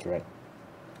 fields, right?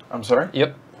 I'm sorry?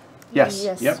 Yep. Yes.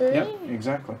 Yes, Yep. sir. Yep.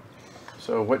 Exactly.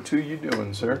 So what 2 you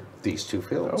doing, sir? These 2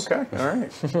 fields. Okay. All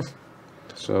right.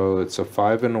 So it's a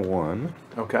 5 and a 1,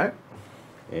 Okay.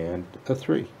 and a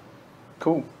 3.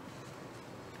 Cool.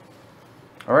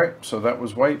 All right. So that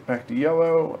was white. Back to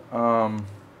yellow.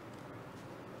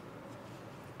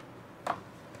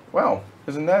 Well,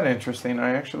 isn't that interesting?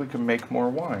 I actually could make more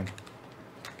wine.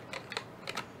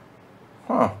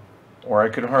 Huh. Or I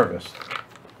could harvest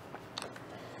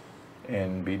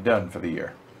and be done for the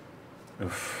year.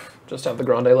 Oof. Just have the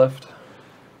grande left.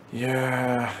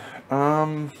 Yeah.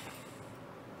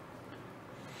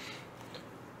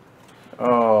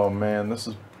 Oh man, this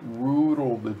is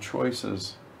brutal, the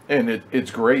choices. And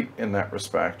it's great in that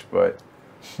respect, but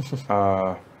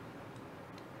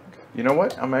you know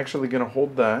what? I'm actually going to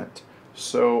hold that.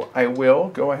 So I will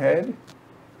go ahead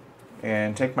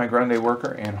and take my grande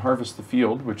worker and harvest the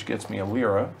field, which gets me a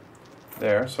lira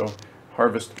there. So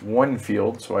harvest 1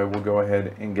 field, so I will go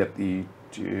ahead and get the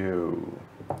 2.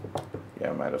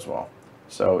 Yeah, might as well.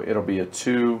 So it'll be a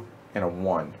 2 and a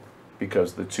 1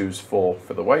 because the 2's full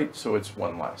for the white, so it's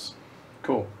 1 less.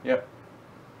 Cool. Yep.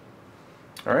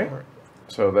 All right.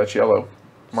 So that's yellow.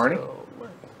 Marnie?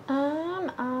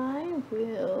 I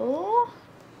will.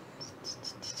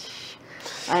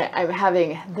 I'm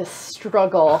having this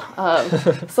struggle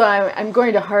of, so I'm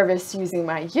going to harvest using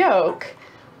my yoke,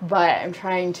 but I'm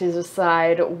trying to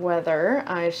decide whether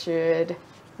I should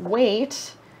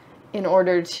wait in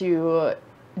order to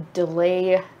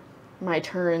delay my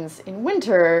turns in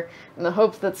winter in the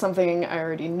hopes that something I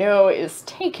already know is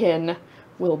taken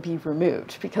will be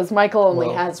removed, because Michael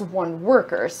only has 1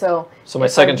 worker, so my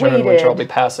if second I turn in winter I'll be waited,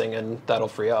 passing, and that'll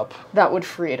free up. that would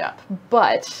free it up.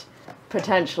 But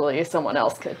potentially someone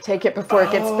else could take it before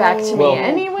it gets back to me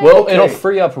anyway. Well, it'll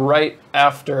free up right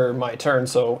after my turn,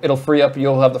 so it'll free up.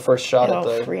 You'll have the first shot It'll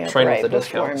at free the up train right with the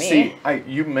before discount. me.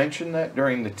 See, you mentioned that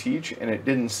during the teach, and it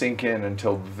didn't sink in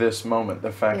until this moment.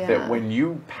 The fact Yeah. that when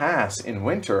you pass in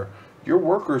winter, your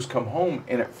workers come home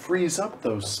and it frees up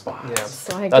those spots. Yeah.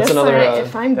 So I That's guess another,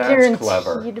 if I'm that's guaranteed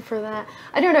clever. for that,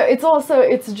 I don't know.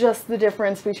 It's just the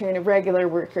difference between a regular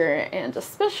worker and a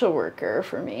special worker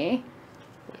for me.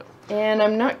 And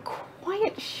I'm not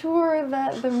quite sure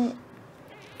that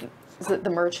is it the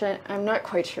merchant? I'm not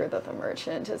quite sure that the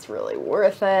merchant is really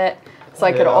worth it. So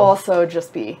I could also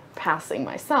just be passing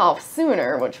myself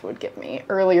sooner, which would give me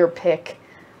earlier pick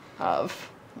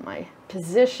of my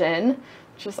position,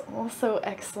 which is also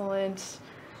excellent.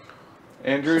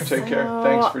 Andrew, take care.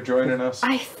 Thanks for joining us.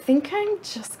 I think I'm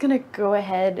just going to go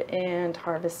ahead and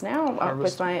harvest now up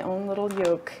with my own little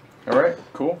yoke. All right,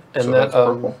 cool. And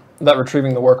so that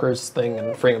retrieving the workers thing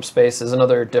and freeing up space is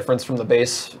another difference from the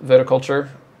base viticulture.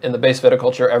 In the base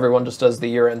viticulture, everyone just does the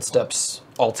year-end steps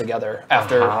all together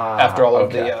after all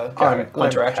of the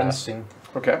interactions.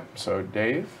 Okay, so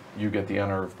Dave, you get the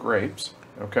honor of grapes.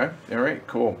 Okay, all right,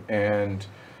 cool. And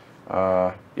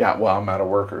yeah, well, I'm out of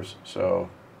workers, so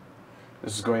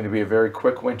this is going to be a very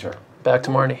quick winter. Back to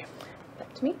Marnie.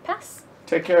 Back to me. Pass.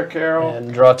 Take care, Carol.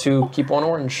 And draw 2, keep 1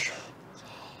 orange.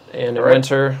 And in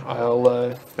winter, I'll...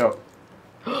 No.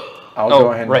 I'll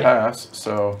go ahead and pass,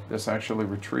 so this actually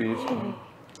retrieved.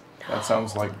 That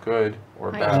sounds like good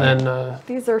or bad. And then...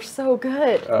 these are so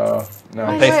good. No.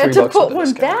 I had to put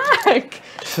one back.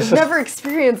 I've never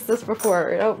experienced this before.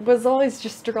 It was always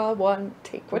just draw 1,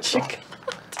 take what you got.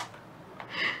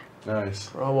 Nice.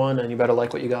 Draw 1, and you better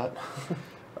like what you got.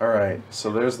 All right,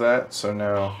 so there's that. So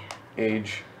now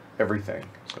age everything.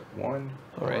 So 1,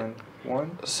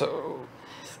 1. So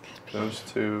those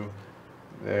 2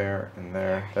 there and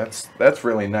there. That's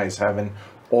really nice having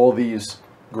all these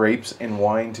grapes and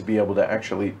wine to be able to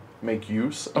actually make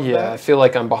use of that. Yeah, I feel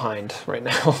like I'm behind right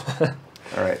now.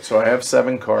 All right, so I have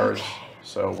 7 cards,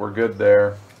 so we're good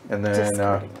there. And then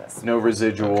no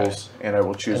residuals, and I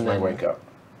will choose my wake up.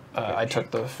 I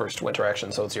took the first winter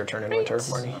action, so it's your turn in winter,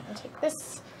 Marnie. I'll take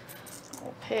this.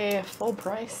 I'll pay full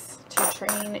price to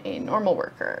train a normal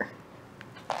worker.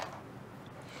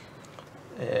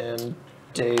 And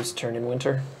Dave's turn in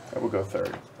winter. I will go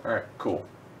 3rd. All right, cool.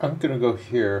 I'm going to go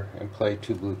here and play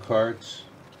 2 blue cards.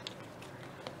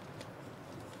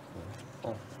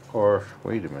 Or,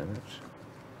 wait a minute.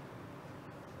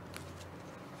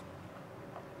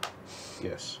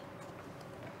 Yes.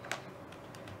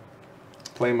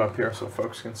 Play them up here so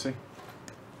folks can see.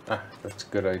 That's a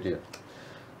good idea.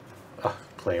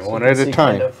 Play them one at a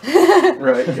time.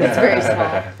 Right, It's very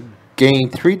small. Gain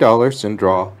 $3 and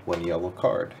draw 1 yellow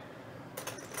card.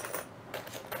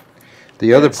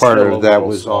 The other part of that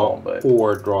was small,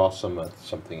 or draw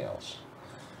something else.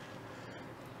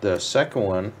 The second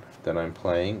one that I'm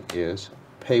playing is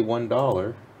pay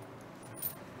 $1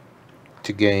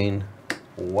 to gain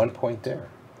 1 point there.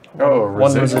 Oh,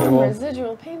 residual.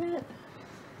 Residual payment.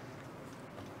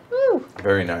 Woo!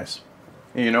 Very nice.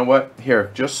 You know what? Here,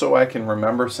 just so I can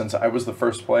remember, since I was the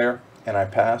first player and I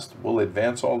passed, we'll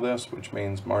advance all this, which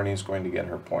means Marnie's going to get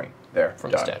her point. There,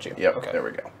 from done. the statue. Yep, okay. There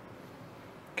we go.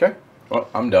 Okay, well,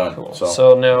 I'm done. Cool. So.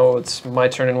 So now it's my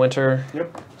turn in winter.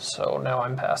 Yep. So now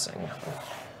I'm passing.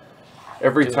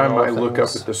 Every time I look up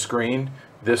at the screen,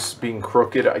 this being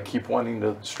crooked, I keep wanting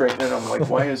to straighten it. I'm like,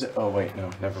 why is it? Oh, wait, no,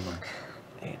 never mind.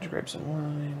 Age grapes and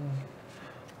wine.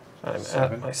 I'm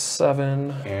 7. at my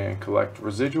 7. And collect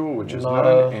residual, which is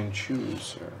Nada. none, and choose,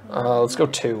 sir. Let's go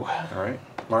 2. All right.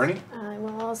 Marnie? I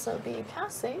will also be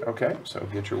passing. Okay, so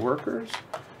get your workers.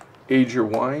 Age your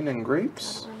wine and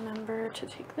grapes. Remember to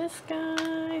take this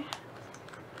guy.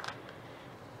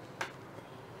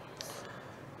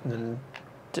 And then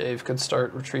Dave could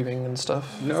start retrieving and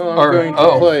stuff. No, I'm going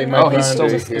to play my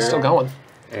he's still going.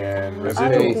 And Pay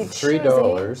residual.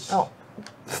 $3. Oh,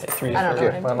 Okay, 3 I don't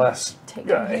for know. my last taking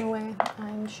guy. him away.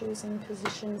 I'm choosing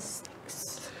position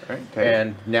 6. All right, take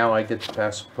And now I get to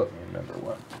pass. Put me in number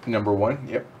 1. number 1.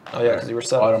 Yep. Oh yeah, because you were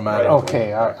 7. Automatic.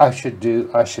 Okay, I should do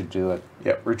it.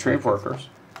 Yep. Retrieve workers.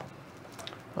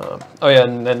 Oh yeah,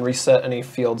 and then reset any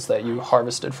fields that you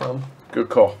harvested from. Good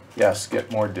call. Yes,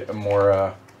 get more.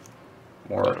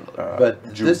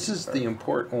 But this is the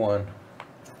important one.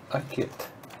 I get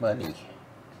money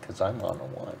because I'm on a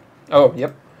 1. Oh,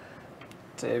 yep.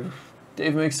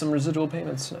 Dave makes some residual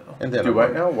payments now. And then Do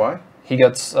what now? Why? He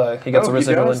gets a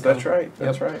residual income. That's right.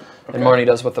 That's right. Okay. And Marnie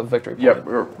does with the victory point. Yep,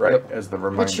 right. Yep. As the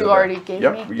reminder. Which you already gave me?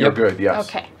 Yep, you're good. Yes.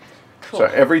 Okay. Cool. So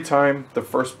every time the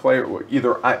first player,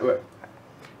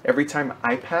 every time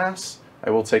I pass, I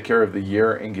will take care of the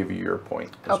year and give you your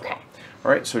point. As well.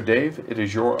 All right. So Dave, it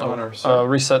is your honor.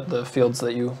 Reset the fields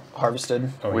that you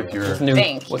harvested with your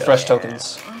with fresh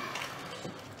tokens.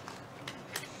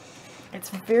 It's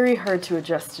very hard to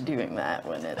adjust to doing that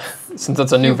when it's since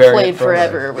it's a new variant. Played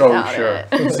forever without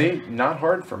it. See, not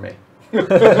hard for me.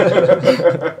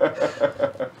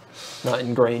 Not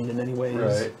ingrained in any ways.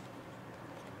 Right.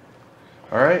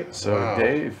 All right. So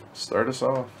Dave, start us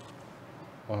off.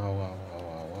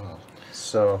 Wow.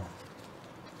 So.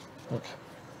 Okay.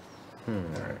 All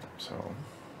right. So.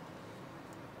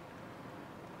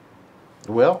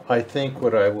 Well, I think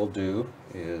what I will do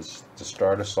is to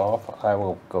start us off, I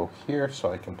will go here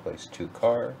so I can place 2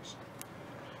 cards.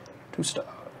 2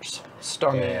 stars.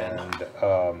 Starman.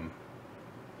 And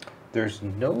There's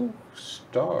no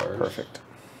stars. Perfect.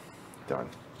 Done.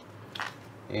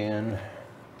 In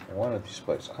one of these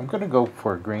places. I'm going to go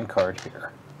for a green card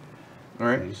here. All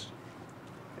right. Please.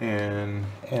 And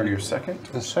for your second?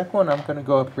 The second one, I'm going to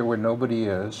go up here where nobody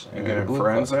is. You're going to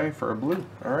Firenze for a blue.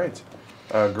 All right.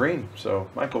 Green. So,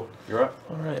 Michael, you're up.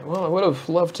 All right. Well, I would have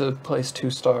loved to place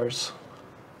 2 stars,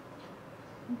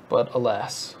 but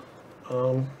alas.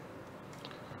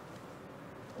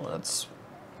 Let's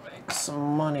make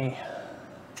some money.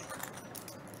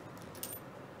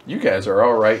 You guys are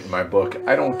all right in my book.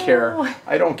 I don't care.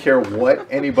 I don't care what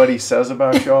anybody says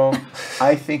about y'all.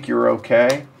 I think you're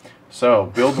okay. So,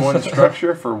 build 1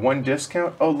 structure for 1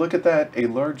 discount. Oh, look at that. A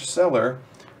large cellar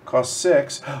costs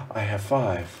 6. I have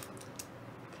 5.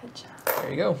 Good job. There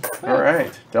you go. All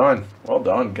right. Done. Well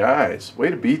done, guys. Way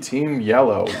to be Team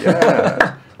Yellow.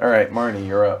 Yeah. All right, Marnie,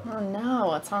 you're up. Oh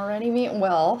no, it's already me.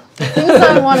 Well, the things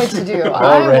I wanted to do.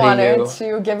 I wanted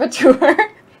to give a tour.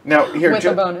 Now, here, with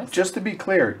a bonus. Just to be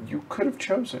clear, you could have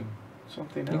chosen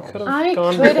something else. You could have I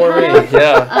gone could before have. me.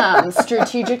 Yeah.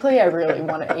 Strategically, I really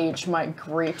want to age my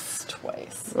grapes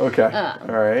twice. Okay. All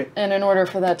right. And in order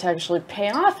for that to actually pay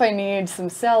off, I need some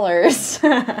sellers,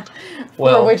 for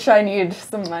Well, which I need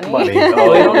some money. Money.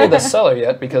 well, you don't need the cellar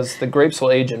yet because the grapes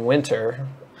will age in winter.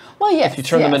 Well, yes. If you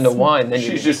turn them into wine, then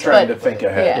She's just trying to think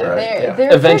ahead, yeah, right?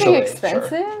 They're Eventually, pretty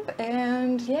expensive,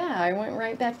 and yeah, I went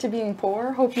right back to being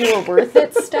poor. Hope you were worth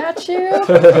it, statue.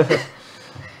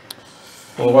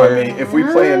 Well, I mean, if we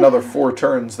play another 4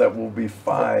 turns, that will be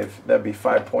 5. That'd be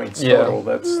 5 points total.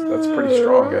 That's pretty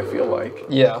strong, I feel like.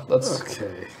 Yeah, that's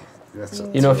Okay. That's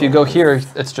you know, if you go here,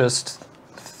 it's just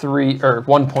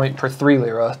 1 point per 3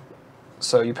 lira.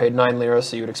 So you paid 9 lira,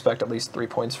 so you'd expect at least 3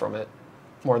 points from it.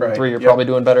 More than 3, you're probably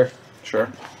doing better. Sure.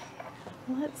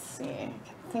 Let's see. I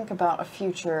can think about a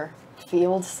future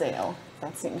field sale.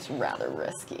 That seems rather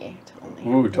risky.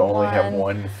 To only have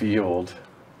 1 field.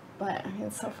 But I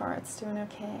mean, so far it's doing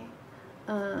okay.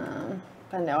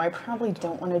 But no, I probably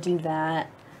don't want to do that.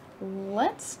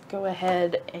 Let's go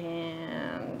ahead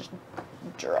and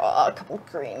draw a couple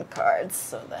green cards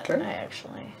so that I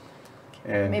actually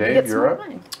and maybe Dave, get some you're up.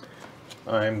 wine.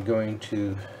 I'm going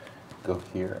to go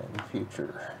here in the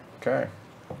future. Okay.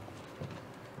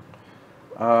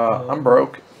 I'm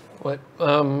broke. What?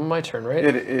 My turn, right?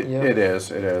 It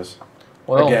is.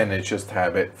 Well, again, it's just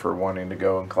habit for wanting to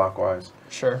go in clockwise.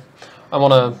 Sure. I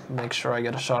want to make sure I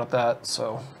get a shot at that,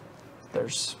 so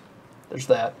there's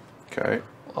that. Okay.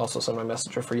 Also send my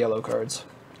messenger for yellow cards.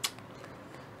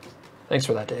 Thanks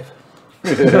for that, Dave.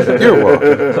 You're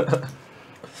welcome.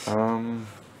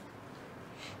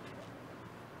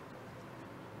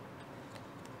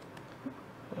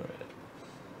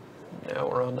 Now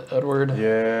we're on to Edward.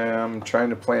 Yeah, I'm trying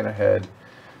to plan ahead.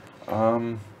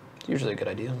 Usually a good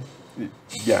idea.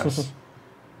 Yes.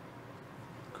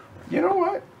 You know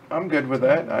what? I'm good with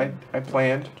that. I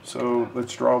planned, so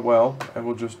let's draw well. I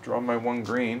will just draw my 1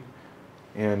 green.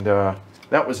 And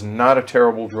that was not a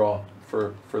terrible draw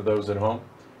for those at home.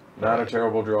 Not a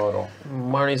terrible draw at all.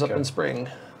 Marnie's up in spring.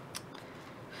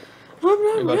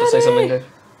 You about to say something, Dave?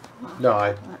 No,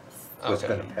 I was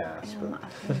Okay. going to pass, but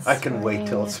I can wait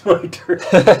till it's my turn.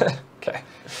 Okay.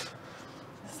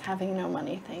 This having no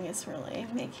money thing is really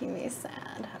making me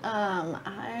sad. I'll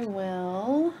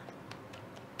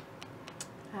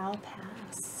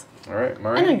pass. All right,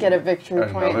 Marnie. I didn't get a victory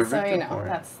Another point, so victory you know point.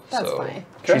 that's So, fine.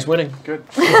 Okay. She's winning. Good.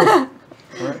 All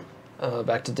right.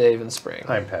 Back to Dave in spring.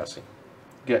 I'm passing.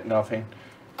 Get nothing.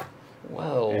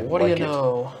 Well, And what do you like it.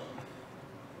 know?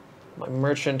 My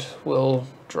merchant will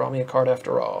draw me a card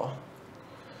after all.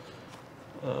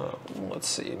 Let's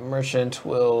see. Merchant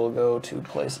will go to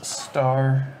place a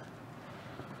star.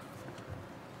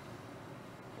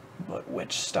 But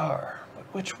which star? But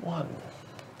which one?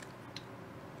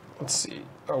 Let's see.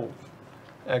 Oh,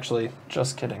 actually,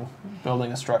 just kidding.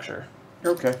 Building a structure.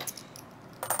 Okay.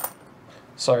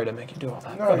 Sorry to make you do all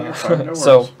that. No, you're fine. No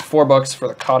so worries. $4 for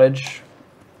the cottage,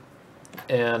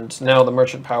 and now the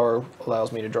merchant power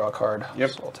allows me to draw a card.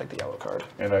 Yep. So I'll take the yellow card.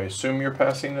 And I assume you're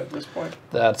passing at this point?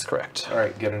 That's correct. All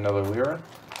right, get another lira.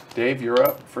 Dave, you're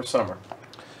up for summer.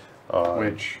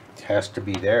 Which, It has to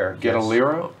be there. get a yes.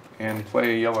 lira and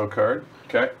play a yellow card.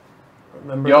 Okay.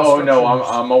 Remember Oh, the no, structures.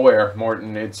 I'm aware,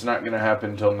 Morton. It's not going to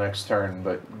happen until next turn,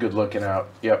 but good looking out.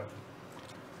 Yep.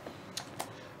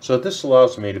 So this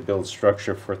allows me to build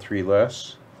structure for 3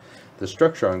 less. The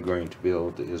structure I'm going to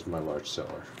build is my large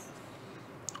cellar.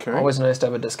 Okay. Always nice to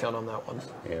have a discount on that one.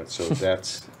 And so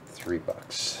that's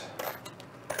 $3.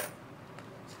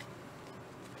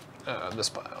 This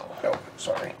pile. Oh,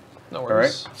 sorry. No All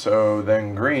worries. right. So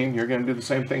then green, you're going to do the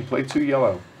same thing. Play 2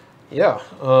 yellow. Yeah.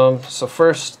 So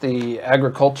first, the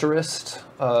agriculturist.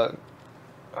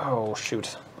 Oh,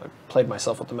 shoot. I played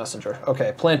myself with the messenger.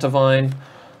 Okay, plant a vine.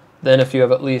 Then if you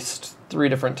have at least 3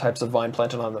 different types of vine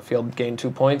planted on the field, gain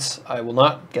 2 points. I will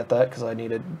not get that because I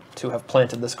needed to have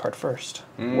planted this card first.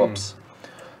 Whoops.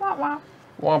 Womp womp.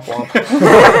 Womp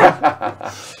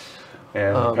womp.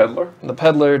 And the peddler? The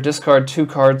peddler, discard 2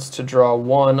 cards to draw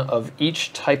 1 of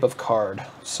each type of card.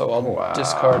 So I'll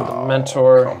discard the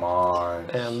mentor. Come on.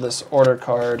 And this order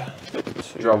card.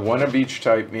 Draw 1 of each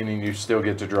type, meaning you still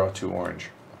get to draw 2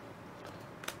 orange.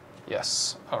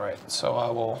 Yes. All right. So I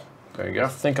will There you go.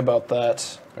 think about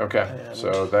that. Okay,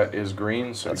 so that is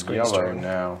green, so That's green's yellow turn.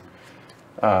 now.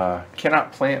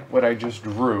 Cannot plant what I just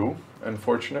drew,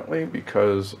 unfortunately,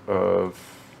 because of...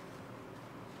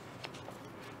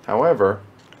 However,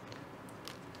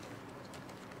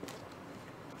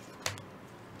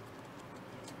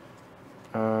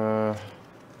 I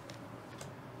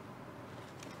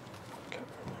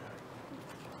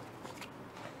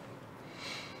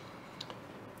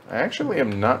actually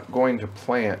am not going to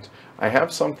plant. I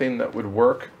have something that would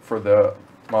work for the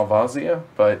Malvasia,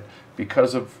 but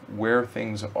because of where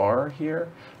things are here,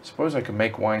 suppose I could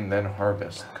make wine then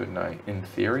harvest, couldn't I, in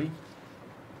theory?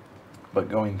 But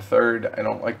going third, I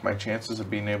don't like my chances of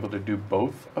being able to do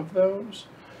both of those.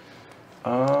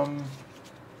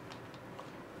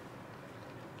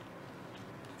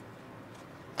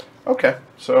 Okay,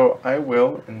 so I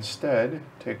will instead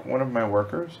take one of my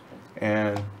workers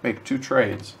and make 2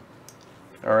 trades.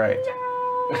 All right.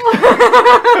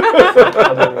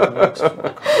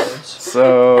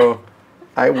 So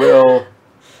I will.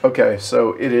 Okay,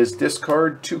 so it is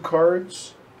discard 2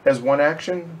 cards as 1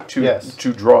 action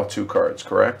to draw 2 cards,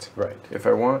 correct? Right. If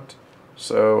I want.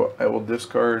 So I will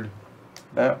discard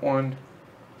that one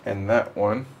and that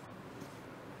one.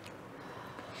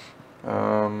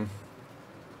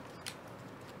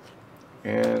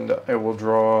 And I will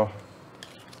draw.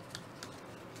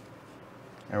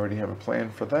 I already have a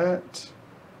plan for that.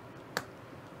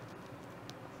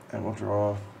 I will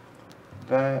draw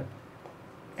that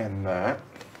and that.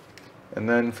 And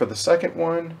then for the second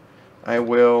one, I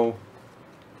will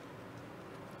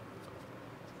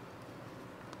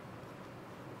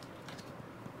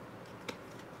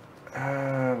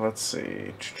let's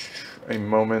see, a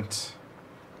moment.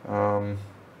 I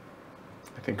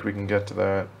think we can get to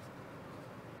that.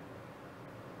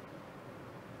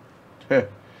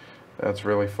 That's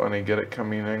really funny. Get it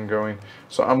coming and going.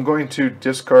 So I'm going to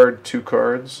discard 2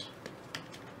 cards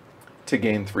to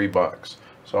gain $3.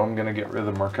 So I'm going to get rid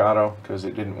of the Mercado because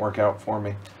it didn't work out for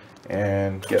me,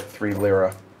 and get 3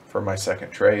 lira for my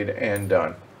second trade, and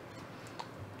done.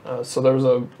 So there was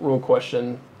a rule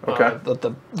question. Okay.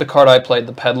 That the card I played,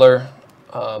 the peddler,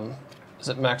 is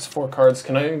it max 4 cards?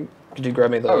 Could you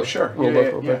grab me the Oh, sure. rule book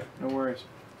real quick? No worries.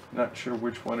 Not sure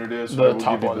which one it is. The I will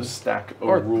top give you one. the stack of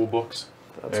Or- rule books.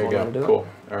 That's There you what I'm go. gonna do. Cool.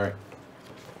 All right.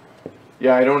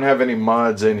 Yeah, I don't have any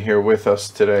mods in here with us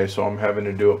today, so I'm having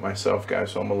to do it myself,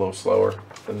 guys. So I'm a little slower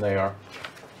than they are.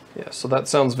 Yeah, so that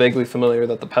sounds vaguely familiar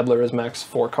that the peddler is max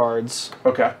 4 cards.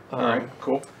 Okay. All right.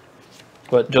 Cool.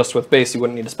 But just with base, you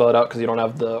wouldn't need to spell it out because you don't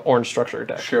have the orange structure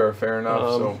deck. Sure. Fair enough.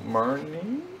 So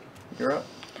Marnie, you're up.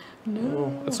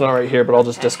 No. It's not right here, but I'll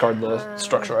just discard the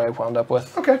structure I wound up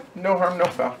with. Okay. No harm, no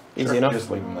foul. Easy enough.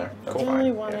 Just leave them there. That's I fine.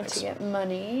 really wanted Yeah, to get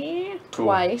money Cool.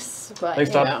 twice, but Thanks,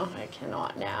 you Todd. know, I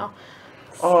cannot now.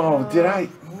 Oh, So- did I?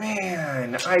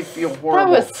 Man, I feel That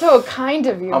horrible. was so kind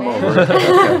of you, I'm man. over it.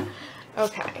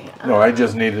 Okay. Okay. No, I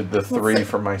just needed the 3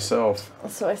 for myself.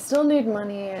 So I still need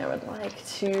money. I would like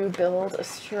to build a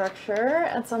structure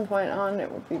at some point on.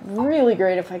 It would be really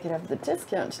great if I could have the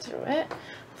discount to do it.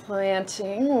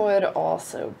 Planting would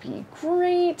also be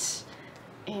great.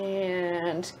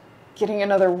 And getting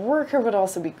another worker would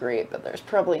also be great, but there's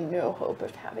probably no hope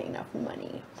of having enough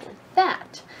money for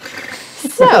that.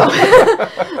 So,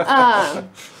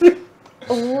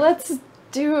 let's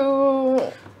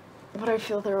do what I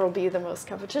feel there will be the most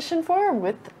competition for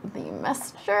with the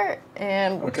messenger,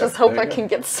 and we'll Okay, just hope there I you go. can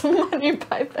get some money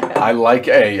by then. I like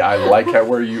how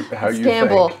you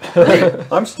Gamble.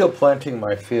 think. I'm still planting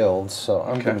my fields, so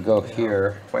I'm going to go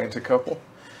here. Plant a couple.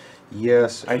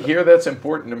 Yes. I hear that's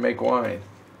important to make wine.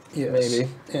 Yes. Maybe.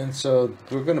 And so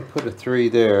we're going to put a 3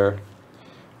 there,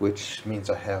 which means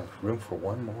I have room for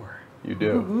 1 more. You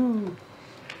do.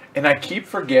 And I keep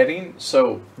forgetting,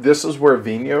 so this is where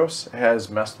Vinos has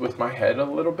messed with my head a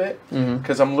little bit,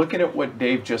 because I'm looking at what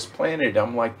Dave just planted.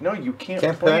 I'm like, no, you can't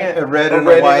plant a red and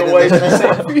a white in in the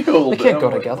same field. They can't And go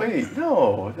I'm like, together. Wait,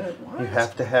 no. What? You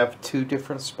have to have 2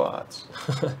 different spots.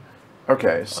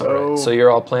 Okay, All so, right, so you're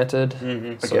all planted.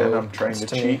 again, so I'm trying to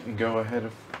it's to me. cheat and go ahead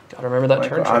of Gotta remember that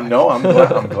turn track. No,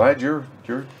 I'm glad you're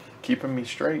keeping me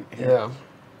straight here.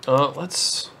 Yeah.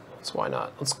 Let's why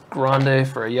not? Let's grande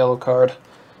for a yellow card.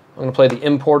 I'm gonna play the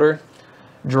importer.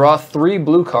 Draw 3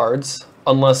 blue cards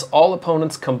unless all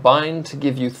opponents combine to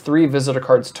give you 3 visitor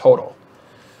cards total.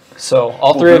 So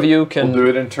all three of you can... We'll do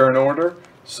it in turn order.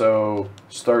 So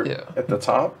start at the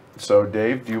top. So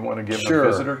Dave, do you want to give a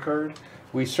visitor card?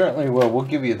 We certainly will. We'll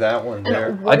give you that one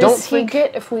there. What does he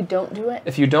get if we don't do it?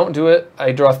 If you don't do it,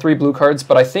 I draw 3 blue cards.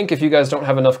 But I think if you guys don't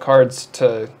have enough cards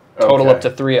to total up to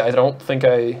 3, I don't think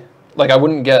I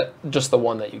wouldn't get just the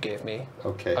one that you gave me.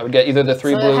 Okay. I would get either the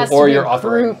 3 blue it has or to be your a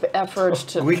offering. group effort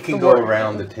to. We can go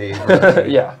around the table.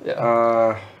 Yeah.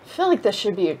 I feel like this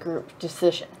should be a group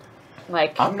decision.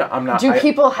 Like, I'm not. Do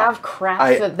people have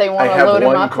crap that they want to load them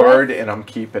up with? I have one card and I'm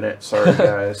keeping it. Sorry,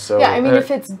 guys. So yeah, I mean, if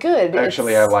it's good.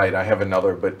 Actually, I lied. I have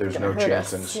another, but there's no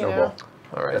chance in snowball.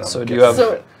 All right. So do you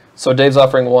have? So Dave's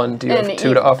offering 1. Do you have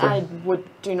 2 to offer? I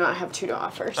do not have 2 to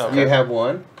offer. So. You have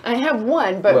 1? I have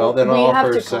 1, but well, then we I'll have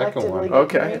offer to a second one.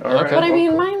 Okay. All right. But I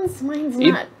mean, mine's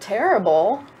not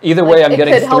terrible. Either way, I'm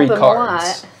getting 3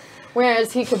 cards.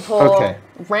 Whereas he could pull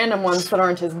random ones that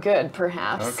aren't as good,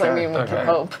 perhaps. I mean, we can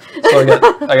hope. So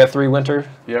I got 3 winter?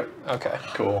 Yep. Okay.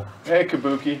 Cool. Hey,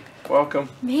 Kabuki. Welcome.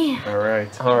 Man. All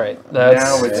right. All right. That's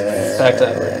now it's back to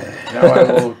Edward. Now I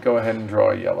will go ahead and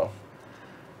draw a yellow.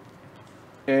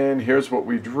 And here's what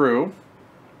we drew.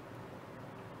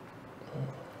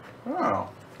 Oh,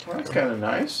 well, that's kind of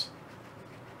nice.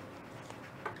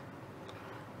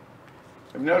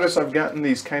 I've noticed I've gotten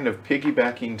these kind of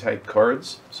piggybacking type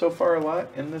cards so far a lot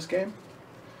in this game.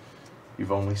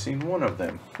 You've only seen one of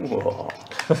them. Whoa.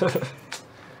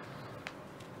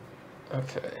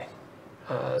 Okay.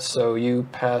 So you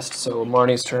passed. So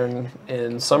Marnie's turn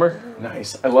in summer.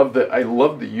 Nice. I love the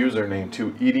username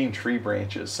too. Eating tree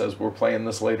branches says we're playing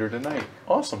this later tonight.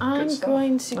 Awesome. I'm Good stuff.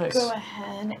 going to go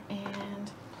ahead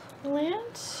and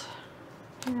plant.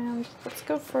 And let's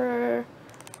go for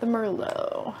the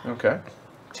Merlot. Okay.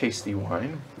 Tasty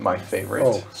wine, my favorite.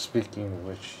 Oh, speaking of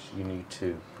which, you need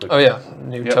to put... Oh yeah,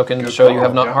 new token to show you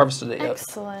have not harvested it yet.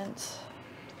 Excellent.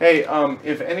 Hey,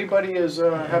 if anybody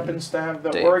happens to have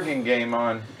the Oregon game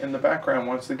on in the background,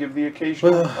 wants to give the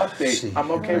occasional update,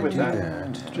 I'm okay with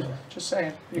that. Just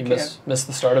saying. You missed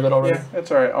the start of it already? Yeah,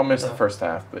 that's all right. I'll miss the first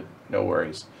half, but no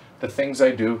worries. The things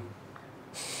I do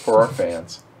for our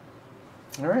fans.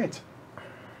 All right.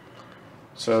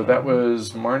 So that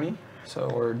was Marnie. So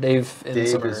we're Dave in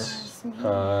summer. Is,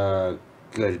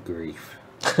 good grief.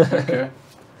 Okay.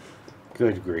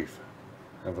 Good grief.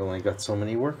 I've only got so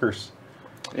many workers.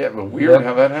 Yeah, but weird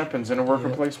how that happens in a worker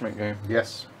placement game.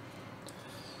 Yes.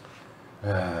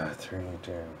 3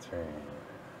 down, 3.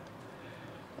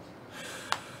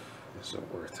 Is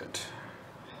it worth it?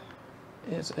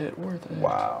 Is it worth it?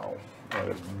 Wow. That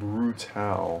is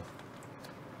brutal.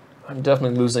 I'm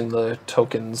definitely losing the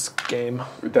tokens game.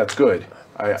 That's good.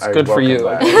 It's good for you.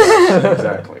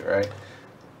 Exactly, right?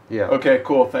 Yeah. Okay,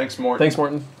 cool. Thanks, Morton. Thanks,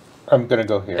 Morton. I'm going to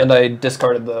go here. And I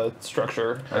discarded the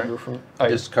structure. Right. I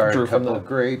discarded drew a couple from of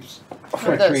grapes.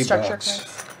 The structure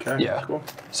cards. Okay, yeah. Cool.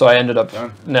 So I ended up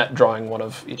net drawing one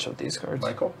of each of these cards.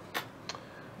 Michael?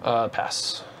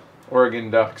 Pass. Oregon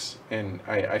Ducks. And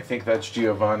I think that's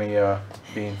Giovanni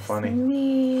being funny.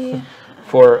 Me.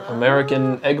 For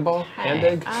American Egg Ball? Hand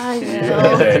egg? I will.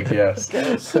 Hand egg, yes. Go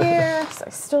here. So I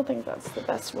still think that's the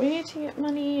best way to get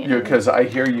money. Because I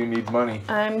hear you need money.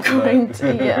 I'm going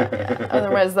to, yeah.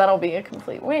 Otherwise, that'll be a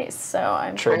complete waste. So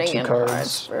I'm turning in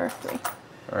cards for 3.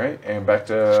 All right, and back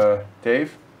to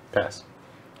Dave. Pass.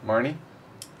 Marnie?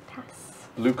 Pass.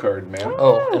 Blue card, man.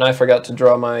 Oh, and I forgot to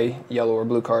draw my yellow or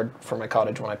blue card for my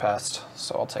cottage when I passed.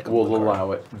 So I'll take a blue card. We'll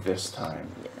allow it this time.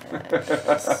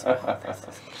 Yes.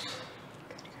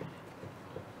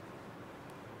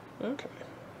 Okay.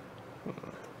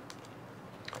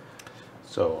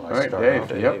 So I start Dave.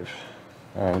 Off. Yep.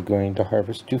 I'm going to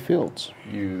harvest 2 fields.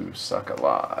 You suck a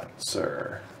lot,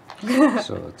 sir.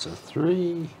 So it's a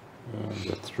 3 and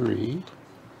a 3.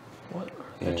 What?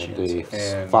 And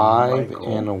And 5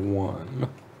 Michael. and a 1.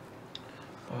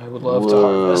 I would love to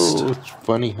harvest. It's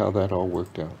funny how that all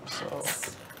worked out. So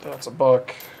that's a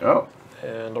buck. Oh.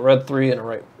 And a red 3 and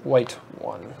a white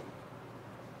 1.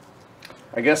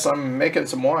 I guess I'm making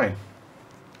some wine.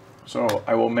 So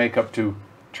I will make up to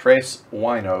Tres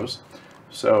Winos.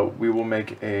 So we will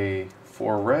make a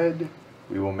 4 red,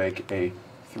 we will make a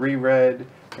 3 red,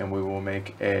 and we will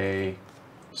make a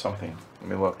something. Let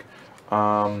me look.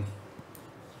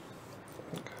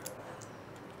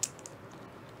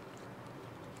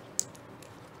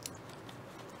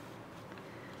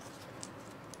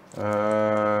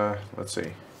 Let's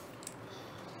see.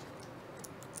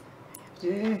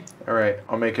 Yeah. All right,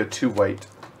 I'll make a 2 white.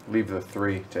 Leave the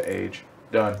 3 to age.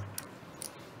 Done.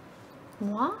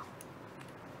 What?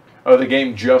 Oh, the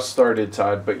game just started,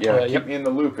 Todd. But yeah, keep yep. me in the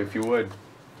loop if you would,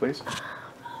 please.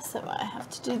 So I have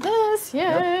to do this. Yay!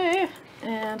 Yep.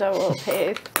 And I will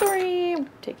pay 3,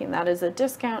 taking that as a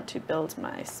discount to build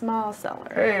my small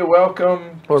cellar. Hey,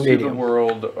 welcome to medium. the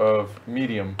world of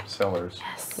medium cellars.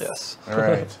 Yes. Yes. All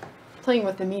right. Playing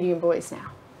with the medium boys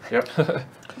now. Yep.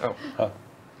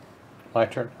 My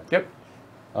turn? Yep.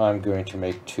 I'm going to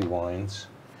make 2 wines.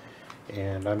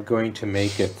 And I'm going to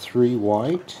make it 3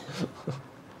 white.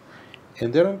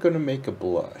 And then I'm going to make a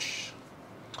blush.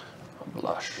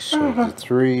 Blush. So the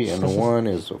 3 and the 1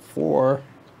 is a 4.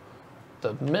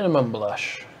 The minimum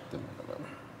blush. The minimum.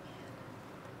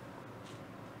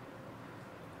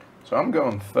 So I'm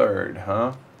going 3rd,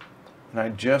 huh? And I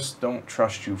just don't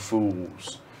trust you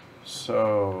fools.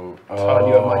 So... Todd,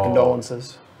 you have my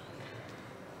condolences.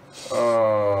 It's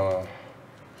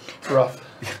rough.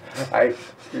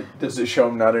 Does it show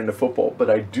I'm not into football? But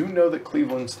I do know that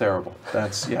Cleveland's terrible.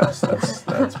 That's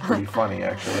pretty funny,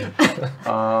 actually.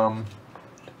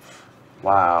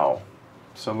 Wow.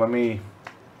 So let me...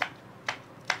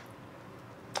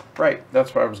 Right,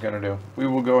 that's what I was going to do. We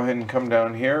will go ahead and come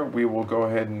down here. We will go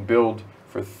ahead and build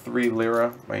for 3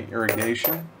 lira my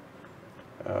irrigation.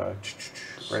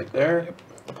 Right there. Yep.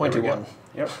 The pointy one.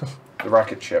 Yep. The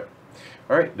rocket ship.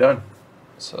 All right, done.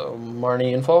 So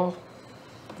Marnie info.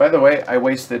 By the way, I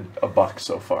wasted $1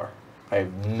 so far.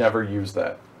 I've never used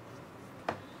that.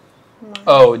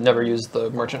 Oh, never used the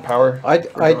merchant power. I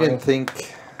didn't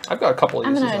think... I've got a couple of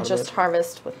I'm uses going out to of just it.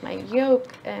 harvest with my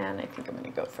yoke, and I think I'm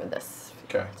going to go for this.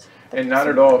 Okay. And not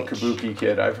at all Kabuki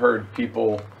Kid. I've heard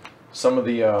people, some of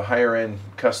the higher end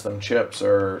custom chips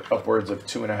are upwards of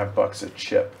 $2.50 a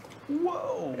chip.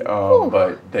 Whoa.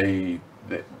 But they,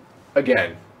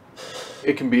 again,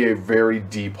 it can be a very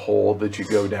deep hole that you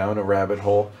go down, a rabbit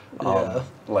hole. Yeah.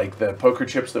 Like the poker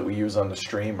chips that we use on the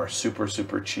stream are super,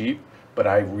 super cheap. But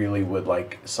I really would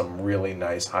like some really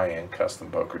nice high-end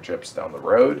custom poker chips down the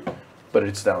road. But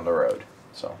it's down the road,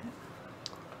 so.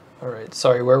 All right.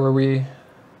 Sorry, where were we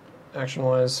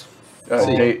action-wise?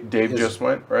 Dave just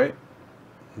went, right?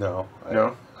 No.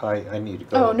 No? I need to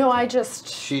go. Oh, no, I just...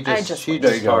 She I just There you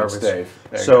go, it's harvest. Dave.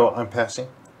 There you So go. I'm passing.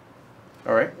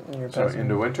 All right, You're so passing.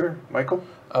 into winter, Michael.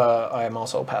 I am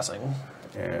also passing.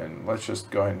 And let's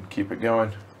just go ahead and keep it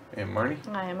going. And Marnie?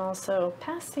 I am also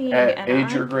passing.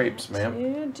 Age your grapes, ma'am.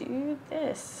 To do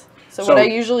this. So what I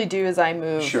usually do is I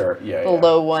move the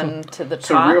low one to the top.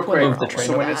 So real quick, Move the train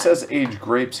so when to it says age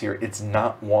grapes here, it's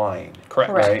not wine.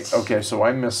 Correct. Right? Okay, so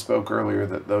I misspoke earlier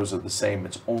that those are the same.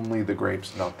 It's only the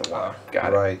grapes, not the wine.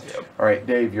 Got it. Right. Yep. All right,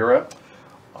 Dave, you're up.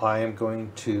 I am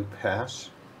going to pass.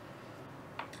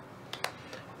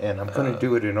 And I'm going to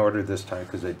do it in order this time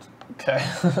because I... Okay.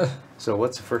 So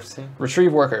what's the first thing?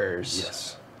 Retrieve workers.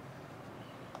 Yes.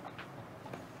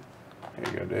 Here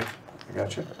you go, Dave. I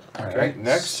got you. All Okay, right,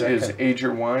 next is second. age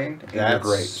your wine and your That's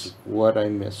grapes. what I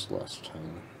missed last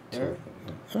time. Yeah.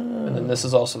 And then this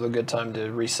is also the good time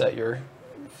to reset your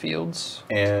fields.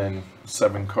 And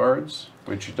 7 cards,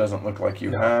 which it doesn't look like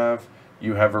you have.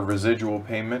 You have a residual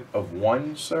payment of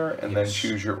 1, sir, and then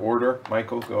choose your order.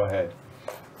 Michael, go ahead.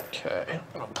 Okay.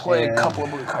 I'll play a couple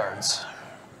of blue cards.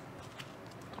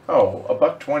 Oh,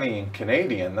 $1.20 in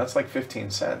Canadian. That's like 15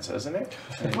 cents, isn't it?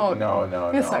 Oh, no,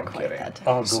 it's I'm not quite kidding. that.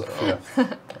 I'll go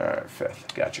 5th. All right,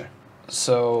 5th. Gotcha.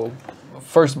 So,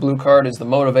 first blue card is the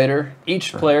motivator.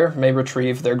 Each player may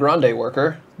retrieve their grande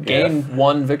worker. Gain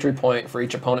 1 victory point for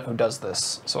each opponent who does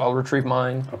this. So I'll retrieve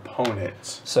mine.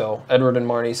 Opponents. So Edward and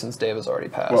Marnie, since Dave has already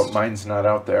passed. Well, mine's not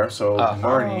out there, so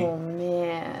Marnie. Oh,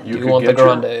 man. You want the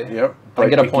grande? Yep. I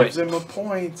get a it point. Gives him a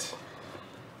point.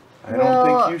 I don't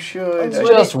think you should. It's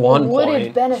just 1 Would point.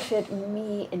 it benefit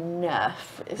me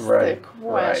enough is the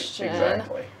question. Right,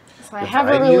 exactly. So I have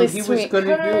a I really knew he was sweet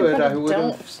gonna card, do it, but I I would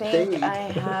don't have think stayed. I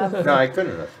have... No, I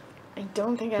couldn't have. I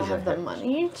don't think I Because I have the had-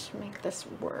 money to make this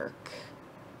work.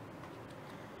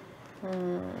 That's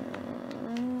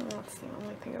the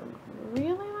only thing I would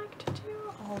really like to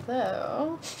do,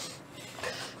 although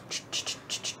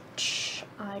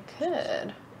I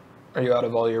could. Are you out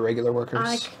of all your regular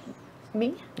workers?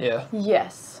 Me? Yeah.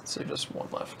 Yes. So just 1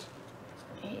 left.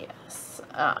 Yes.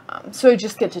 So I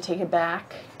just get to take it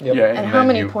back. Yep. Yeah, And how then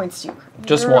many points do you?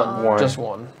 Just You're 1. on- Just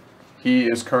 1. He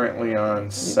is currently on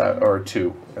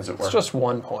 2, as it were. It's just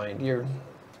 1 point. You're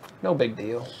no big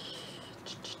deal.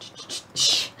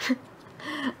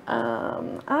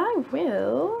 I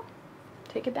will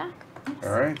take it back.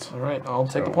 All right. All right, I'll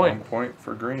take So a point. 1 point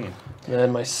for green.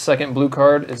 Then my second blue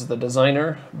card is the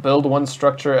designer. Build 1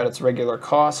 structure at its regular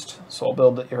cost. So I'll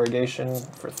build the irrigation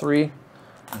for 3.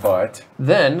 But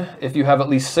then, if you have at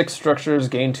least 6 structures,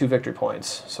 gain 2 victory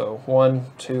points. So 1,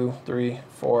 2, 3,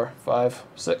 4, 5,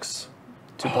 6.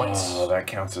 2 points. Oh, that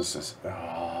counts as this.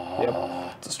 Oh.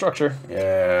 Yep, it's a structure.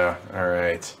 Yeah, all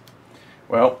right.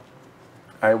 Well,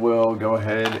 I will go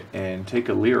ahead and take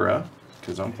a lira,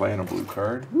 because I'm playing a blue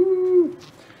card. Woo!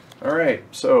 All right,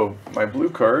 so my blue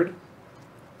card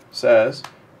says,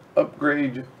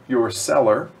 upgrade your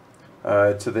cellar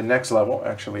to the next level.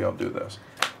 Actually, I'll do this.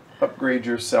 Upgrade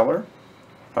your cellar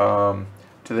to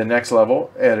the next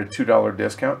level at a $2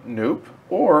 discount. Nope.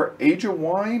 Or age a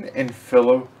wine and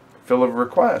fill a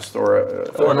request or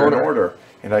an order.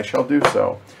 And I shall do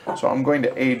so. So I'm going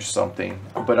to age something,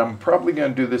 but I'm probably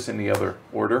going to do this in the other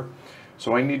order.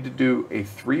 So I need to do a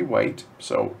 3 white.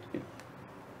 So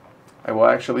I will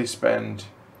actually spend...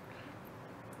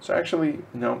 So actually,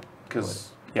 no, because,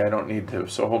 yeah, I don't need to.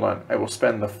 So hold on. I will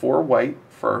spend the 4 white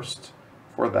first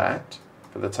for that,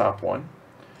 for the top one.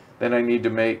 Then I need to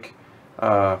make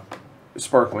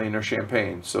sparkling or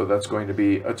champagne. So that's going to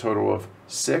be a total of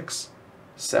 6,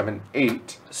 7,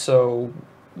 8. So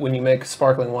when you make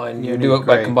sparkling wine, you do it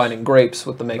by combining grapes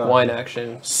with the make wine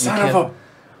action.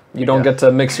 You don't get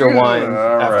to mix your wine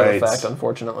after the fact,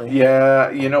 unfortunately. Yeah,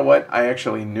 you know what? I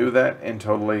actually knew that, and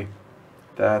totally,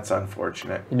 that's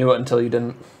unfortunate. You knew it until you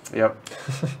didn't. Yep.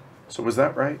 So was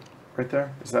that right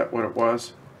there? Is that what it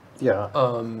was? Yeah.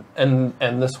 And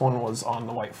this one was on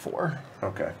the white 4.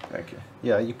 Okay, thank you.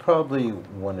 Yeah, you probably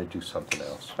want to do something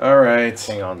else. All right.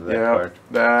 Hang on to that card.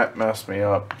 That messed me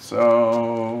up.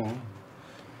 So,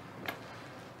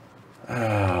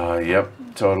 yep,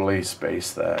 totally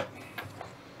spaced that.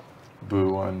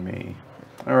 Boo on me.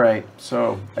 All right,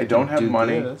 so I don't have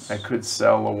money. I could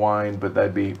sell a wine, but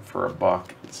that'd be for $1.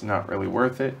 It's not really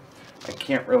worth it. I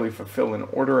can't really fulfill an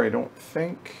order, I don't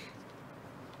think.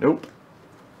 Nope.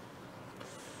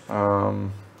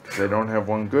 Because I don't have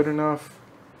one good enough.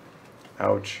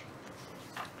 Ouch.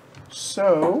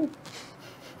 So,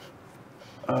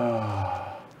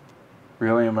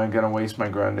 really, am I going to waste my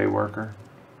grande worker?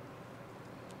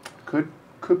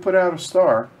 Could put out a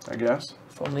star, I guess.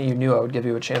 If only you knew I would give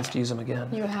you a chance to use them again.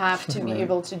 You have to be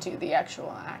able to do the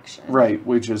actual action. Right,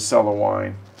 which is sell a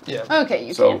wine. Yeah. Okay,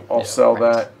 you so can. I'll sell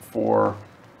that for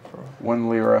 1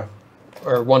 lira.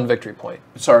 Or 1 victory point.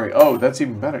 Sorry. Oh, that's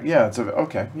even better. Yeah, it's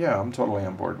okay. Yeah, I'm totally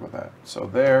on board with that. So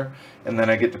there, and then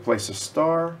I get to place a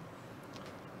star.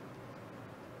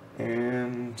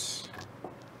 And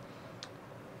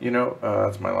you know,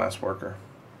 that's my last worker.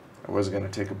 I was gonna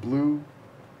take a blue.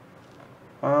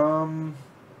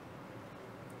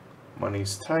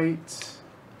 Money's tight.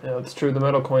 Yeah, it's true. The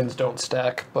metal coins don't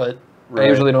stack, but I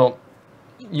usually don't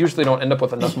end up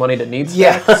with enough money to need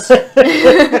stacks.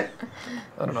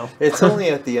 I don't know. It's only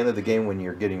at the end of the game when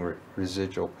you're getting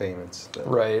residual payments.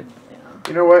 Right. Yeah.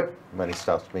 You know what? Money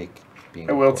stops being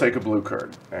I will take a blue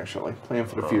card, actually. Plan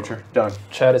for the future. Done.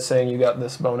 Chad is saying you got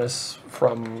this bonus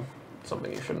from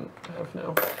something you shouldn't have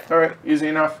now. All right. Easy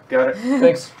enough. Got it.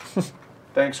 Thanks.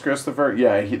 Thanks, Christopher.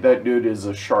 Yeah, that dude is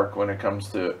a shark when it comes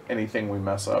to anything we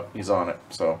mess up. He's on it.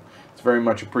 So it's very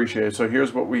much appreciated. So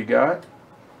here's what we got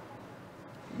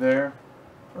there.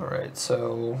 All right.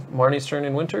 So Marnie's turn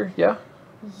in winter. Yeah.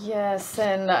 Yes,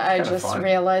 and I just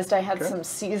realized I had some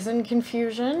season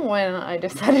confusion when I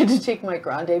decided to take my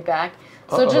grande back.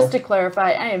 So just to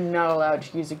clarify, I am not allowed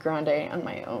to use a grande on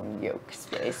my own yoke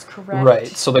space, correct? Right.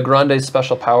 So the grande's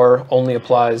special power only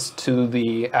applies to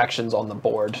the actions on the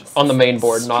board, on the main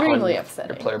board, not on your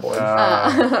player board.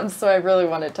 So I really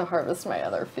wanted to harvest my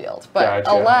other field, but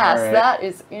alas, that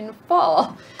is in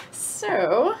fall.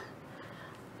 So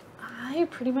I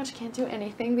pretty much can't do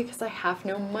anything because I have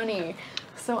no money.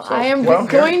 So I am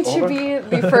going to be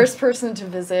the first person to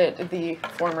visit the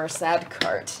former sad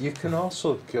cart. You can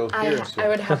also go here. I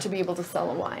would have to be able to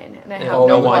sell a wine, and I have no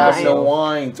no wine. No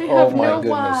wine. I have no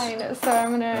wine, so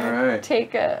I'm gonna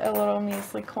take a little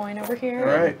measly coin over here.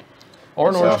 All right. Or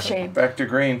an orange. Shame. Back to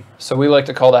green. So we like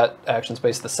to call that action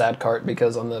space the sad cart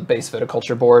because on the base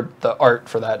viticulture board, the art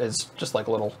for that is just like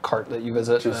a little cart that you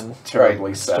visit. Just and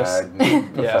terribly sad.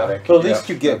 And pathetic. Well, at least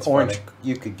you get orange. Funny.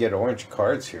 You could get orange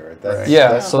cards here.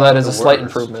 That's so that is a slight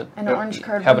improvement. An orange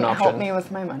card wouldn't help me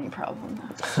with my money problem,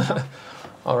 though.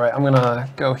 All right, I'm gonna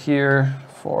go here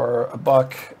for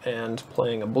 $1 and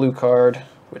playing a blue card,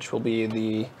 which will be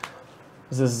the.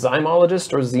 Is this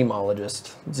Zymologist or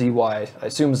Zymologist? ZY. I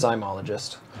assume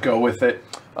Zymologist. Go with it.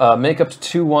 Make up to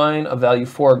 2 wine of value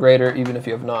 4 or greater, even if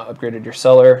you have not upgraded your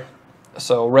cellar.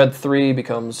 So red 3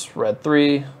 becomes red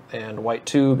 3, and white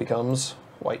 2 becomes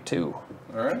white 2.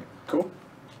 All right, cool.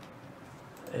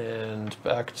 And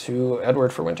back to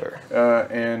Edward for winter.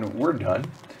 And we're done.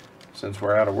 since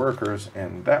we're out of workers,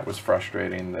 and that was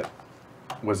frustrating that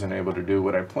wasn't able to do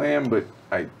what I planned, but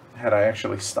had I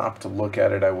actually stopped to look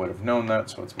at it, I would have known that,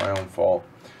 so it's my own fault.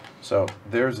 So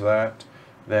there's that.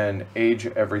 Then age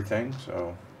everything,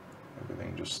 so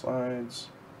everything just slides.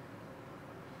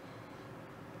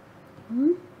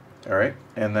 All right,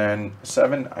 and then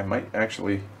 7, I might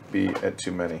actually be at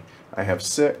too many. I have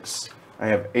 6, I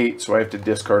have 8, so I have to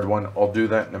discard 1. I'll do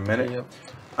that in a minute. Yep.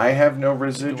 I have no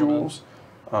residuals,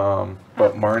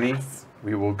 but Marnie,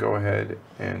 we will go ahead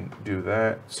and do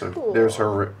that. So Cool. There's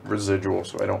her residual,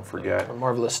 so I don't forget. A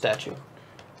marvelous statue.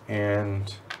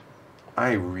 And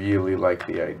I really like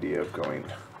the idea of going.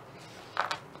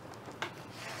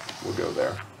 We'll go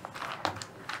there.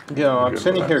 You know, I'm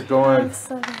sitting here going,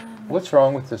 what's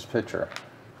wrong with this picture?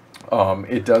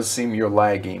 It does seem you're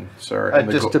lagging, sir.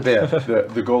 Just a bit.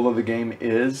 The goal of the game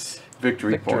is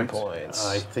victory points.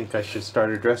 I think I should start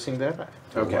addressing that.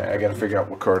 Okay, I got to figure out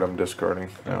what card I'm discarding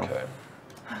now. Okay.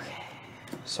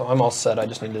 So I'm all set. I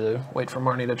just need to wait for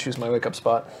Marnie to choose my wake-up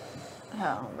spot.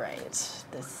 Oh, right.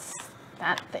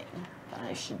 That thing that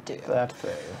I should do. That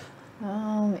thing.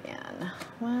 Oh, man.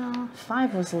 Well,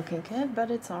 5 was looking good, but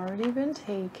it's already been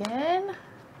taken.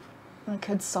 I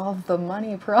could solve the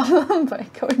money problem by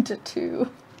going to 2.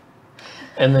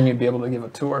 And then you'd be able to give a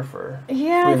tour for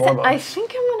Yeah, 3 more bucks. I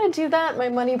think I'm going to do that. My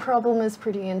money problem is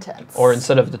pretty intense. Or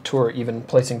instead of the tour, even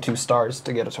placing 2 stars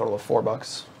to get a total of 4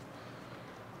 bucks.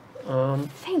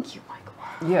 Thank you,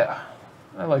 Michael. Yeah,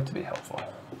 I like to be helpful.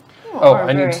 You Oh, are I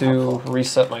need very to helpful.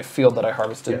 reset my field that I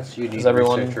harvested. Yes, you need Does to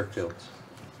everyone... reset your fields.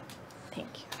 Thank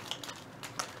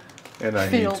you. And I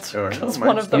Field, need to. because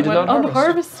one of them You did went not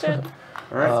harvest. unharvested.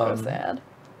 All right. So sad.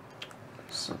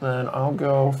 So then I'll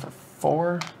go for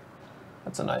 4.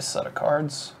 That's a nice set of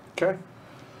cards. Okay.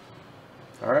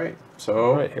 All right.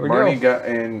 So All right, here we Marnie go. got,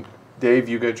 and Dave,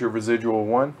 you got your residual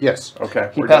 1. Yes.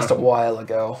 Okay. He we're passed done. a while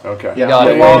ago. Okay. You got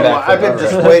it. Well, Way back I've been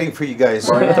there. just waiting for you guys.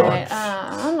 Okay,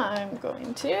 I'm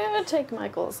going to take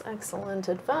Michael's excellent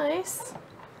advice.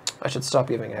 I should stop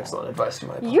giving excellent advice to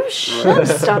my opponent. You should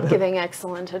stop giving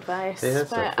excellent advice. Yeah,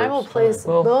 that's our But I will first place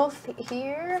time. Well, both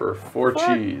here. For 4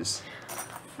 cheese.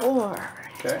 4.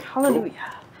 Okay.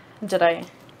 Hallelujah. Did I?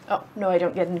 Oh, no, I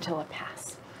don't get it until I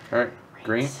pass. All right.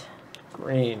 Green.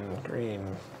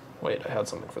 Green. Wait, I had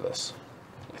something for this,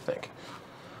 I think.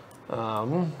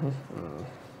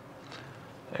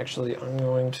 Actually, I'm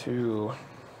going to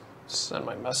send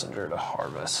my messenger to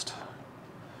harvest.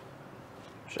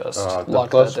 Just The lock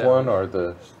plus that down. 1 or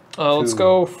the... Let's 2?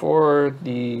 go for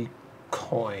the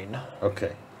coin,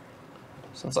 Okay.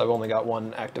 since I've only got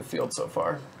 1 active field so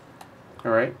far.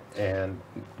 All right. And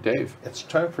Dave. It's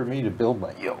time for me to build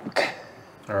my yoke.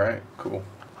 All right. Cool.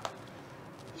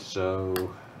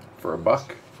 So... For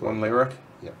 $1, 1 lira.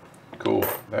 Yep. Cool.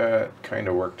 That kind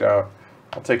of worked out.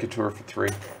 I'll take a tour for 3.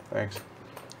 Thanks.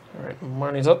 All right,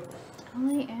 Marnie's up.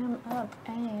 I am up,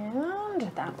 and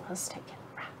that was taken.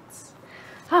 Rats.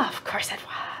 Ah, of course it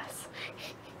was.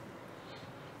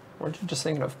 Weren't you just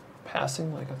thinking of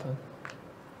passing like I thought?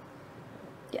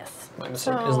 Yes. My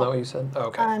mistake. So, Isn't that what you said? Oh,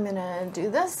 okay. I'm gonna do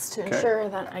this to Okay. ensure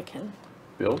that I can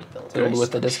Build. Build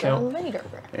with the discount. later.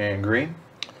 And green.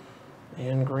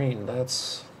 And green.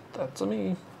 That's a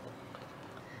me.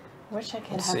 Wish I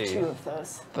could Let's have see. 2 of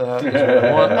those. That is what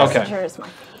I want. Okay. Messenger is my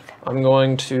fave. I'm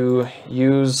going to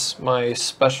use my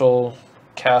special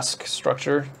cask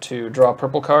structure to draw a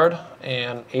purple card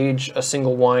and age a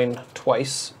single wine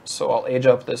twice. So I'll age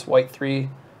up this white 3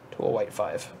 to a white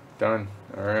 5. Done.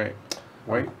 All right.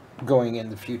 Wait. Going in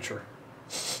the future.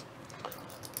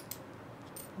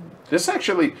 This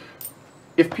actually,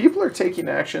 if people are taking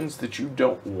actions that you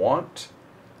don't want,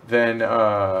 then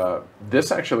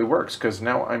this actually works because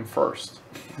now I'm first.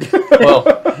 Well,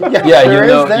 yeah,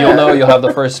 you'll know you'll have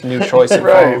the first new choice in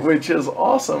Right, fall. which is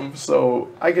awesome. So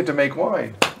I get to make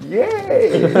wine.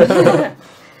 Yay!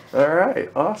 All right,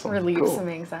 awesome. Relieve cool. some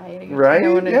anxiety. Right?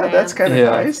 Know in Yeah, that's advance kind of Yeah.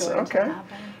 nice. what's going to Okay.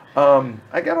 happen.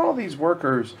 I got all these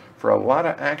workers for a lot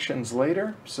of actions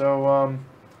later, so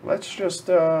let's just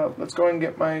let's go and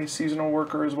get my seasonal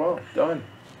worker as well. Done.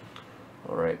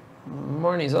 All right,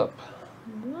 Marnie's up.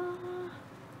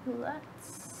 Let's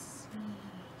see.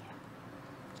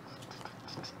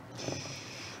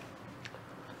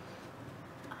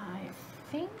 I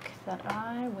think that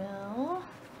I will.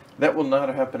 That will not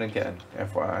happen again,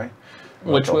 FYI.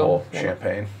 Which the will? whole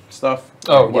champagne stuff.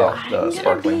 Oh, well, yeah. the I'm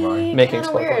sparkling gonna be wine. Making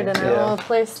kinda weird, and sparkling, I yeah. will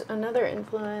place another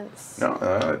influence. No, I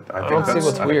I think don't see that's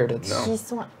what's weird. It's no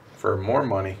This one. for more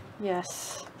money,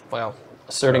 Yes. wow,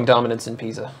 asserting dominance in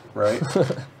Pisa. right?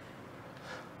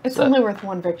 It's So- only worth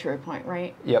 1 victory point,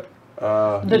 right? Yep.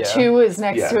 The Yeah. 2 is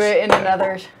next Yes. to it in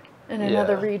another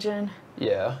Yeah. region.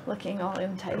 Yeah. Looking all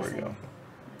enticing. There we go.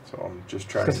 So I'm just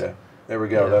trying to... There we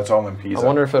go. Yeah. That's all in Pisa. I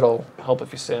wonder if it'll help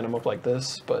if you stand them up like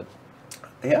this, but...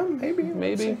 Yeah, maybe.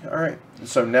 Maybe. All right.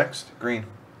 So next, green.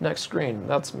 Next green.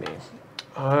 That's me.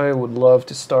 I would love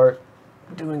to start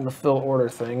doing the fill order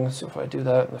thing. So if I do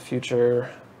that in the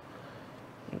future,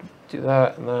 do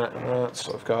that and that and that.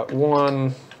 So I've got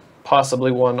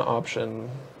possibly one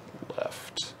option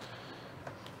left.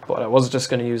 But I was just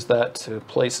going to use that to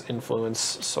place influence,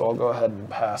 so I'll go ahead and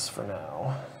pass for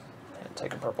now. And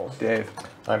take a purple. Dave.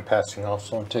 I'm passing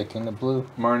also. I'm taking the blue.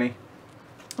 Marnie.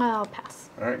 I'll pass.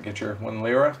 All right, get your 1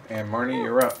 lira. And Marnie,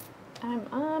 you're up. I'm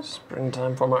up.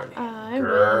 Springtime for Marnie. I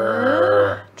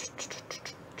will.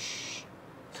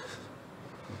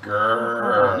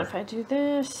 Hold on, if I do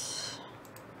this.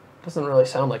 Doesn't really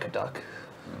sound like a duck.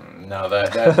 No,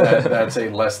 that's a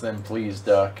less than pleased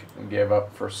duck. Gave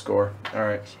up for score. All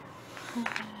right.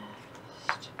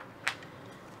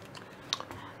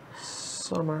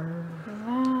 Summer.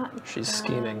 She's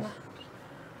scheming.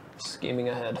 Scheming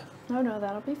ahead. Oh no,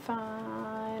 that'll be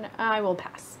fine. I will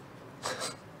pass.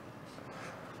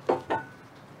 Is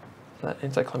that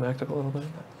anticlimactic a little bit?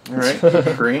 All right,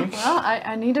 green. Well,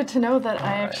 I needed to know that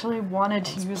I actually wanted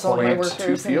to use all my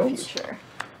workers in the future.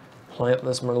 Plant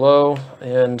this Merlot,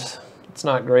 and it's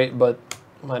not great, but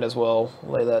might as well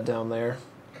lay that down there.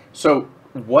 So,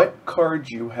 what card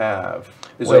you have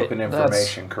is open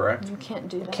information, correct? You can't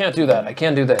do that. Can't do that. I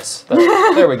can do this.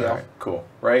 There we go. All right, cool.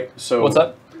 Right? So, what's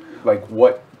up? Like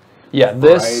what? Yeah,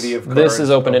 variety of cards? This is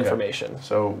open information.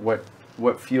 So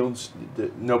what fields?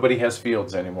 Nobody has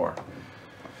fields anymore.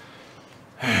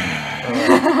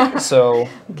 So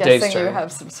Dave's Guessing turn. you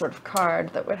have some sort of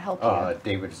card that would help you.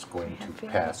 David is going to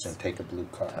pass and take a blue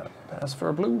card. Pass for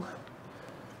a blue.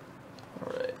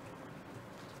 All right.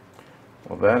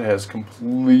 Well, that has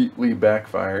completely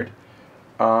backfired.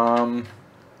 Oh.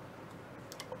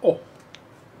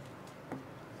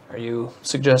 Are you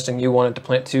suggesting you wanted to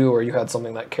plant 2, or you had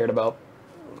something that cared about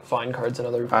fine cards in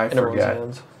other I in everyone's forget.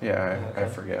 hands? Yeah, Okay. I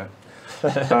forget.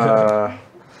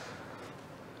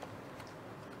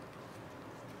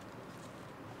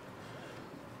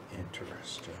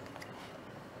 Interesting.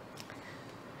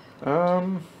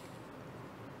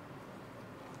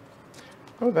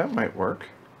 Oh, that might work.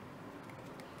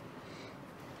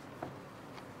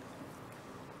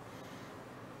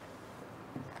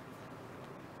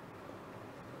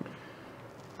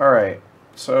 All right,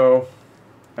 so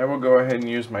I will go ahead and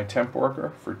use my temp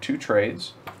worker for 2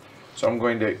 trades. So I'm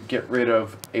going to get rid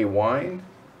of a wine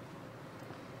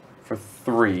for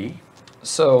 3.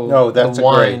 So no, that's the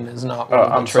wine is not one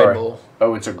of the tradable.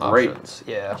 Oh, it's a grape. Options.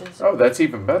 Yeah. Oh, that's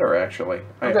even better, actually.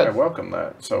 Oh, I welcome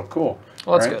that. So cool.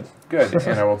 Well, that's good. Good,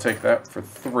 and I will take that for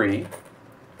 3.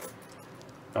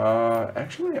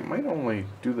 Actually, it might only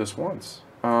do this once.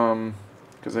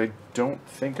 Because I don't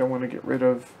think I want to get rid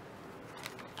of...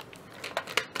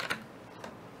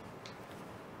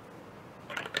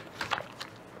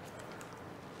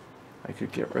 I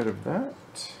could get rid of that.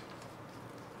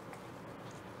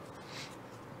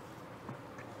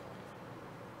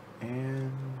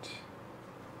 And...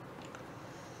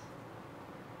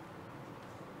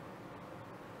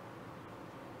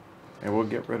 I will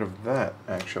get rid of that,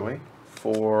 actually,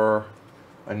 for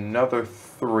another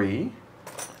 3.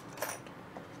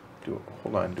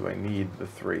 Hold on, do I need the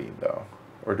 3, though?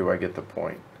 Or do I get the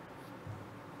point?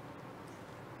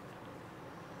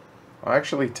 I'll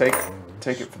actually take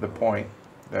it for the point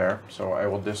there. So I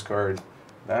will discard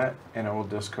that, and I will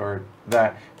discard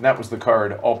that. And that was the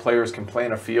card. All players can play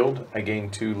in a field. I gain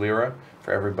 2 lira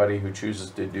for everybody who chooses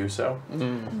to do so.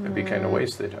 It'd be kind of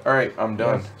wasted. All right, I'm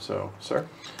done. So, sir?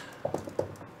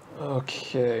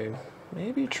 Okay,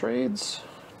 maybe trades.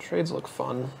 Trades look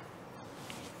fun.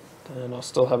 And I'll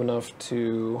still have enough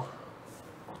to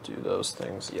do those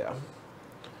things, yeah.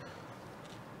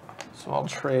 So I'll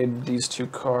trade these 2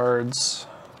 cards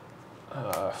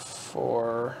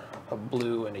for a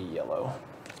blue and a yellow.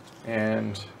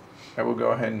 And I will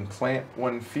go ahead and plant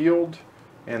 1 field,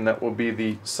 and that will be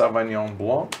the Sauvignon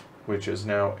Blanc, which is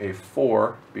now a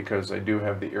 4 because I do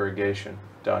have the irrigation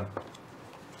done.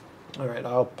 All right,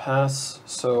 I'll pass.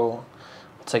 So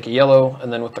I'll take a yellow,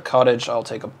 and then with the cottage, I'll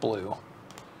take a blue.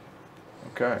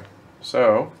 Okay,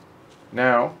 so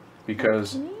now,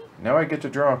 because now I get to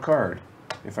draw a card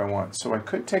if I want. So I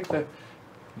could take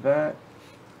that.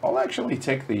 I'll actually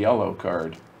take the yellow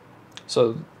card.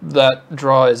 So that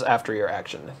draw is after your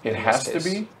action. It has to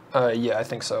be? Yeah, I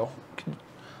think so.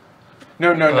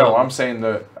 No. I'm saying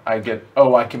I get.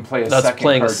 Oh, I can play a that's second card.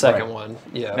 playing a second right. one.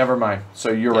 Yeah. Never mind.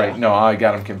 So you're right. No, I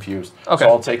got them confused. Okay. So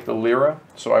I'll take the lira.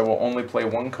 So I will only play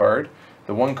 1 card.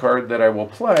 The 1 card that I will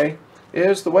play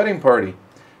is the wedding party.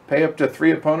 Pay up to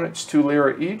 3 opponents 2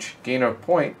 lira each. Gain a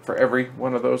point for every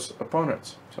one of those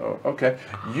opponents. So, okay.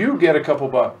 You get a couple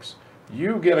bucks.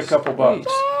 You get a couple bucks.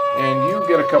 And you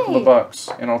get a couple of bucks.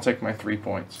 And I'll take my 3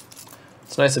 points.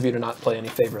 It's nice of you to not play any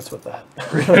favorites with that.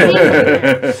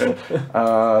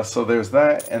 So there's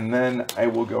that. And then I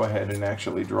will go ahead and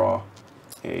actually draw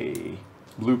a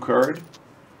blue card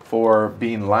for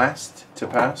being last to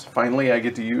pass. Finally, I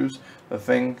get to use the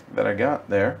thing that I got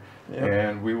there. Yep.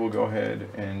 And we will go ahead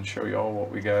and show you all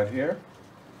what we got here.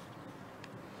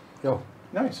 Yo.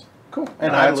 Nice. Cool.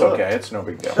 And that's okay. It's no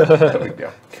big deal. No big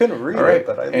deal. Couldn't read it,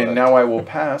 but I looked. And now I will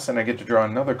pass, and I get to draw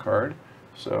another card.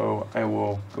 So I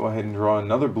will go ahead and draw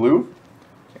another blue.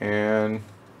 And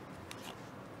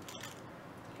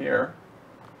here.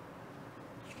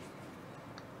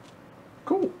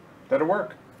 Cool. That'll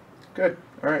work. Good.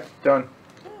 All right. Done.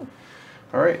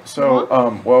 All right.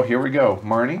 So, well, here we go.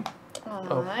 Marnie.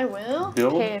 I will.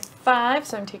 Build. Pay 5,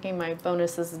 so I'm taking my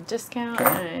bonus as a discount, Okay.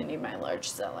 and I need my large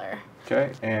seller.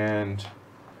 Okay. And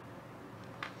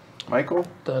Michael.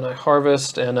 Then I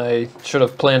harvest, and I should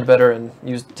have planned better and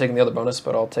taken the other bonus,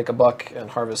 but I'll take a buck and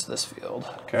harvest this field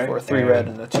for a 3 red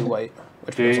and a 2 white,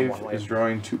 which gives a 1 Dave white. is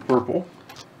drawing 2 purple.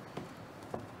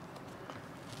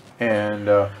 And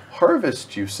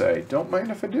harvest, you say. Don't mind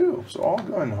if I do. So I'll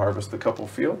go and harvest a couple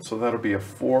fields. So that'll be a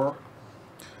 4.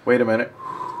 Wait a minute.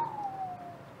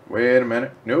 Wait a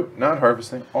minute. Nope, not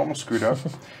harvesting. Almost screwed up.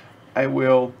 I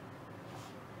will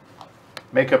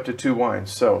make up to 2 wines.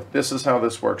 So this is how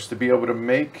this works. To be able to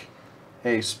make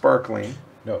a sparkling.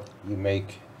 No, you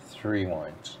make 3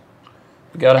 wines.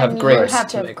 You gotta have grapes You have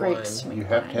to to have make grapes. wine. You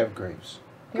have to have grapes.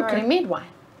 You already made wine.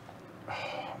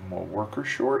 I'm a worker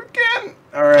short again.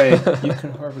 All right. You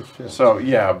can harvest fields. So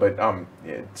yeah, but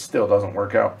it still doesn't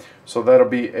work out. So that'll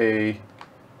be a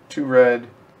 2 red,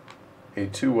 a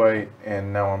 2 white,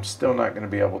 and now I'm still not going to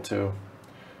be able to.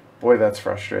 Boy, that's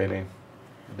frustrating.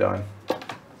 Done.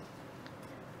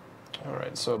 All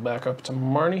right, so back up to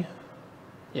Marnie.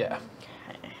 Yeah.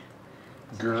 Okay.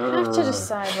 Grrr. I have to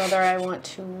decide whether I want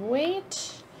to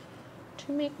wait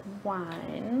to make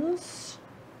wines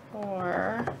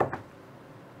or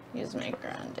use my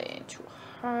grande to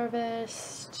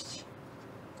harvest.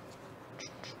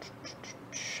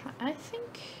 I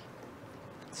think,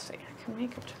 let's see, I can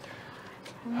make up to 3.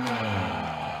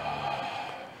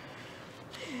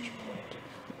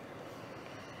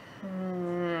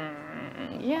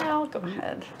 Yeah, I'll go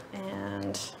ahead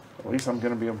and At least I'm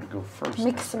going to be able to go first.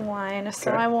 mix some wine.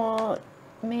 So Okay. I will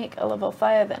make a level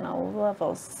 5 and a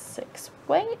level 6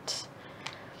 white.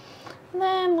 And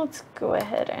then let's go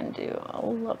ahead and do a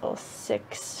level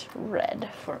 6 red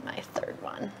for my 3rd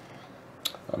one.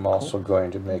 I'm also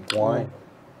going to make wine.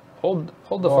 Hold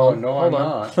the Oh, phone. no, Hold I'm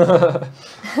on.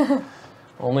 not.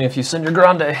 Only if you send your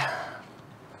grande.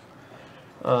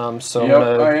 So Yep,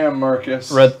 I'm I gonna am,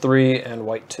 Marcus. red 3 and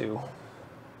white 2.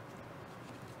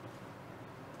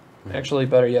 Actually,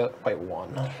 better yet, white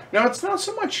 1. No, it's not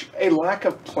so much a lack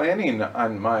of planning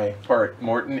on my part,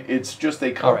 Morton. It's just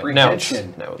a All right, now it's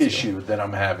comprehension you. issue that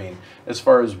I'm having as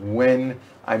far as when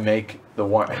I make the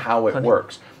one, how it Honey.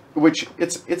 works. Which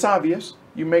it's obvious.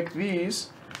 You make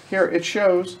these. Here it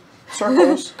shows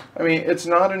circles. I mean, it's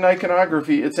not an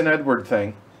iconography. It's an Edward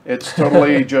thing. It's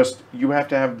totally just you have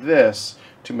to have this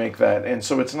to make that, and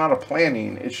so it's not a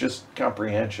planning. It's just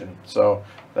comprehension. So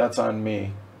that's on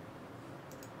me.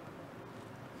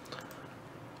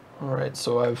 All right,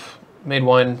 so I've made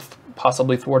wine,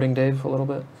 possibly thwarting Dave a little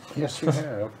bit. Yes, you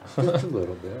have. Just a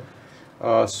little bit.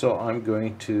 So I'm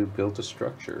going to build a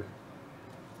structure.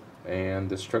 And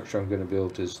the structure I'm going to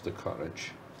build is the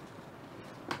cottage.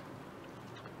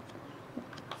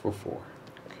 For 4.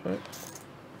 Okay.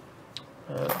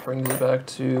 That brings it back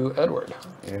to Edward.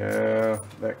 Yeah,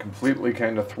 that completely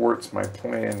kind of thwarts my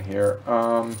plan here.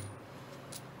 That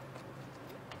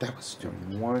was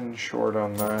stupid. 1 short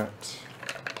on that.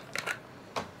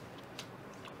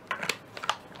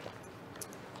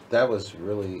 That was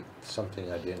really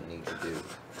something I didn't need to do.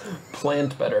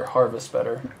 Plant better, harvest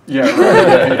better. Yeah,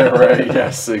 right. Yeah, right.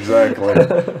 Yes, exactly.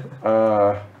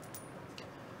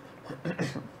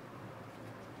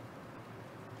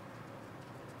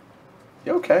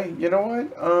 Okay, you know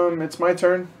what? It's my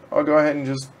turn. I'll go ahead and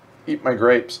just eat my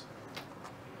grapes.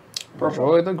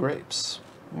 Enjoy the grapes.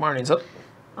 Marnie's up.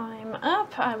 I'm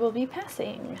up. I will be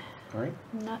passing. All right.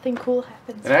 Nothing cool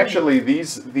happens. And to me. actually,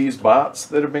 these bots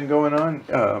that have been going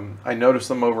on, I noticed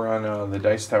them over on the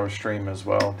Dice Tower stream as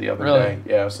well the other Really? day.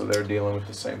 Yeah, so they're dealing with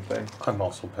the same thing. I'm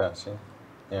also passing.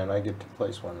 And I get to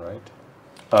place one,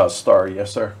 right? Star,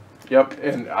 yes, sir. Yep,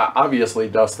 and obviously,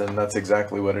 Dustin, that's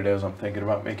exactly what it is. I'm thinking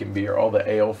about making beer. All the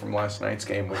ale from last night's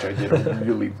game, which I did a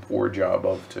really poor job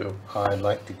of, too. I'd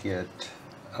like to get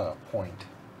a point.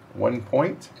 1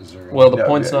 point? Is there Well, the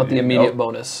point's not the immediate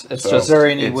bonus. It's so just... Is there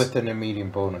any with an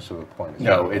immediate bonus of a point?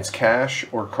 No, it's cash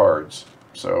or cards.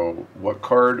 So what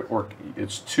card, or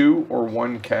it's 2 or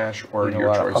 1 cash or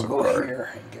your choice I'll of go card. here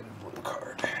and get a blue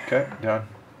card. Okay, done.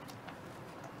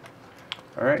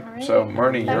 All right, so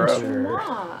Marnie, you're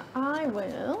up. I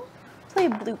will play a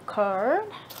blue card.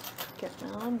 Get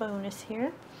my bonus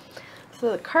here.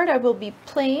 So the card I will be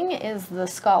playing is the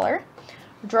Scholar.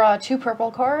 Draw 2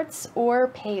 purple cards or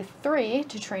pay 3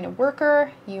 to train a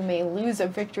worker. You may lose a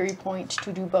victory point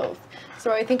to do both.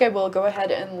 So I think I will go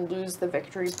ahead and lose the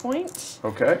victory point.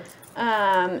 Okay.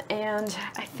 And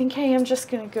I think I am just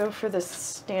going to go for the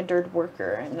standard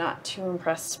worker. I'm not too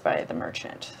impressed by the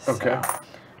merchant. Okay. So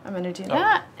I'm going to do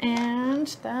that, and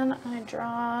then I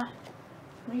draw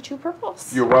my 2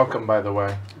 purples. You're welcome, by the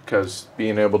way, because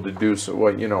being able to do so,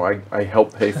 well, you know, I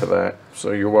helped pay for that,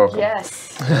 so you're welcome.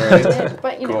 Yes. All right. I did,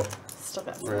 but you know, Cool. still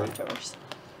got some Right. leftovers.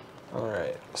 All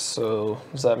right, so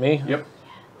is that me? Yep.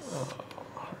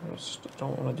 I just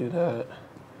don't want to do that.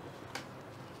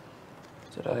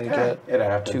 Did I get It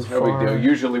happens. too No big far? deal.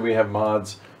 Usually we have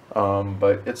mods,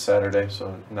 but it's Saturday,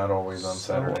 so not always on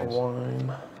Sour Saturdays.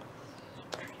 wine.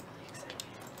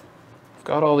 I've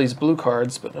got all these blue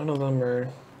cards, but none of them are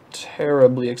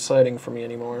terribly exciting for me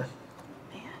anymore.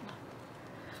 Man.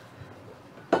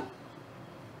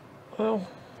 Well,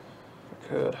 I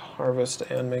could harvest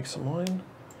and make some wine.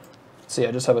 Let's see,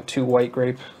 I just have a 2 white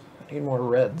grape. I need more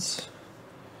reds.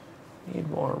 Need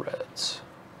more reds.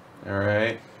 All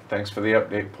right. Thanks for the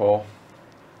update, Paul.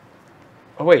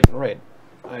 Oh wait, right.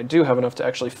 I do have enough to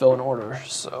actually fill an order,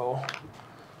 so...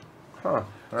 Huh.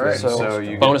 All right. So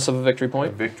you bonus of a victory get a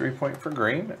point. victory point for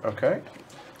green. Okay.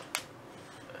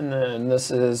 And then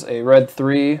this is a red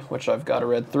 3, which I've got a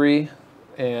red 3,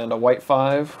 and a white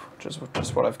 5, which is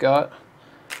just what I've got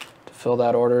to fill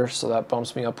that order. So that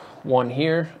bumps me up 1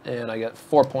 here, and I get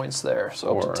 4 points there, so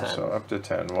 4, up to 10. so up to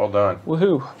 10. Well done.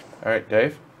 Woohoo! All right,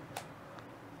 Dave.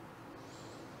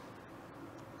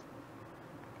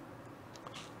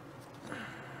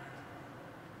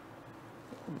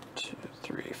 2,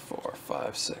 3, 4,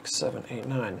 5, 6, 7, 8,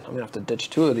 9. I'm gonna have to ditch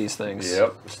 2 of these things.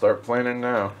 Yep. Start planning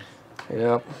now.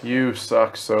 Yep. You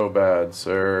suck so bad,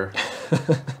 sir.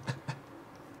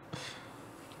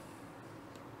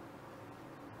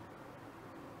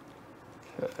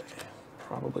 Okay.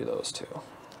 Probably those 2.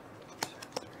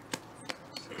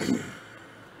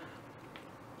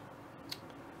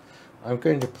 I'm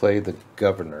going to play the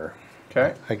governor.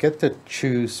 Okay. I get to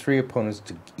choose 3 opponents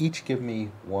to each give me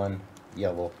 1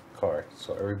 yellow card.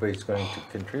 So everybody's going to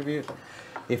contribute.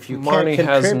 If you Marnie can't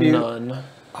has contribute, none.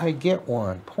 I get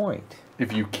 1 point.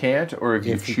 If you can't, or if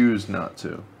you If you- choose not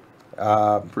to.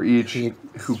 For each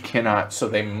who cannot, so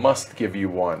they must give you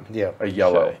 1. Yeah. A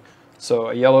yellow. Okay. So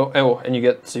a yellow. Oh, and you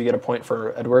get a point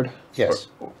for Edward. Yes.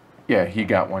 Yeah, he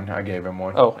got 1. I gave him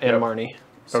 1. Oh, and Yep. Marnie.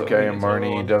 So Okay, he and gets another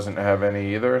Marnie one. doesn't have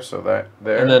any either, so that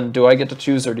there. And then, do I get to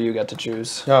choose, or do you get to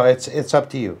choose? No, it's up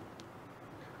to you.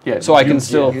 yeah, so I can you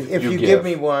still- give- If you give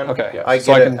me 1, Okay. Yeah. I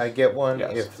So get I can- I get 1.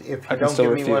 Yes. If you I can don't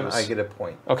still give me 1, refuse. I get a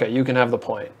point. Okay, you can have the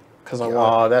point because I want.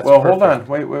 Oh, that's Well, perfect. hold on.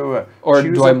 Wait. Or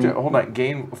Choose do I up to, hold on.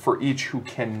 Gain for each who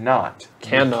cannot. You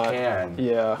Cannot. Can.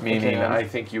 Yeah, I Meaning, can. I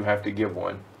think you have to give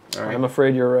 1. All right. I'm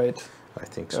afraid you're right. I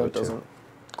think So so it too. doesn't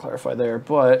clarify there,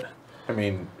 but I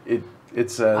mean,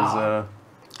 it says I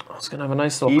was gonna have a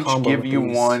nice little each combo. give with you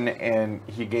these. 1, and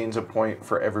he gains a point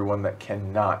for everyone that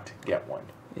cannot get 1.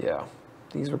 Yeah,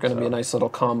 these were gonna be So- a nice little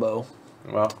combo.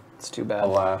 Well, It's too bad.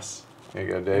 alas. Here you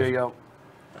go, Dave. There you go.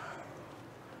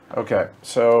 Okay,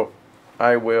 so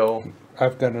I will.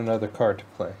 I've got another card to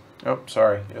play. Oh,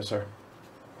 sorry. Yes, sir.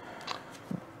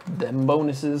 Them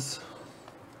bonuses.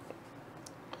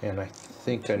 And I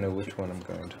think I know which one I'm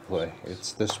going to play.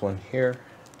 It's this one here,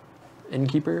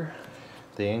 Innkeeper.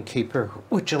 the Innkeeper,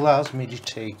 which allows me to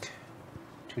take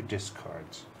 2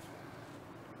 discards.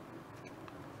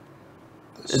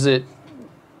 Is it?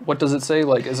 What does it say?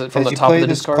 Like, is it from As the you top play of the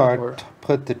this discard? card, or-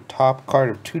 put the top card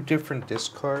of 2 different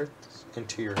discards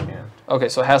into your hand. Okay,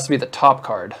 so it has to be the top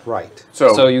card. Right.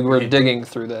 So you were he- digging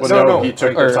through this. Well, No, he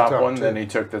took or- the top or- one, then he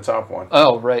took the top one.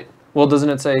 Oh, right. Well, doesn't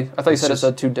it say? I thought you It's said it just-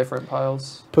 said 2 different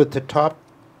piles. Put the top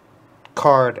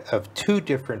card of 2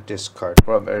 different discards.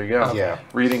 Well, there you go. Yeah.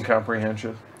 Reading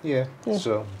comprehension. Yeah.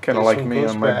 So Kind of this like one me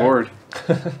goes on my back. board.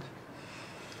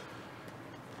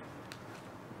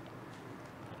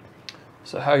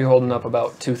 So how are you holding up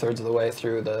about 2/3 of the way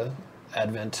through the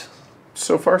Advent?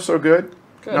 So far, so good.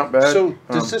 Good. Not bad. So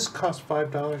does this cost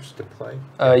 $5 to play?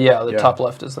 Yeah, the top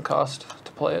left is the cost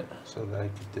to play it. So I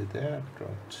did that.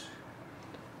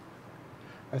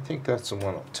 I think that's the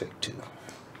one I'll take too.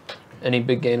 Any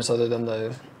big games other than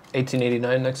the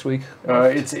 1889 next week?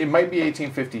 It might be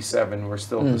 1857. We're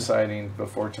still deciding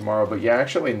before tomorrow. But yeah,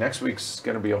 actually next week's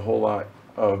going to be a whole lot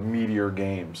of meatier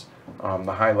games.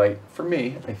 The highlight for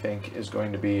me, I think, is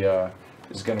going to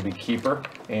be Keeper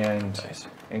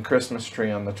and Christmas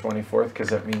Tree on the 24th, because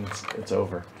that means it's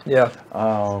over. Yeah.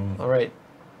 All right.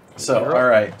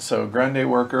 So Grande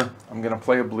Worker. I'm going to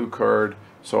play a blue card.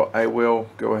 So I will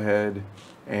go ahead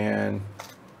and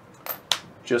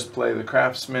just play the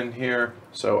Craftsman here.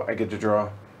 So I get to draw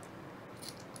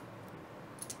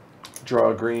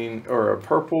a green or a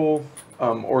purple,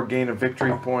 or gain a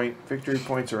victory point. Victory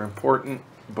points are important,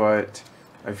 but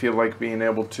I feel like being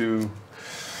able to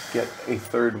get a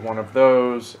third one of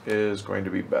those is going to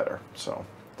be better. So,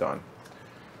 done.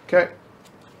 Okay,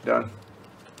 done.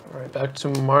 All right, back to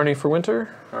Marnie for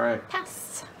winter. All right.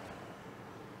 Pass.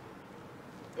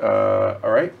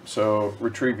 All right, so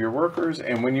retrieve your workers.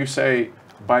 And when you say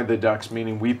by the ducks,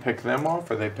 meaning we pick them off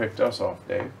or they picked us off,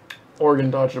 Dave?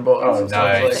 Oregon dodged a bullet. Oh,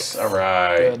 nice. All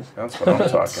right. Good. That's what I'm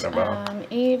talking about.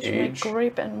 Age,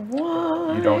 grape, and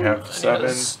wine. You don't have 7.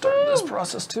 Start this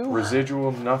process too.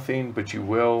 Residual, nothing, but you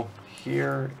will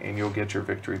here, and you'll get your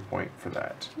victory point for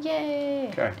that. Yay.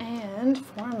 Okay. And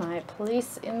for my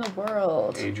place in the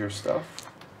world. Age your stuff.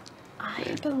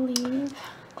 I believe.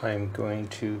 I'm going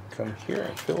to come here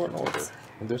and fill an order.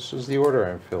 And this is the order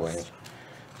I'm filling.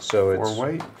 So it's 4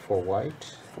 white. 4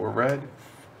 white. 4 red.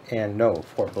 And no,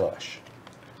 4 blush.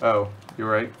 Oh, you're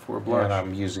right. 4 blush. And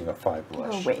I'm using a 5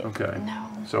 blush. Oh, wait. Okay. No.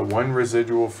 So 1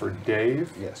 residual for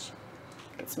Dave. Yes.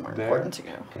 It's more There. important to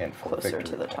go And 4 closer victory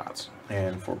to the top. points.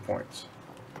 And 4 points.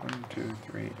 1, 2,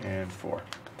 3, and 4.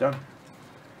 Done.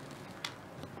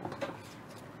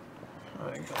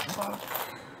 I got block.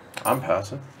 I'm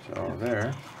passive. So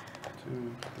there.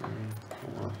 2, 3,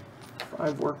 4,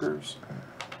 5 workers.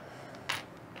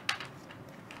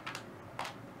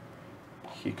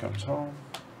 He comes home.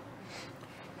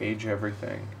 Age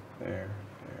everything. There.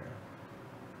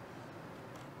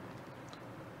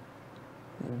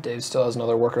 Dave still has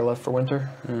another worker left for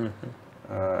winter.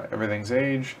 Everything's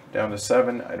aged. Down to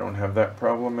 7. I don't have that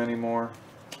problem anymore.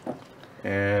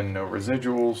 And no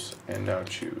residuals. And now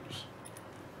choose.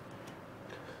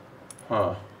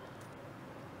 Huh.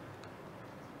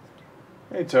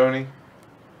 Hey, Tony.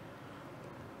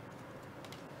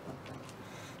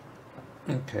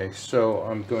 Okay, so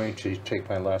I'm going to take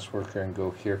my last worker and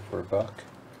go here for a buck.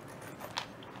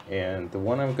 And the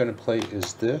one I'm going to play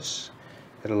is this.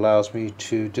 It allows me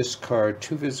to discard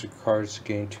 2 visitor cards to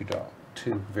gain 2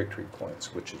 victory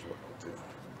points, which is what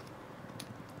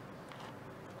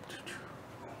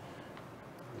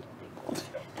I'll do.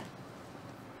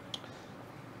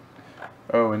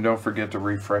 Oh, and don't forget to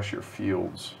refresh your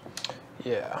fields.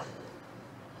 Yeah.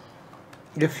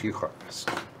 If you harvest.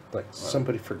 Like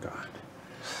somebody forgot.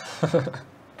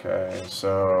 Okay,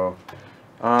 so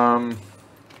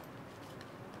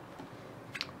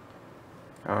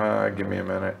give me a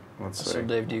minute. Let's see. So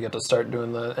Dave, do you get to start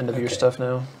doing the end of your stuff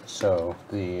now? So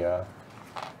the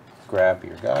grab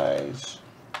your guys.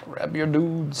 Grab your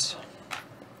dudes.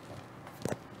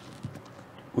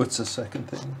 What's the second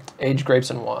thing? Age, grapes,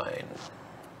 and wine.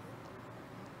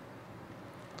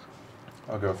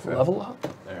 I'll go 5th. Level up.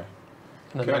 There.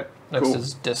 And then Okay, next cool.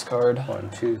 is discard. 1,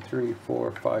 2, 3,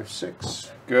 4, 5,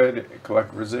 6. Good.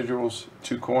 Collect residuals,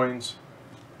 2 coins,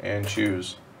 and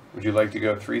choose. Would you like to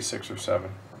go 3, 6, or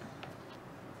 7?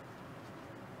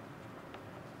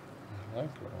 I like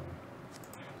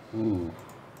one. Ooh,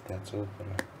 that's open.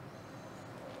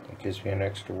 It gives me an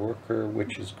extra worker,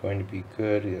 which is going to be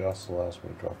good. It also allows me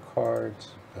to draw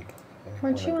cards. But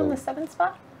Weren't you on the 7th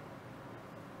spot?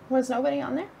 Was nobody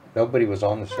on there? Nobody was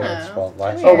on the 7th spot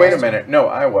last Oh, wait a minute. No,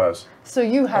 I was. So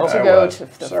you had to I go was. to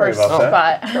the Sorry first about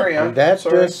that. spot. Carry on. And that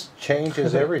Sorry. just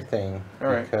changes everything. All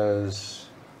right. Because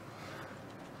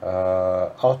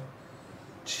I'll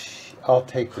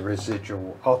take the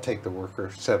residual. I'll take the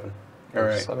worker 7. All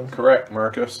right. 7. Correct,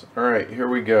 Marcus. All right, here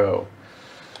we go.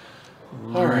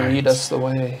 All right. Lead us the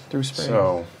way through spring.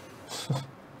 So,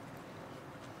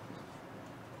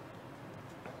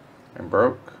 I'm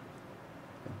broke.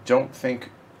 I don't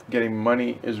think getting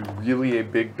money is really a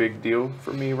big deal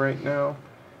for me right now.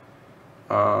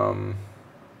 Am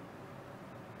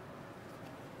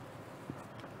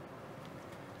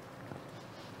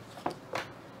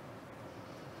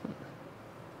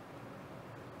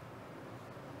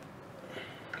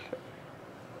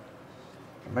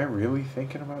I really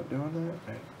thinking about doing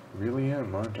that? I really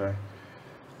am, aren't I?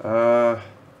 I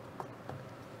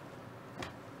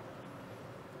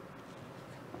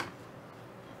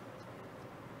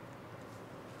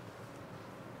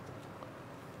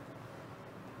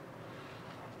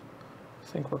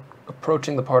think we're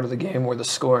approaching the part of the game where the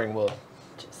scoring will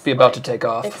be about to take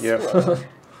off. Yep.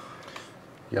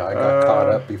 Yeah, I got caught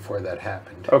up before that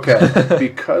happened. Okay,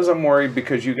 because I'm worried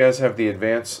because you guys have the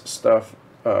advanced stuff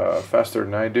faster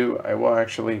than I do, I will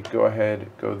actually go ahead,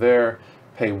 go there,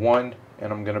 pay 1,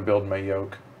 and I'm going to build my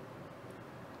yoke.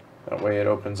 That way it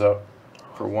opens up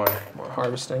for 1. More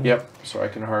harvesting? Yep, so I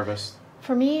can harvest.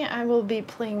 For me, I will be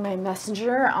playing my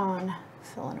messenger on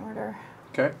fill in order.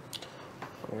 Okay.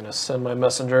 I'm going to send my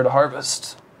messenger to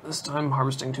harvest. This time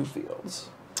harvesting 2 fields.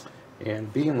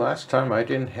 And being last time I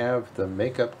didn't have the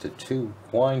make up to 2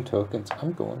 wine tokens,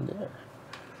 I'm going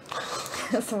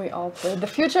there. So we all played the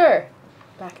future.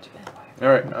 Back to bed. All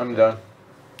right, I'm done.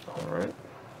 All right.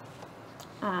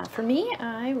 For me,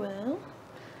 I will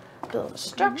build a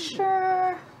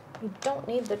structure. We don't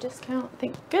need the discount,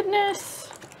 thank goodness.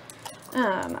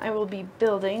 I will be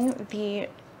building the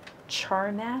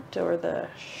Charmat or the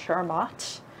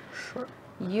Charmat.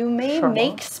 You may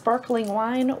make sparkling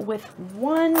wine with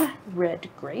 1 red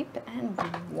grape and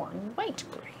 1 white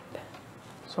grape.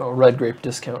 So a red grape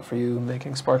discount for you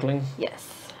making sparkling? Yes,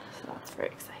 so that's very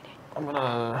exciting. I'm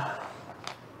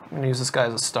gonna use this guy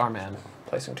as a starman,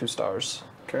 placing 2 stars.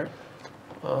 Okay.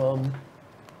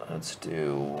 Let's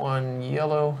do 1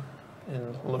 yellow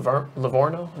in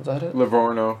Livorno, is that it?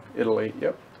 Livorno, Italy,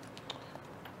 yep.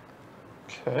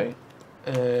 Okay.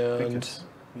 And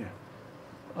yeah.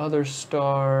 Other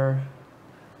star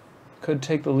could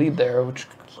take the lead there, which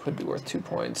could be worth 2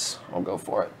 points. I'll go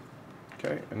for it.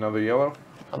 Okay, another yellow.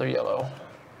 Another yellow.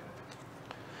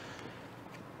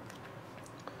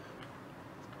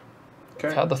 Okay.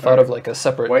 I've had the thought of like a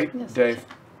separate white, Dave.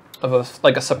 Of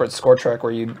a separate score track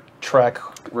where you track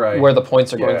where the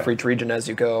points are going for each region as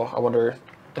you go. I wonder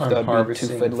if that would be too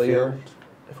fiddly or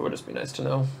if it would just be nice to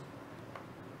know.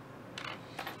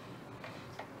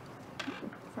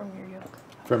 From your yoke.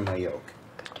 From my yoke.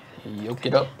 Yoke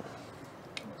it up.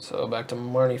 So back to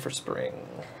Marnie for spring.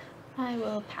 I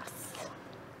will pass.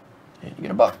 And you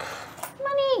get a buck.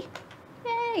 Money!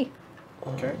 Yay!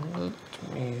 Okay. Let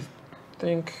me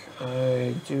think.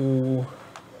 I do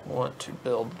want to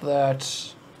build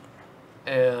that.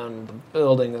 And the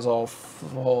building is all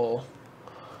full.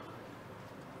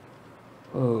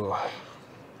 Ooh.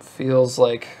 Feels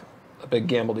like a big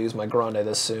gamble to use my Grande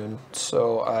this soon.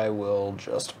 So I will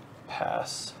just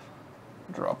pass.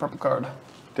 Draw a purple card.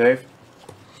 Dave?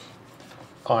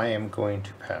 I am going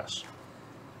to pass.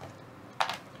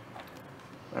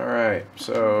 All right,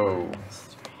 so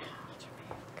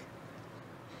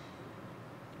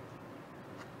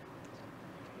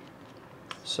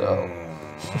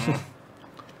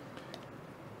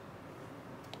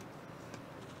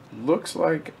looks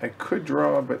like I could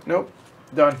draw, but nope.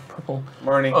 Done. Purple.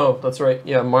 Marnie. Oh, that's right.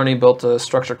 Yeah, Marnie built a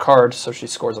structure card, so she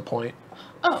scores a point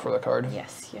for the card.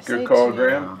 Yes, Good call,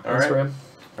 Graham. All right. Graham.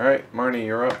 All right, Marnie,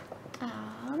 you're up.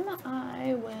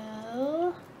 I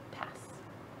will pass.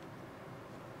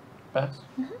 Pass?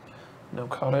 No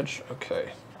cottage?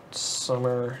 Okay.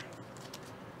 Summer.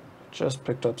 Just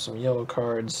picked up some yellow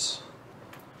cards.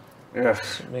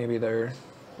 Yes. So maybe they're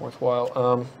worthwhile.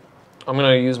 I'm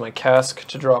going to use my cask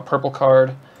to draw a purple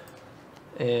card.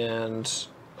 And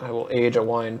I will age a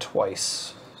wine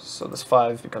twice. So this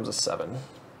 5 becomes a 7.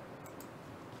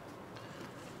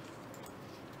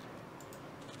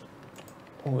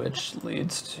 Which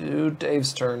leads to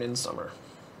Dave's turn in summer.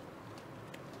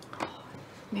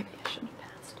 Maybe I shouldn't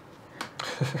have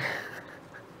passed.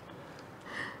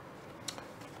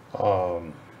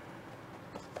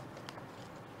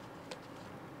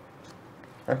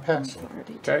 I'm passing.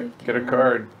 Okay, get a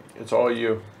card. It's all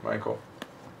you, Michael.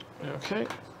 Okay.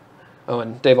 Oh,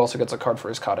 and Dave also gets a card for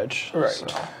his cottage. Right. So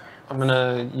I'm going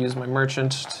to use my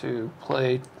merchant to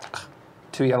play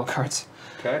 2 yellow cards.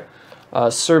 Okay.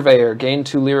 Surveyor, gain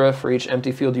 2 lira for each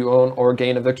empty field you own, or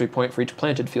gain a victory point for each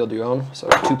planted field you own. So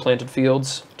 2 planted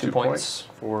fields, 2 points.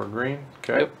 For green.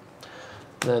 Okay. Yep.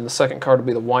 Then the second card will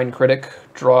be the Wine Critic.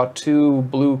 Draw 2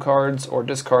 blue cards or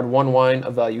discard 1 wine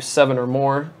of value 7 or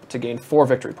more to gain 4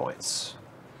 victory points.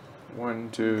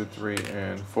 1, 2, 3,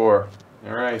 and 4.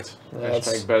 All right. That's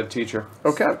Hashtag bad teacher.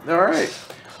 Okay. All right.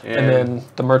 And then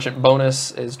the merchant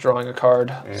bonus is drawing a card.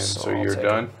 And so you're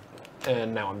done?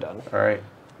 And now I'm done. All right.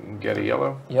 Get a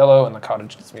yellow. Yellow, and the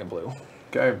cottage gets me a blue.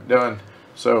 Okay, done.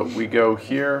 So we go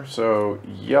here. So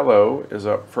yellow is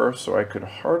up first, so I could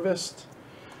harvest.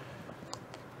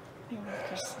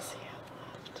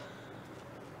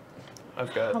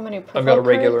 I've got How many a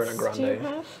regular and a cards do you grande.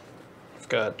 have? I've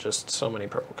got just so many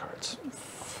purple cards.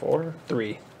 4,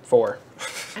 3, 4.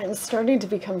 I'm starting to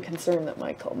become concerned that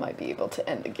Michael might be able to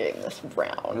end the game this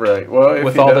round. Right. Well, if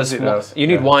with he all does, this, he does. you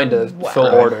need wine to fill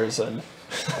orders, and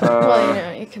well, you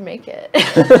know, you can make it.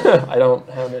 I don't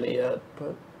have any yet.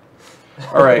 But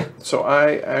all right. So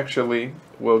I actually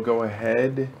will go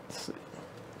ahead.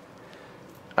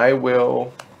 I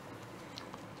will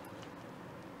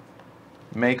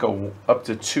make up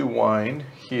to 2 wine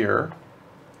here.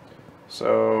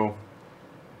 So,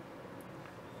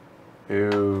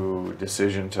 ooh,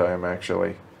 decision time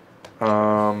actually.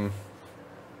 Well,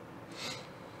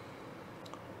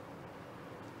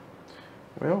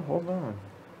 hold on.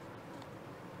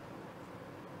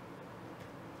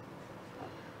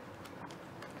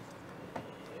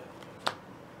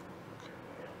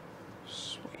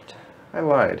 sweet. I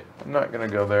lied. I'm not going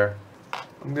to go there.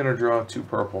 I'm going to draw 2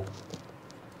 purple.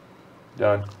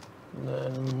 Done. And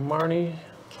then Marnie.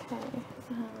 Okay,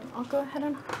 I'll go ahead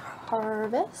and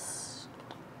harvest.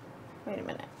 Wait a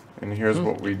minute. And here's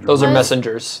what we drew. Those are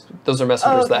messengers. Those are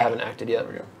messengers that Okay. haven't acted yet.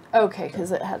 There we go. Okay,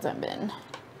 because it hasn't been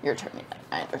your turn yet.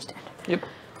 I understand. Yep.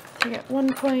 I get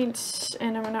 1 point,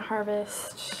 and I'm going to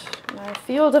harvest my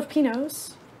field of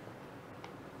Pinots.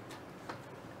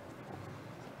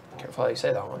 Careful how you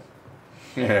say that one.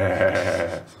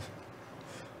 Yeah.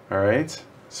 All right.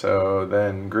 So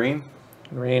then green.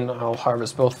 Green, I'll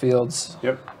harvest both fields.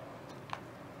 Yep.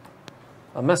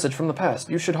 A message from the past.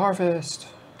 You should harvest.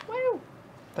 Wow.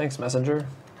 Thanks, messenger.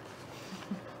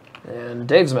 And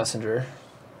Dave's messenger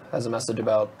has a message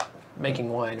about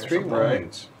making wine or 3 something.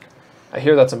 wines. I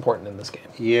hear that's important in this game.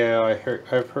 Yeah, I've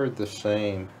heard the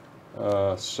same.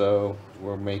 So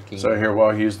we're making. So here,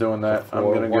 while he's doing that, I'm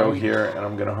 4 going to go wine. here and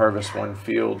I'm going to harvest 1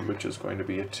 field, which is going to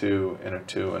be a 2 and a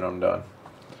 2, and I'm done.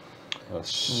 A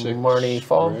 6 Marnie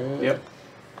fall? red. Yep.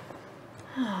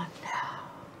 Oh, no.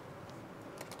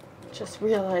 Just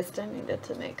realized I needed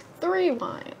to make 3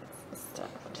 wines instead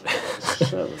of 2.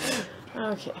 7.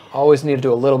 Okay, Always need to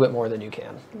do a little bit more than you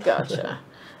can. gotcha.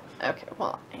 Okay,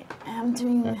 well, I am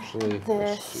doing Actually,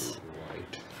 let's this do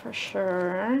white. for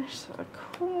sure. So the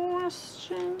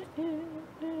question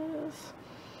is,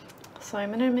 so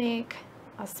I'm gonna make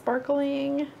a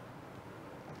sparkling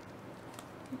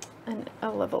and a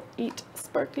level 8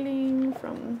 sparkling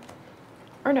from,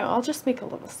 or no, I'll just make a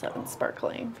level 7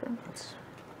 sparkling from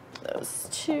those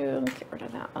 2. Get rid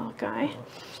of that little guy.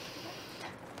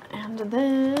 And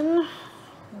then,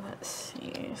 let's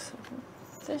see, so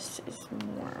this is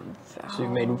more valuable. So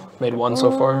you've made 1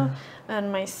 so far?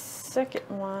 And my second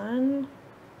one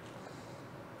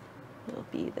will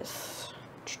be this.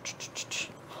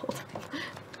 Hold on.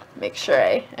 Make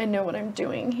sure I know what I'm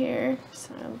doing here.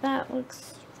 So that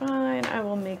looks fine. I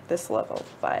will make this level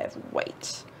 5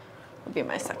 white. Will be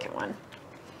my second one.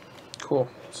 Cool.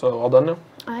 So all done now?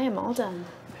 I am all done.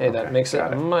 Hey, that Okay, makes it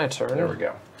got it. my turn. There we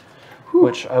go.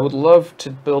 Which I would love to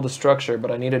build a structure,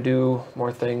 but I need to do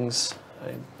more things.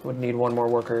 I would need 1 more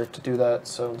worker to do that,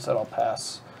 so instead I'll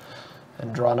pass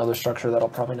and draw another structure that I'll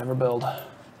probably never build.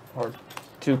 Or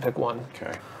 2, pick 1.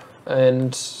 Okay.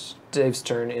 And Dave's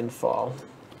turn in fall.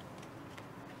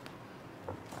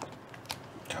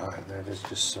 God, that is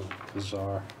just so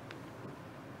bizarre.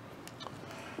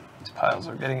 These piles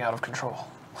are getting out of control.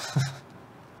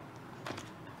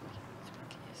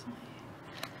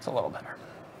 It's a little better.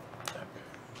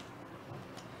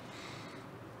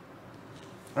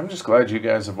 I'm just glad you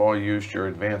guys have all used your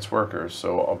advanced workers,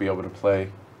 so I'll be able to play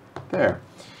there.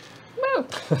 Woo!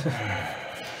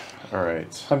 All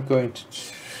right. I'm going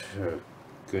to.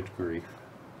 Good grief.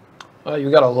 Oh, you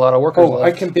got a lot of workers Oh,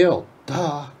 left. I can build.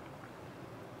 Duh.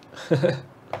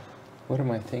 What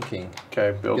am I thinking?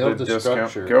 Okay, build Build the the discount.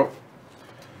 structure. Go.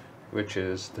 Which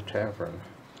is the tavern.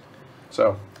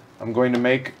 So I'm going to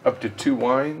make up to 2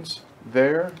 wines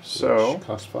there. So Which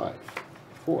costs 5.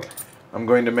 4. I'm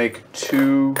going to make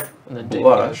 2 And then Dave, you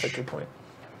get a blush. victory point.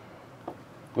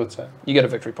 What's that? You get a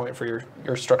victory point for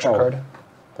your structure Oh. card.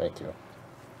 Thank you.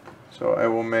 So I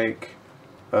will make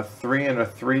a 3 and a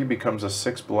 3 becomes a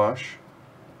 6 blush.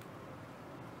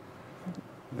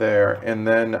 There, and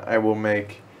then I will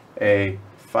make a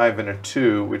 5 and a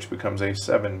 2, which becomes a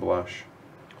 7 blush.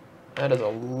 That is a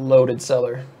loaded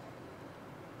cellar.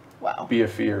 Wow. Be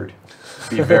afeared.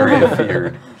 Be very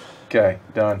afeared. Okay,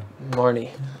 done. Marnie.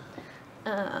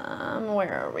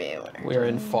 Where are we? We're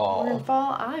in fall. We're in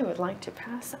fall. I would like to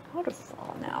pass out of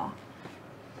fall now.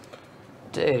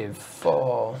 Dave,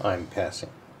 fall. I'm passing.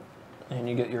 And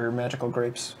you get your magical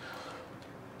grapes.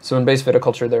 So in base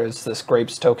viticulture, there is this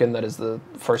grapes token that is the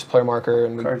first player marker,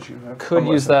 and we Cards you have. could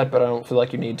Unless use that, but I don't feel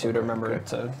like you need to Okay, remember okay.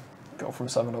 to go from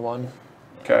 7 to 1.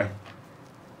 Okay.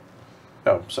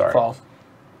 Oh, sorry. Fall.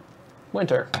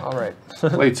 Winter. All right.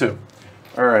 Play 2.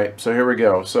 All right, so here we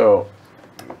go. So,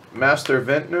 Master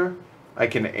Vintner, I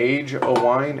can age a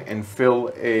wine and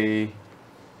fill a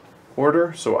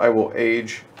order. So I will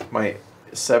age my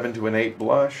 7 to an 8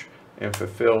 blush and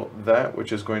fulfill that,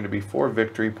 which is going to be 4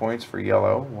 victory points for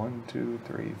yellow. 1, 2,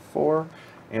 3, 4,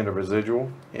 and a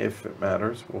residual, if it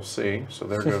matters. We'll see. So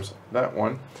there goes that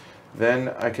one. Then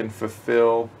I can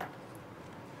fulfill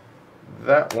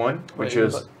that one, which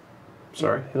is...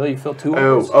 Sorry. He'll let you fill 2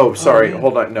 orders? Oh, sorry.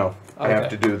 Hold on. No. Okay. I have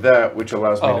to do that, which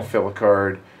allows me to fill a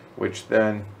card, which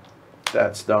then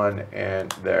that's done and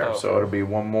there. Oh, so it'll be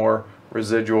 1 more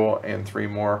residual and 3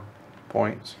 more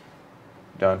points.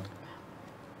 Done.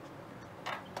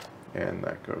 And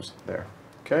that goes there.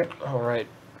 Okay. All right.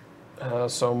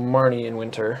 So Marnie in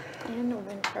Winter. In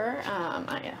Winter, I'll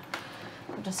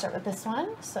just start with this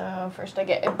one. So first I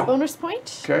get a bonus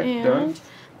point. Okay, and done.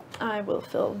 I will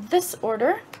fill this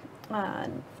order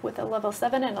with a level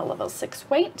 7 and a level 6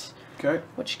 weight. Okay.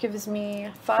 Which gives me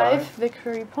 5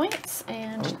 victory points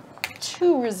and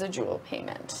 2 residual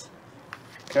payment.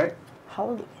 Okay.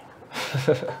 Hallelujah.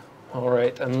 All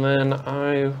right, and then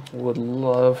I would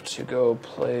love to go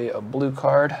play a blue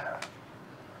card.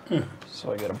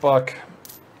 So I get a buck.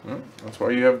 That's why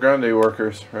you have grande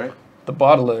workers, right? The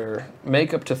bottler,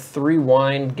 make up to 3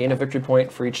 wine, gain a victory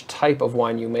point for each type of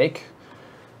wine you make.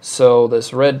 So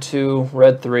this red 2,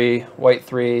 red 3, white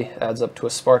 3 adds up to a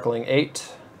sparkling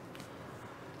 8.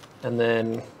 And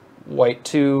then white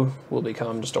 2 will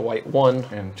become just a white 1.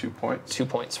 And 2 points. 2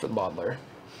 points for the bottler.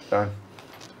 Done.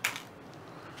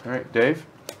 All right, Dave?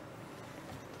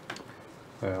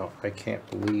 Well, I can't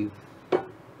believe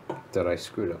that I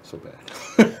screwed up so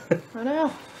bad. I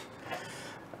know.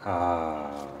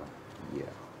 Yeah.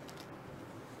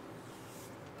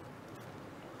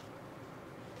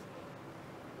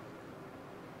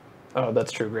 Oh,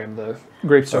 that's true, Graham. The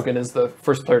Grapes token is the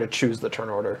first player to choose the turn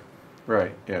order.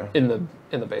 Right, yeah. In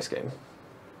the base game.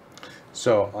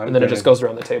 So and then it just goes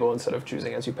around the table instead of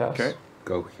choosing as you pass. Okay.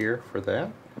 Go here for that.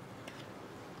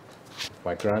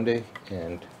 My grande,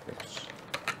 and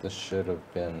this should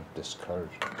have been discarded.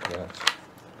 Yes.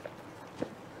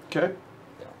 Okay.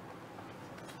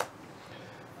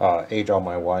 Yeah. Age all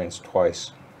my wines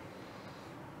twice.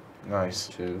 Nice.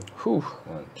 2. Whew.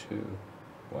 1, 2,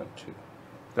 1, 2.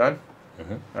 Done?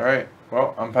 Mm-hmm. All right.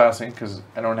 Well, I'm passing because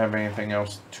I don't have anything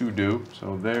else to do.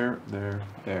 So there. And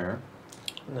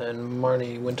then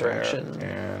Marnie, Winter there, action.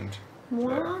 And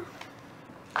Moi, I'm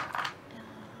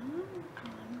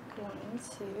going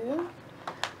to go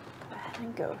ahead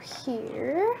and go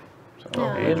here. so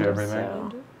I'll age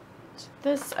everything. So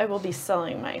this, I will be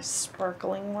selling my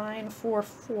sparkling wine for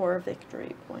 4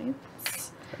 victory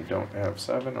points. I don't have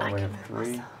 7, only have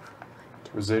 3.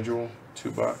 Residual,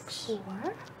 $2.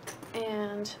 $4.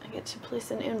 And I get to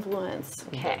place an influence.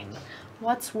 Okay.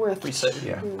 What's worth Reset. 2?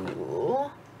 Yeah.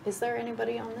 Is there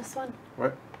anybody on this one?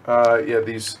 What? Yeah,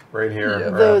 these right here. Yeah.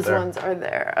 Are Those out there. ones are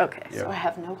there. Okay, Yeah. so I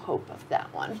have no hope of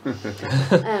that one.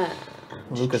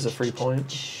 Luke is a free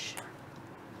point. So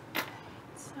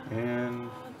And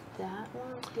that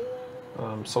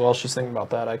one is... So while she's thinking about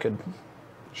that, I could...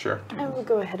 sure. I will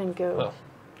go ahead and go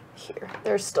here.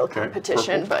 There's still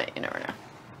competition, purple. but you never know.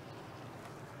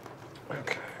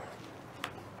 Okay.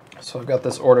 So I've got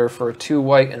this order for a 2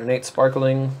 white and an 8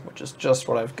 sparkling, which is just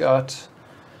what I've got,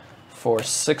 for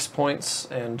 6 points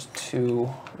and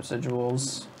 2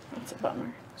 residuals. That's a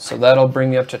bummer. So that'll bring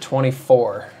me up to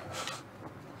 24.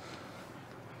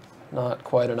 Not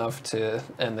quite enough to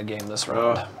end the game this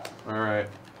round. All right.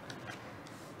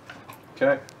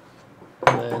 Okay.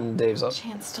 And then Dave's up.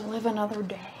 Chance to live another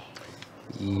day.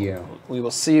 Yeah, We will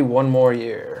see one more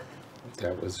year.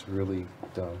 that was really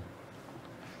dumb.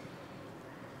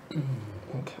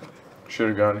 Okay. Should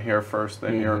have gone here first,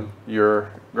 then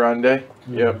your grande.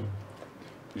 Yep.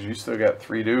 Because you still got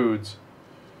 3 dudes.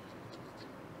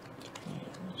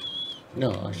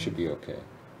 No, I should be okay.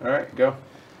 All right, go.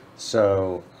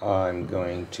 So I'm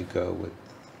going to go with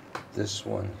this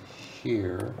one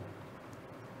here.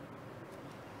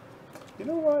 You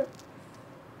know what?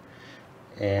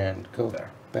 And go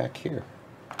There. back here.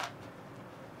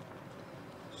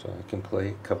 So I can play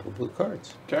a couple of blue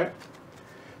cards. Okay.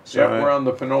 So Yeah, we're on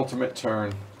the penultimate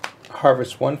turn.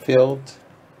 harvest 1 field,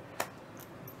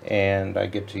 and I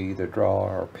get to either draw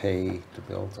or pay to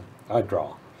build them. I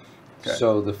draw. Okay.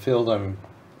 So the field I'm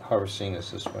harvesting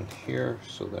is this one here,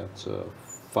 so that's a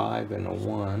 5 and a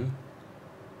 1.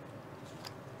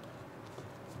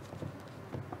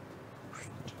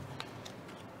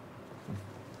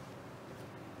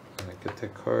 And I get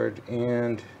that card,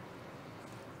 and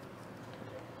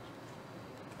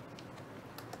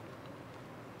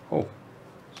oh,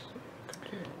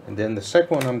 And then the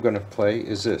second one I'm going to play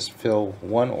is this. Fill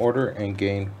one order and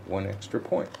gain 1 extra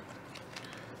point.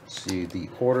 See, the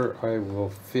order I will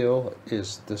fill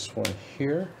is this one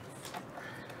here,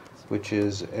 which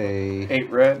is a... 8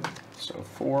 red, so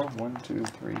 4, 1, 2,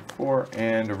 3, 4,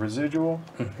 and a residual.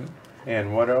 Mm-hmm.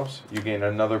 And what else? You gain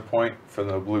another point for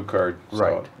the blue card.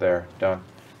 Right. So there, done.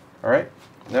 All right,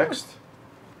 next.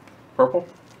 Purple.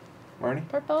 Marnie?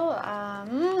 Purple,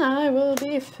 I will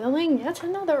be filling yet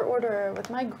another order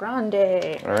with my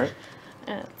Grande. All right.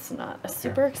 And it's not a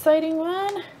super exciting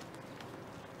one.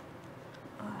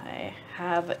 I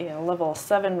have a level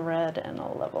 7 red and a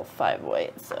level 5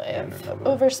 white, so I have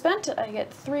overspent. I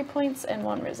get 3 points and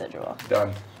 1 residual.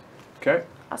 Done. Okay.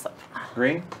 Awesome.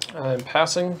 Green? I'm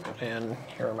passing, and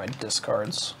here are my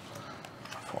discards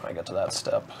when I get to that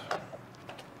step.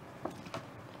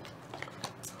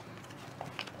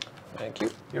 Thank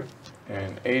you. Yep.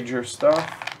 And age your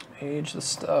stuff. Age the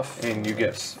stuff. And you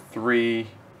get 3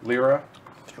 lira.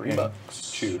 $3.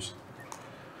 Choose.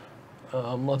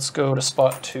 Let's go to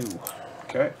spot 2.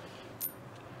 Okay.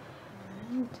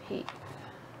 And tape.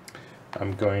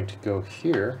 I'm going to go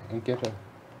here and get a...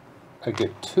 I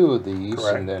get 2 of these.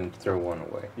 Correct. And then throw 1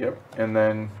 away. Yep. And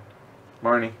then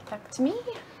Marnie. Back to me.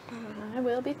 I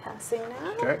will be passing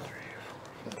now. Okay.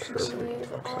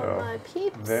 Leave all my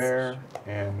peeps. There,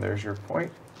 and there's your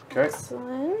point. Okay.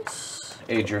 Excellent.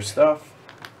 Age your stuff.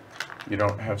 You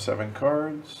don't have 7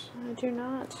 cards. I do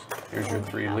not. Here's your I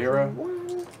 3 have lira.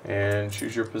 1. And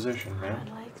choose your position, I'd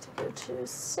man. like to go to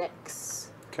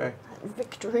 6. Okay. That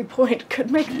victory point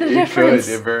could make the It difference.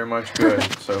 could. It very much could.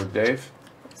 So, Dave.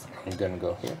 I'm going to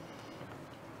go here.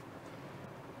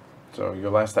 So, your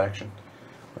last action.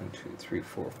 1, 2, 3,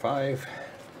 4, 5.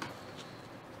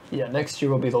 Yeah, next year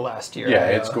will be the last year. Yeah,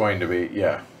 it's going to be.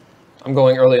 Yeah. I'm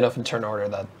going early enough in turn order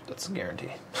that's a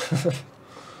guarantee.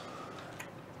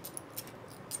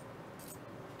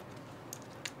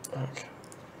 Okay.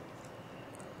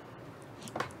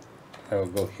 I will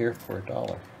go here for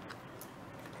 $1.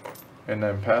 And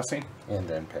then passing. And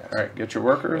then pass. All right. Get your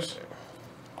workers.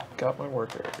 Got my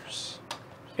workers.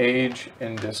 Age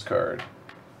and discard.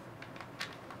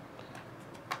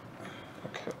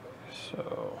 Okay,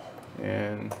 so...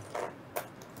 And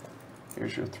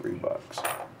here's your $3.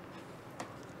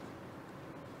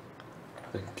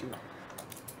 Thank you.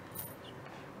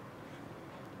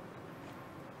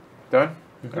 Done?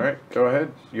 All right. Go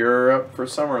ahead. You're up for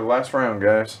summer. Last round,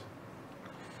 guys.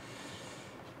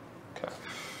 Okay.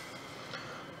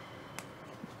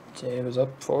 Dave is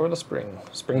up for the spring.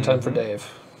 Springtime for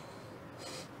Dave.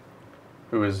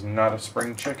 Who is not a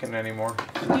spring chicken anymore.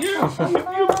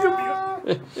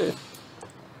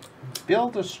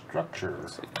 Build a structure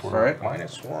for All right.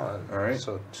 -1. All right.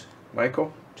 So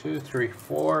Michael? 2, 3,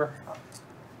 4.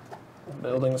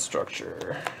 Building a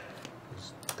structure.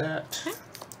 Is that.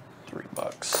 $3.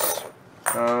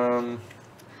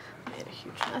 Made a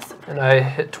huge mess of it. And I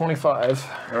hit 25.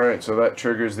 All right, so that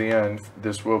triggers the end.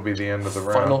 This will be the end of the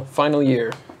round. Final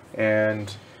year.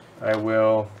 And I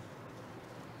will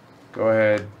go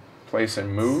ahead, place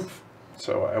and move.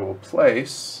 So I will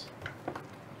place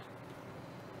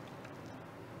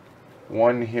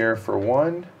 1 here for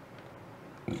 1.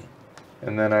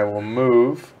 And then I will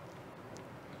move.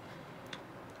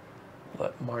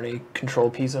 Let Marnie control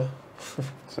Pisa.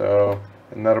 So,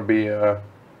 and that'll be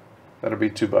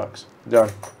 $2.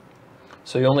 Done.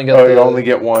 So you only get you only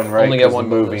get 1, right? Only get 'Cause one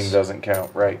the moving bonus. doesn't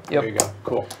count, right? Yep. There you go.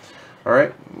 Cool. All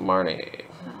right. Marnie.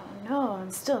 Oh no,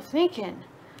 I'm still thinking.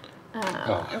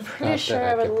 I'm pretty not sure that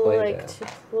I I would could play like that. to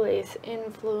place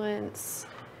influence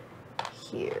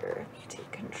here.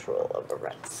 Take control of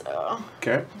Arezzo.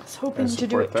 Okay. I was hoping to do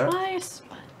support it that. twice,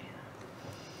 but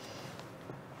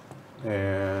yeah.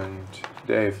 And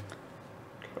Dave.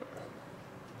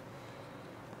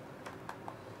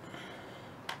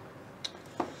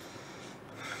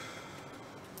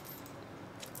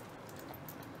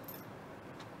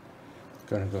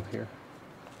 Gonna go here.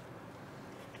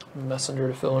 Messenger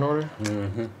to fill an order.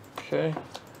 Mm-hmm. Okay.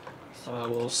 I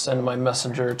will send my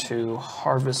messenger to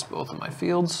harvest both of my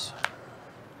fields.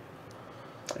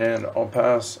 And I'll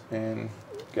pass and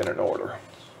get an order.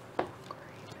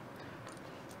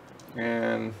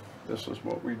 And this is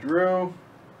what we drew.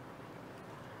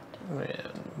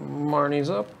 And Marnie's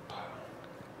up.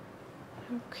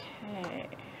 Okay,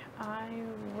 I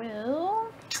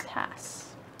will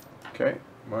pass. Okay,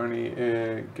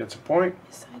 Marnie gets a point.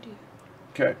 Yes, I do.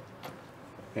 Okay.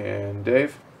 And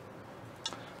Dave?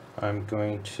 I'm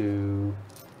going to.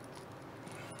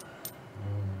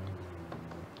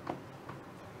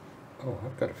 Oh,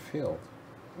 I've got a field.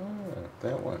 Ah,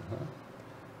 that one, huh?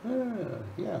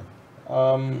 Yeah.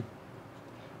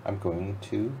 I'm going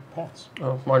to pass.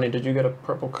 Oh, Marnie, did you get a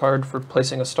purple card for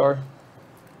placing a star?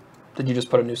 Did you just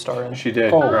put a new star in? She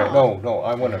did. Oh, right. no,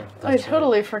 I want to... I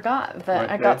totally forgot that Right,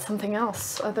 I got Dave? something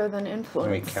else other than Let me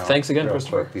influence. count. Thanks again, real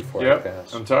Christopher. quick before I Yep.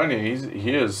 pass. I'm telling you,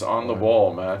 he is on the 1,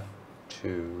 ball, man.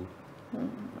 2.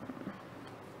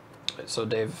 So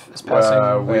Dave is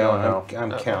passing. We don't know.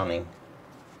 I'm counting.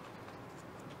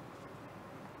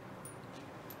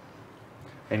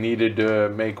 I needed to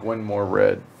make one more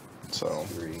red, so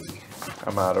 3.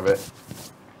 I'm out of it.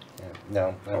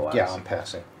 No, yeah, I'm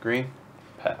passing. Green?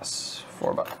 Pass.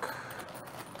 $4. All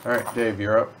right, Dave,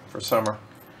 you're up for summer.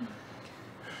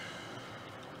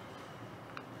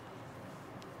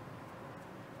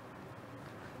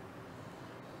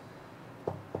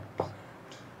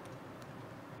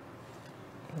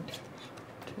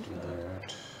 Do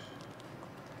that.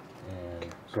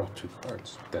 And draw 2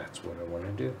 cards. That's what I want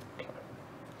to do.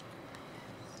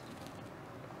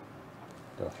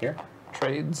 Go here.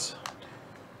 Trades.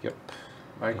 Yep.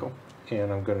 Michael?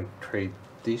 And I'm going to trade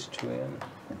these 2 in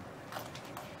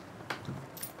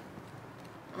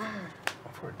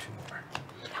for 2 more.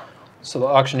 So the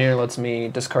auctioneer lets me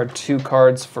discard 2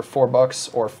 cards for $4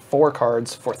 or 4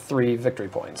 cards for 3 victory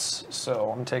points.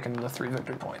 So I'm taking the 3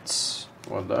 victory points.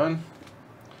 Well done.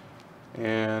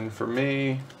 And for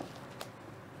me,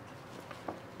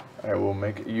 I will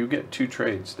make it. You get 2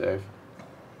 trades, Dave.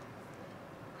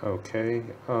 Okay.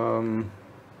 I'm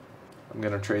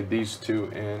going to trade these 2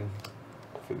 in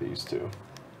for these 2.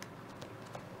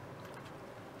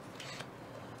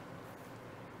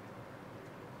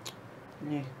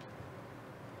 Yeah.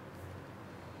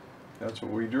 That's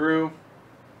what we drew.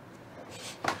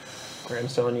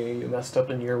 Graham's telling you you messed up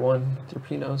in year 1 with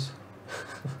your Pinots.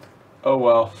 Oh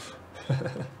well.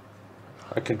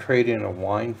 I can trade in a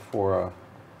wine for a...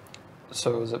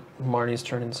 So is it Marnie's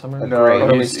turn in summer? No, grape. Or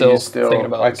are we he's still still thinking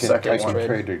about I can second trade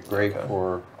trade? a grape Okay.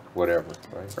 for whatever,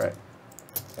 right? Right.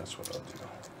 That's what I'll do.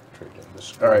 Trade in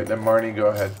this. All right, then Marnie, go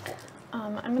ahead.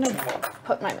 I'm going to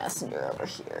put my messenger over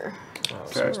here.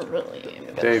 Okay. So really, I'm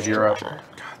gonna Dave, do you're up. that.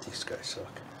 God, these guys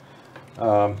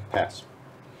suck. Pass.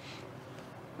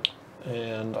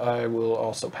 And I will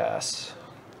also pass.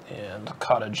 And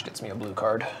Cottage gets me a blue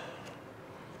card.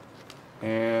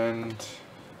 And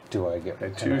Do I get... I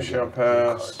can too I get shall a blue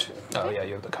card pass. too? Oh yeah,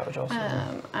 you have the Cottage also.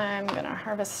 I'm going to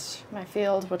harvest my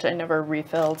field, which I never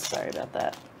refilled. Sorry about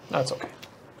that. That's okay.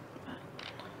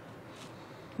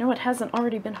 No, it hasn't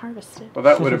already been harvested. well,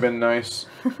 that would have been nice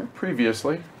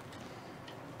previously,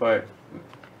 but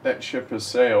that ship has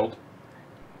sailed.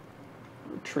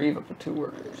 Retrieve up to 2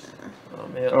 workers. Oh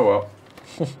man. Oh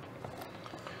well.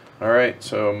 All right,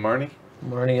 so Marnie.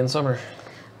 Marnie in summer.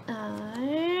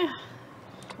 I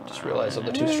Just realized of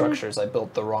the 2 structures, I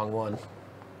built the wrong one.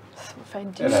 So if I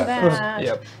do It happens. that,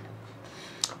 Yep.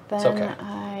 then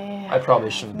okay. I probably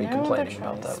shouldn't be have no complaining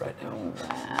other about that choice right now. than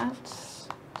that.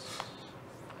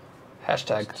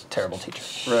 Hashtag terrible teacher.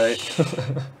 Right.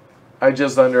 I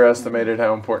just underestimated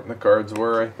how important the cards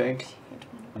were, I think.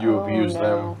 You Oh, abused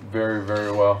no. them very,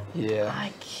 very well. Yeah,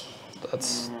 I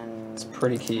that's can... it's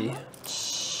pretty key.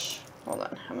 Hold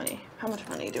on, how much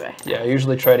money do I have? Yeah, I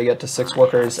usually try to get to 6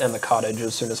 workers and the Cottage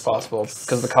as soon as possible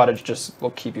because the Cottage just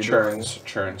will keep you doing.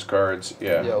 Churns cards,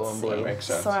 yeah. Yellow and blue. That makes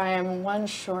sense. So I am 1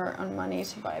 short on money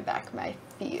to buy back my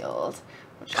field,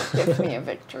 which will give me a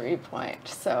victory point.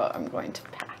 So I'm going to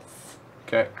pass.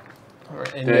 Okay. All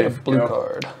right, and you get a Dave, blue go.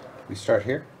 card. We start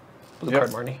here? Blue Yep.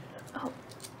 card, Marnie. Oh,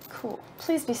 cool.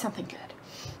 Please be something good.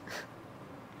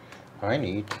 I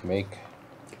need to make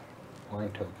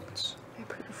wine tokens. I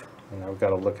approve. And I've got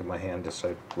to look at my hand to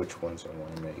decide which ones I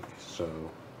want to make. So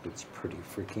it's pretty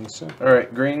freaking simple. All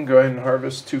right, green, go ahead and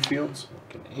harvest 2 fields.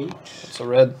 Like an 8. It's a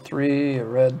red 3, a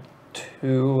red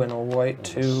 2, and a white and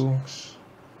 2. 6.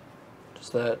 Does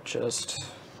that just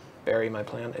bury my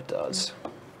plan? It does.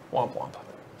 Womp womp.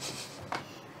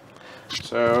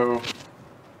 So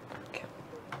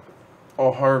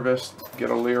I'll harvest, get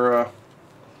a lira,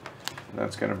 and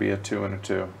that's going to be a 2 and a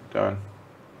 2. Done.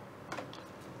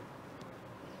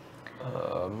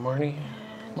 Marnie?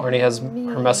 Marnie has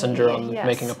her messenger on Yes.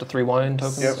 making up to 3 wine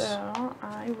tokens. Yep. So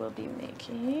I will be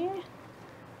making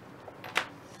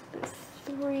the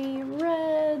 3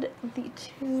 red, the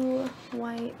 2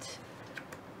 white,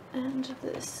 and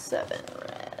the 7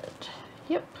 red.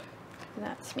 Yep,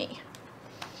 that's me.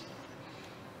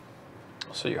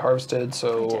 So you harvested,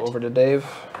 so I did. over to Dave.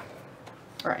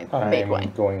 Or I made I'm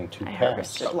wine. going to I pass.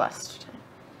 harvested last time.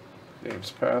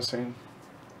 Dave's passing.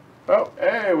 Oh,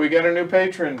 hey, we got a new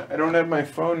patron. I don't have my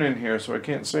phone in here, so I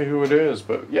can't say who it is,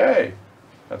 but yay.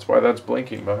 That's why that's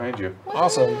blinking behind you.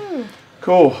 Awesome.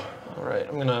 Cool. All right,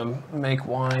 I'm gonna make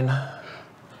wine.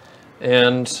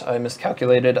 And I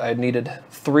miscalculated. I needed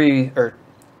 2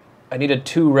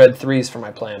 red 3s for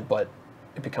my plan, but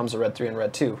it becomes a red 3 and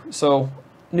red 2. So,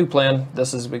 new plan.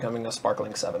 This is becoming a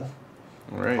sparkling 7.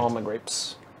 All right. All my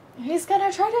grapes. He's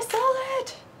gonna try to sell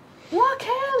it. Block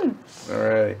him. All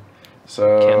right.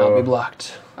 So cannot be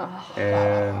blocked. Oh.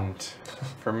 And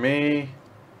for me,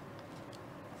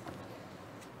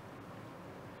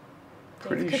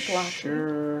 pretty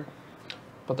sure.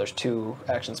 But there's 2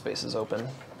 action spaces open.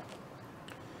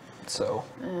 So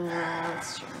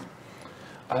that's true.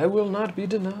 I will not be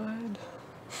denied.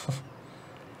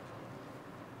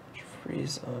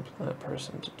 Freeze up that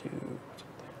person to do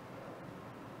something.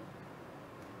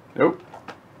 Nope.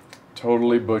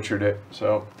 Totally butchered it.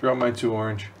 So draw my 2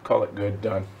 orange. Call it good.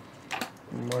 Done.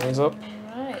 Morning's up.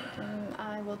 Alright, and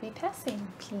I will be passing,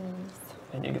 please.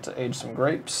 And you get to age some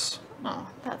grapes. Oh,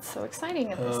 that's so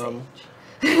exciting at this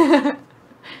age.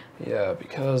 Yeah,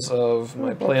 because of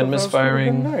my plan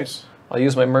misfiring. Nice. I'll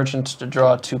use my merchant to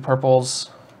draw 2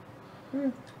 purples.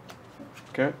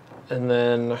 Okay. And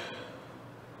then,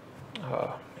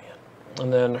 oh man.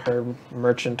 And then her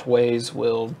merchant ways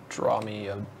will draw me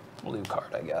a blue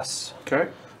card, I guess. Okay.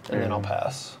 And then I'll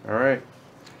pass. All right.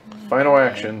 Final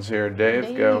actions here.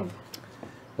 Dave, go.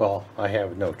 Well, I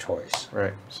have no choice.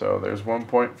 Right. So there's 1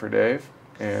 point for Dave.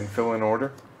 And fill in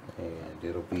order. And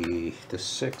it'll be the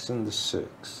 6 and the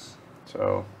 6.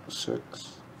 So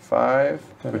 6.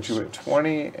 5. Put you at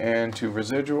 20 and 2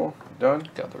 residual. Done.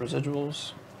 Got the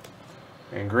residuals.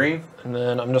 And green. And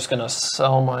then I'm just going to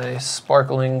sell my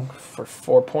sparkling for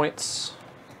 4 points.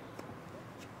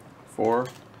 4.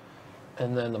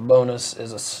 And then the bonus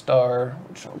is a star,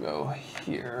 which will go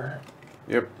here.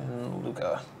 Yep. And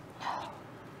Luca.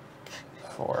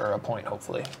 For a point,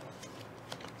 hopefully.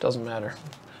 Doesn't matter.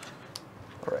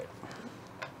 All right.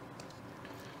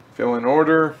 Fill in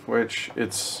order, which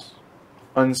it's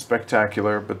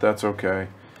unspectacular, but that's okay.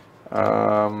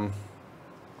 So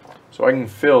I can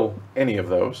fill any of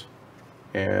those.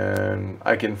 And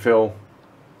I can fill,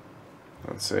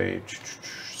 let's say,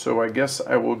 so I guess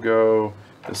I will go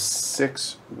the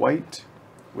 6 white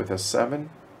with a 7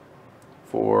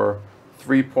 for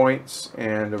 3 points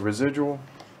and a residual.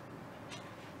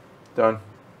 Done.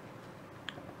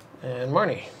 And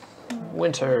Marnie,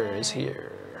 winter is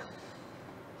here.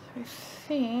 I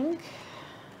think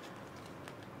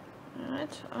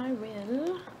that I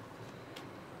will.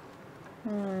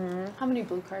 How many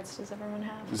blue cards does everyone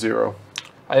have? 0.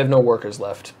 I have no workers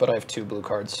left, but I have 2 blue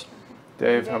cards.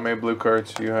 Dave, how many blue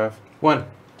cards do you have? 1.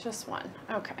 Just 1.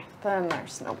 Okay. Then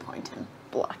there's no point in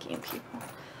blocking people.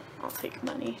 I'll take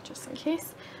money just in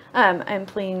case. I'm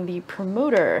playing the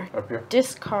promoter. Up here.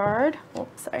 Discard. Oh,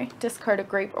 sorry. Discard a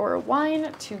grape or a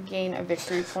wine to gain a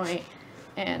victory point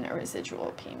and a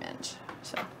residual payment.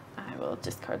 So I will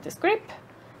discard this grape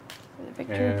for the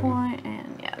victory point,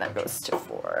 and yeah, that goes to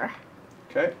 4.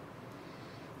 Okay.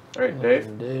 All right, Dave.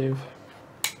 And Dave.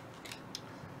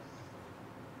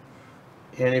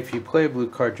 And if you play a blue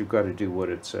card, you've got to do what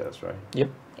it says, right? Yep.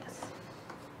 Yes.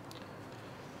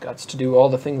 Got to do all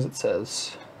the things it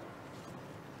says.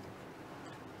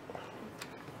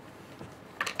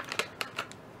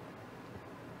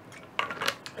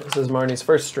 This is Marnie's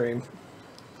first stream.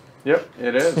 Yep,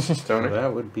 it is, Tony. So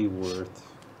that would be worth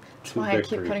 2 Why I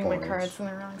victory keep putting points. my cards in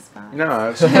the wrong spot. No,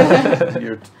 it's,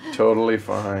 you're totally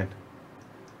fine.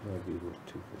 That would be worth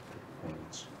 2 victory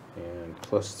points. And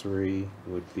plus 3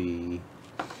 would be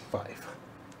 5.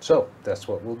 So that's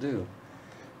what we'll do.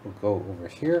 We'll go over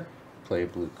here, play a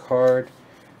blue card,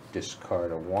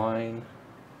 discard a wine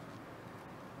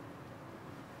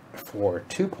for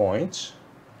 2 points,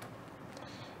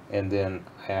 and then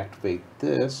activate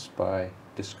this by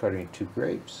discarding 2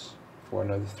 grapes for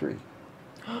another 3.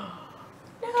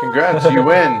 Congrats, you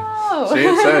win. See,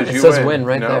 it says It you says win. win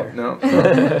right there. No.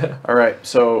 All right,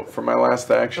 so for my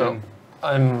last action.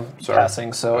 I'm Sorry.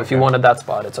 passing, so if you wanted that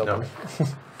spot, it's open.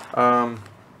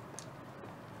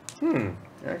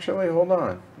 Actually, hold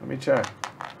on. Let me check.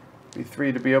 Be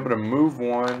 3 to be able to move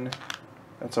 1.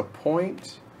 That's a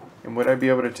point. And would I be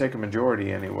able to take a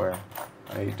majority anywhere?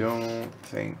 I don't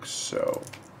think so.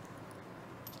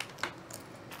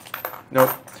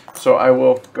 Nope. So I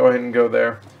will go ahead and go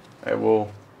there. I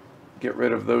will get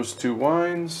rid of those 2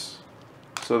 wines.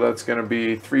 So that's going to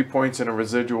be 3 points and a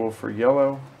residual for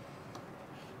yellow.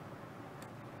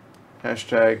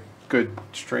 Hashtag good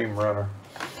stream runner.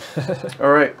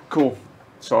 All right, cool.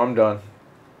 So I'm done.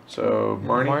 So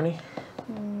Marnie?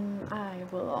 I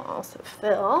will also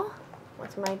fill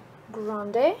with my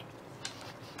grande.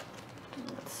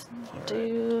 Let's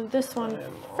do this one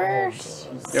first.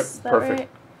 Yep, Is that perfect. right?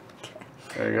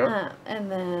 There you go.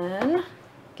 And then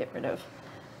get rid of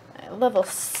my level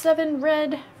 7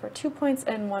 red for 2 points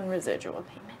and 1 residual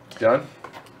payment. Done?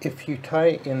 If you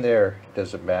tie in there,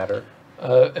 does it matter?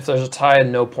 If there's a tie,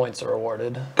 no points are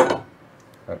awarded. Okay.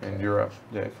 And you're up,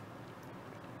 Dave.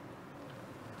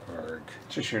 Arg.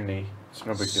 It's just your knee. It's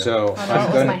no big deal. So Oh, no,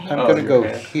 it was my hand. I'm gonna go your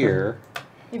hand. here.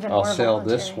 Even I'll more sell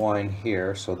this voluntary. wine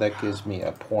here, so that gives me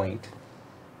a point.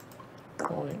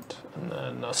 Point, and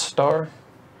then a star.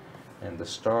 And the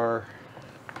star.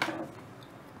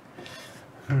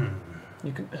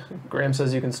 You can. Graham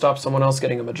says you can stop someone else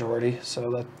getting a majority,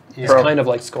 so that is Yeah. kind of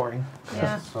like scoring.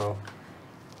 Yeah, So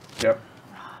Yep.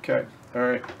 Okay. All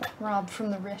right. robbed from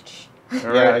the rich. All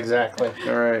yeah, right. exactly.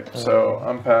 All right. So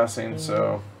I'm passing.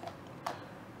 So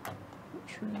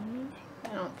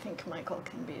I don't think Michael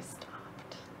can be stopped.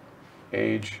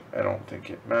 age, I don't think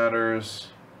it matters.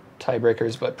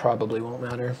 Tiebreakers, but probably won't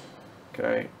matter.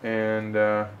 Okay. And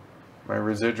my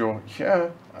residual. Yeah.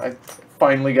 I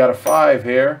finally got a 5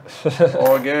 here.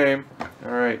 All game.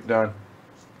 All right. Done.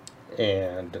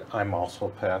 And I'm also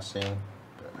passing,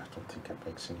 but I don't think it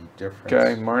makes any difference.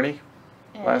 Okay. Marnie.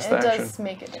 And Last it action. does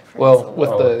make a difference. Well, a with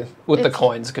little. the It's-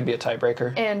 coins, it could be a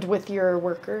tiebreaker. And with your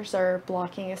workers are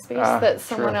blocking a space Ah, that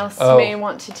someone true. else Oh. may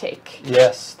want to take.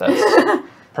 Yes, that's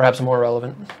perhaps more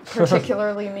relevant.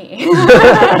 Particularly me.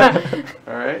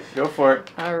 All right. Go for it.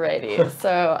 Alrighty,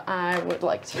 so I would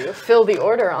like to fill the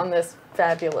order on this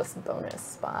fabulous bonus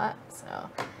spot. So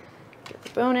get the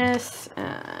bonus,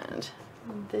 and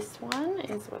this one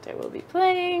is what I will be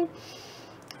playing.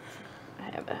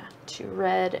 I have a 2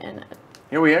 red and a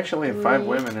Yeah, we actually have 5 3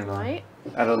 women in our white.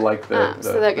 out of like the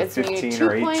So that gets me 15 2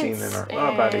 or 18 points in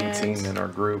our about and- 18 in our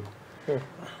group. 1,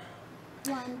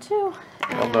 2.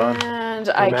 Well done. And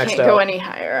I maxed can't go out. any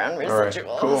higher on right,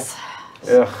 residuals. cool.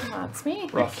 Yeah. That's me.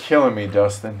 You're killing me,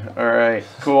 Dustin. All right,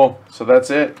 cool. So that's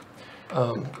it.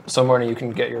 So, Marnie, you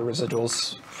can get your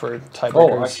residuals for Oh,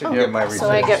 tiebreakers. I should Yeah. get my So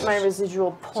I get residuals. my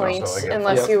residual point, I get-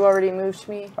 unless Yep. you already moved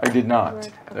me. I did not.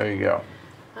 Right, There you go.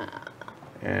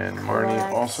 And Marnie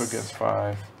Correct. also gets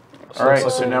 5. So All right,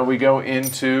 it's so now we go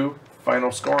into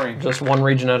final scoring. just one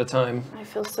region at a time. I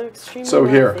feel so extremely So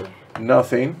here, wealthy.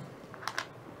 nothing.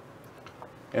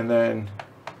 And then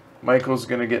Michael's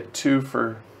going to get 2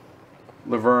 for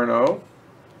Livorno.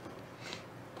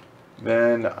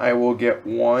 Then I will get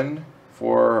 1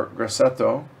 for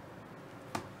Grassetto.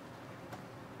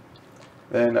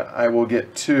 Then I will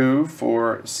get 2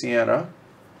 for Siena.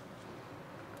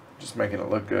 Just making it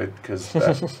look good because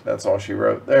that's all she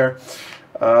wrote there.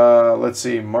 Let's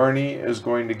see. Marnie is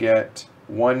going to get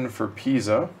 1 for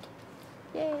Pisa.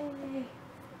 Yay.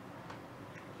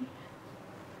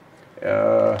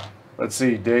 Let's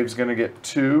see. Dave's going to get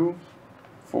 2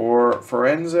 for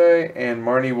Firenze, and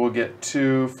Marnie will get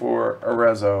 2 for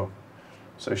Arezzo.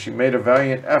 So she made a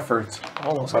valiant effort,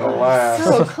 Almost. but alas.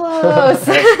 So close.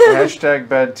 Hashtag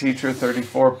bad teacher,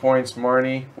 34 points.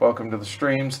 Marnie, welcome to the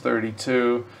streams,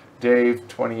 32. Dave,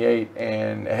 28.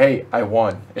 And hey, I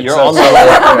won. It You're says on the so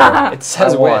right there. It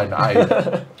says I won.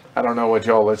 win. I don't know what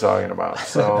y'all are talking about. I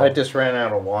So just ran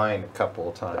out of wine a couple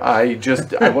of times.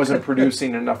 I wasn't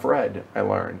producing enough red, I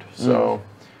learned. So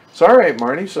all right,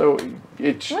 Marnie. So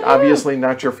it's obviously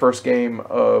not your first game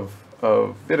of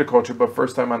Viticulture, but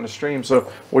first time on the stream. So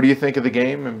what do you think of the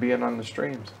game and being on the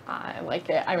streams? I like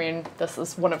it. I mean, this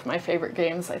is one of my favorite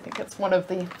games. I think it's one of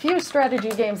the few strategy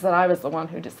games that I was the one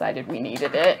who decided we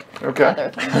needed it, Okay. rather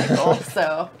than Michael.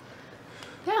 So,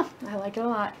 yeah, I like it a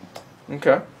lot.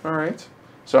 Okay. All right.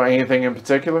 So anything in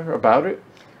particular about it?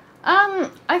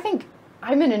 I think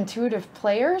I'm an intuitive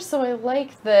player, so I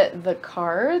like that the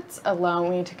cards allow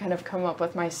me to kind of come up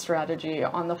with my strategy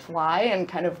on the fly and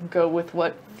kind of go with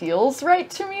what feels right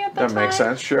to me at the time. That makes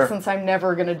sense, sure. Since I'm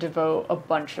never going to devote a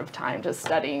bunch of time to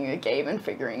studying a game and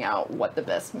figuring out what the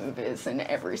best move is in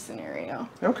every scenario.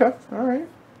 Okay. All right.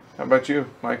 How about you,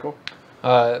 Michael?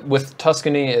 With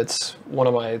Tuscany, it's one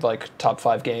of my top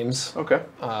 5 games. Okay.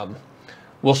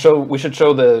 We should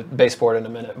show the base board in a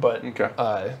minute, but Okay.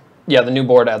 yeah, the new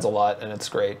board adds a lot, and it's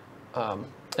great.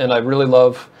 And I really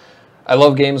love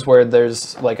games where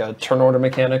there's like a turn order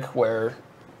mechanic where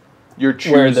You're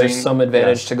choosing. where there's some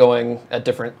advantage yes. to going at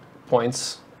different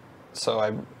points. So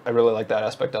I really like that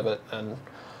aspect of it, and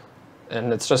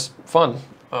it's just fun.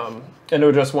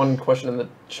 And just one question in the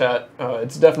chat.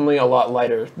 It's definitely a lot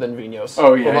lighter than Vinos.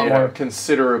 Oh A yeah, lot yeah. more-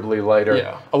 Considerably lighter.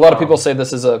 yeah. A lot of people say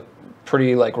this is a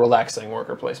pretty relaxing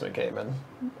worker placement game, and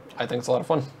I think it's a lot of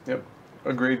fun. Yep.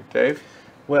 Agreed, Dave.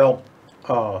 Well,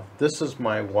 this is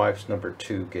my wife's number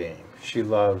 2 game. She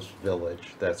loves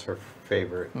Village. That's her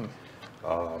favorite.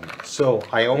 So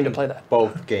I own to play that.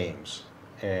 both games,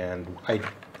 and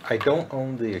I don't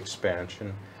own the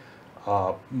expansion.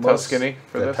 Tuscany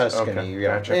for the this? Tuscany, okay,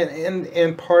 yeah. Gotcha.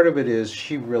 And part of it is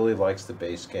she really likes the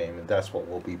base game, and that's what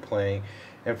we'll be playing.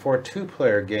 And for a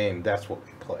 2-player game, that's what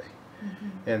we play.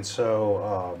 And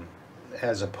so,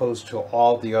 as opposed to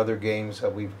all the other games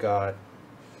that we've got,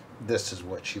 this is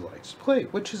what she likes to play,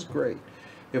 which is great.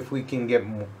 If we can get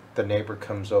the neighbor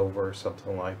comes over or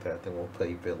something like that, then we'll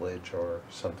play Village or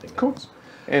something else.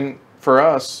 And for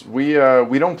us, we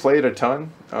don't play it a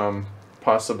ton,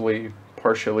 possibly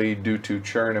partially due to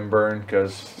churn and burn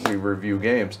because we review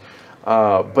games.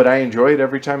 But I enjoy it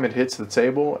every time it hits the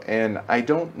table, and I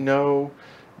don't know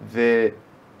that...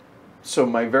 So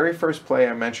my very first play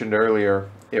I mentioned earlier,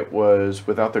 it was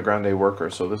without the Grande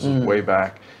Worker, so this is way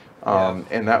back.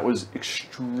 And that was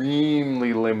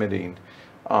extremely limiting.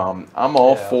 I'm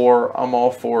all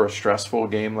for a stressful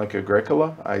game like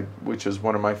Agricola, which is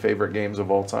one of my favorite games of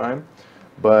all time,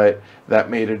 but that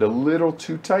made it a little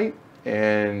too tight.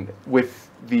 And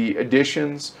with the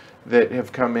additions that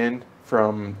have come in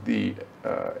from the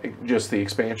just the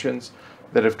expansions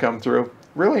that have come through,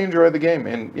 really enjoy the game.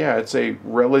 And yeah, it's a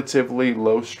relatively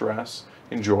low stress,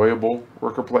 enjoyable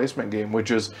worker placement game,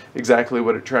 which is exactly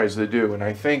what it tries to do. And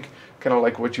I think, kind of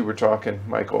like what you were talking,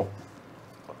 Michael,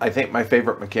 I think my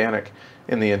favorite mechanic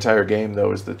in the entire game,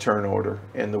 though, is the turn order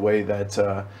and the way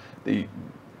that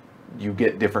you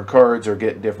get different cards or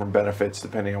get different benefits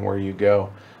depending on where you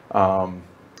go.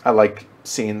 I like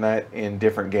seeing that in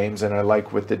different games, and I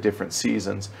like with the different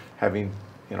seasons having,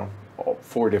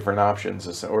 4 different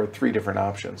options or 3 different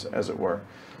options, as it were.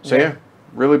 So yeah,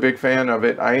 really big fan of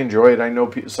it. I enjoy it. I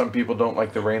know some people don't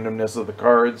like the randomness of the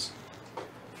cards.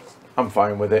 I'm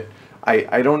fine with it.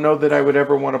 I don't know that I would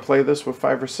ever want to play this with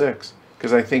 5 or 6,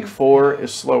 because I think 4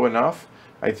 is slow enough.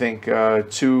 I think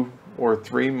 2 or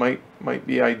 3 might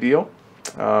be ideal.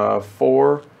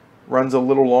 4 runs a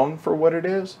little long for what it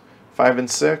is. 5 and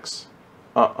 6,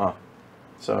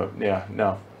 So yeah,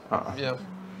 no, Yeah.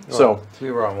 So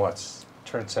we were on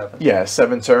turn 7? Yeah,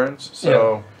 7 turns.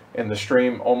 So in the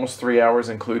stream, almost 3 hours,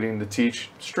 including the teach.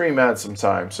 Stream adds some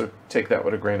time, so take that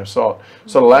with a grain of salt.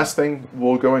 So the last thing,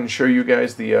 we'll go and show you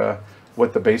guys the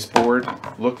what the baseboard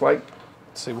looked like.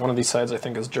 Let's see, one of these sides I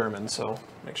think is German, so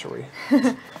make sure we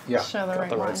show the got right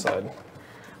the right one. side.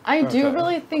 I do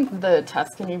really think the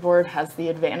Tuscany board has the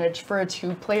advantage for a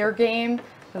 2-player game,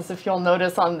 because if you'll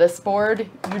notice on this board,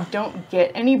 you don't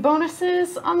get any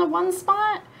bonuses on the 1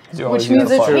 spot. Which means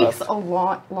it takes a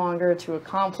lot longer to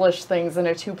accomplish things in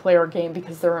a 2-player game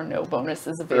because there are no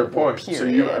bonuses available. Fair point.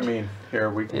 Period. So here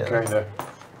we can kind of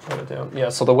put it down. Yeah.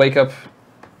 So the wake up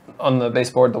on the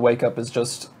baseboard, the wake up is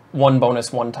just 1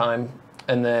 bonus 1 time,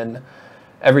 and then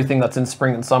everything that's in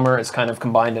spring and summer is kind of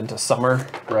combined into summer.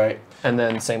 Right. And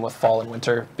then same with fall and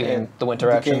winter being the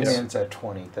winter actions. The game ends at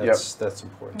 20. That's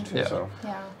important too.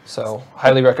 Yeah. So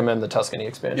highly recommend the Tuscany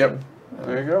expansion. Yep.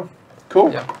 There you go.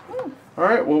 Cool. Yeah. All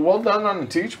right, well done on the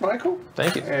teach, Michael.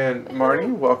 Thank you. And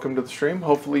Marnie, welcome to the stream.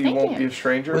 Hopefully you won't be a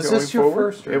stranger going forward. Was this your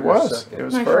first or It was. second? It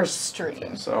was my first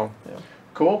stream. So,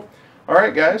 cool. All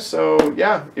right, guys. So,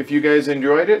 yeah, if you guys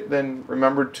enjoyed it, then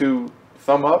remember to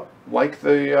thumb up, like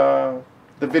the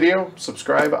video,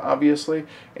 subscribe, obviously.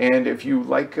 And if you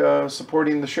like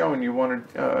supporting the show and you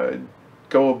want to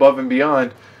go above and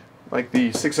beyond, like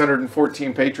the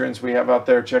 614 patrons we have out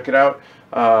there, check it out.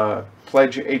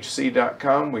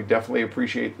 PledgeHC.com. We definitely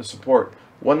appreciate the support.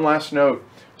 One last note.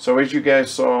 So as you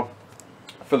guys saw,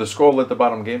 for the scroll at the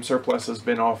bottom, Game Surplus has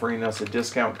been offering us a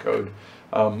discount code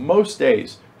most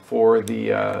days for the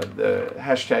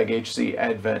hashtag HC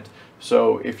Advent.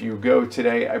 So if you go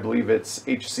today, I believe it's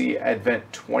HC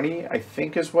Advent 20, I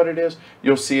think is what it is.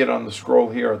 You'll see it on the scroll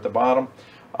here at the bottom.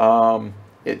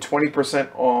 At 20%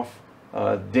 off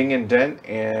Ding and Dent,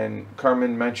 and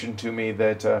Carmen mentioned to me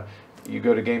that you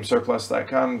go to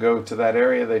GameSurplus.com, go to that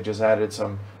area, they just added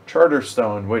some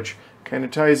Charterstone, which kind of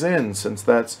ties in, since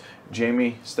that's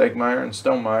Jamie Stegmaier and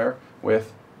Stonemeyer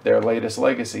with their latest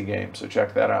Legacy game. So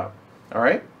check that out. All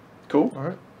right? Cool? All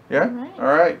right. Yeah? All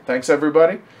right. Thanks,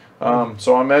 everybody.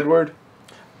 So I'm Edward.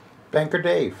 Banker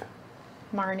Dave.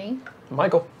 Marnie.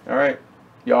 Michael. All right.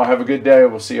 Y'all have a good day.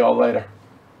 We'll see y'all later.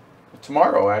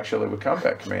 Tomorrow, actually, with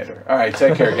Combat Commander. All right.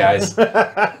 Take care, guys.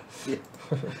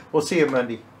 We'll see you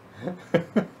Monday.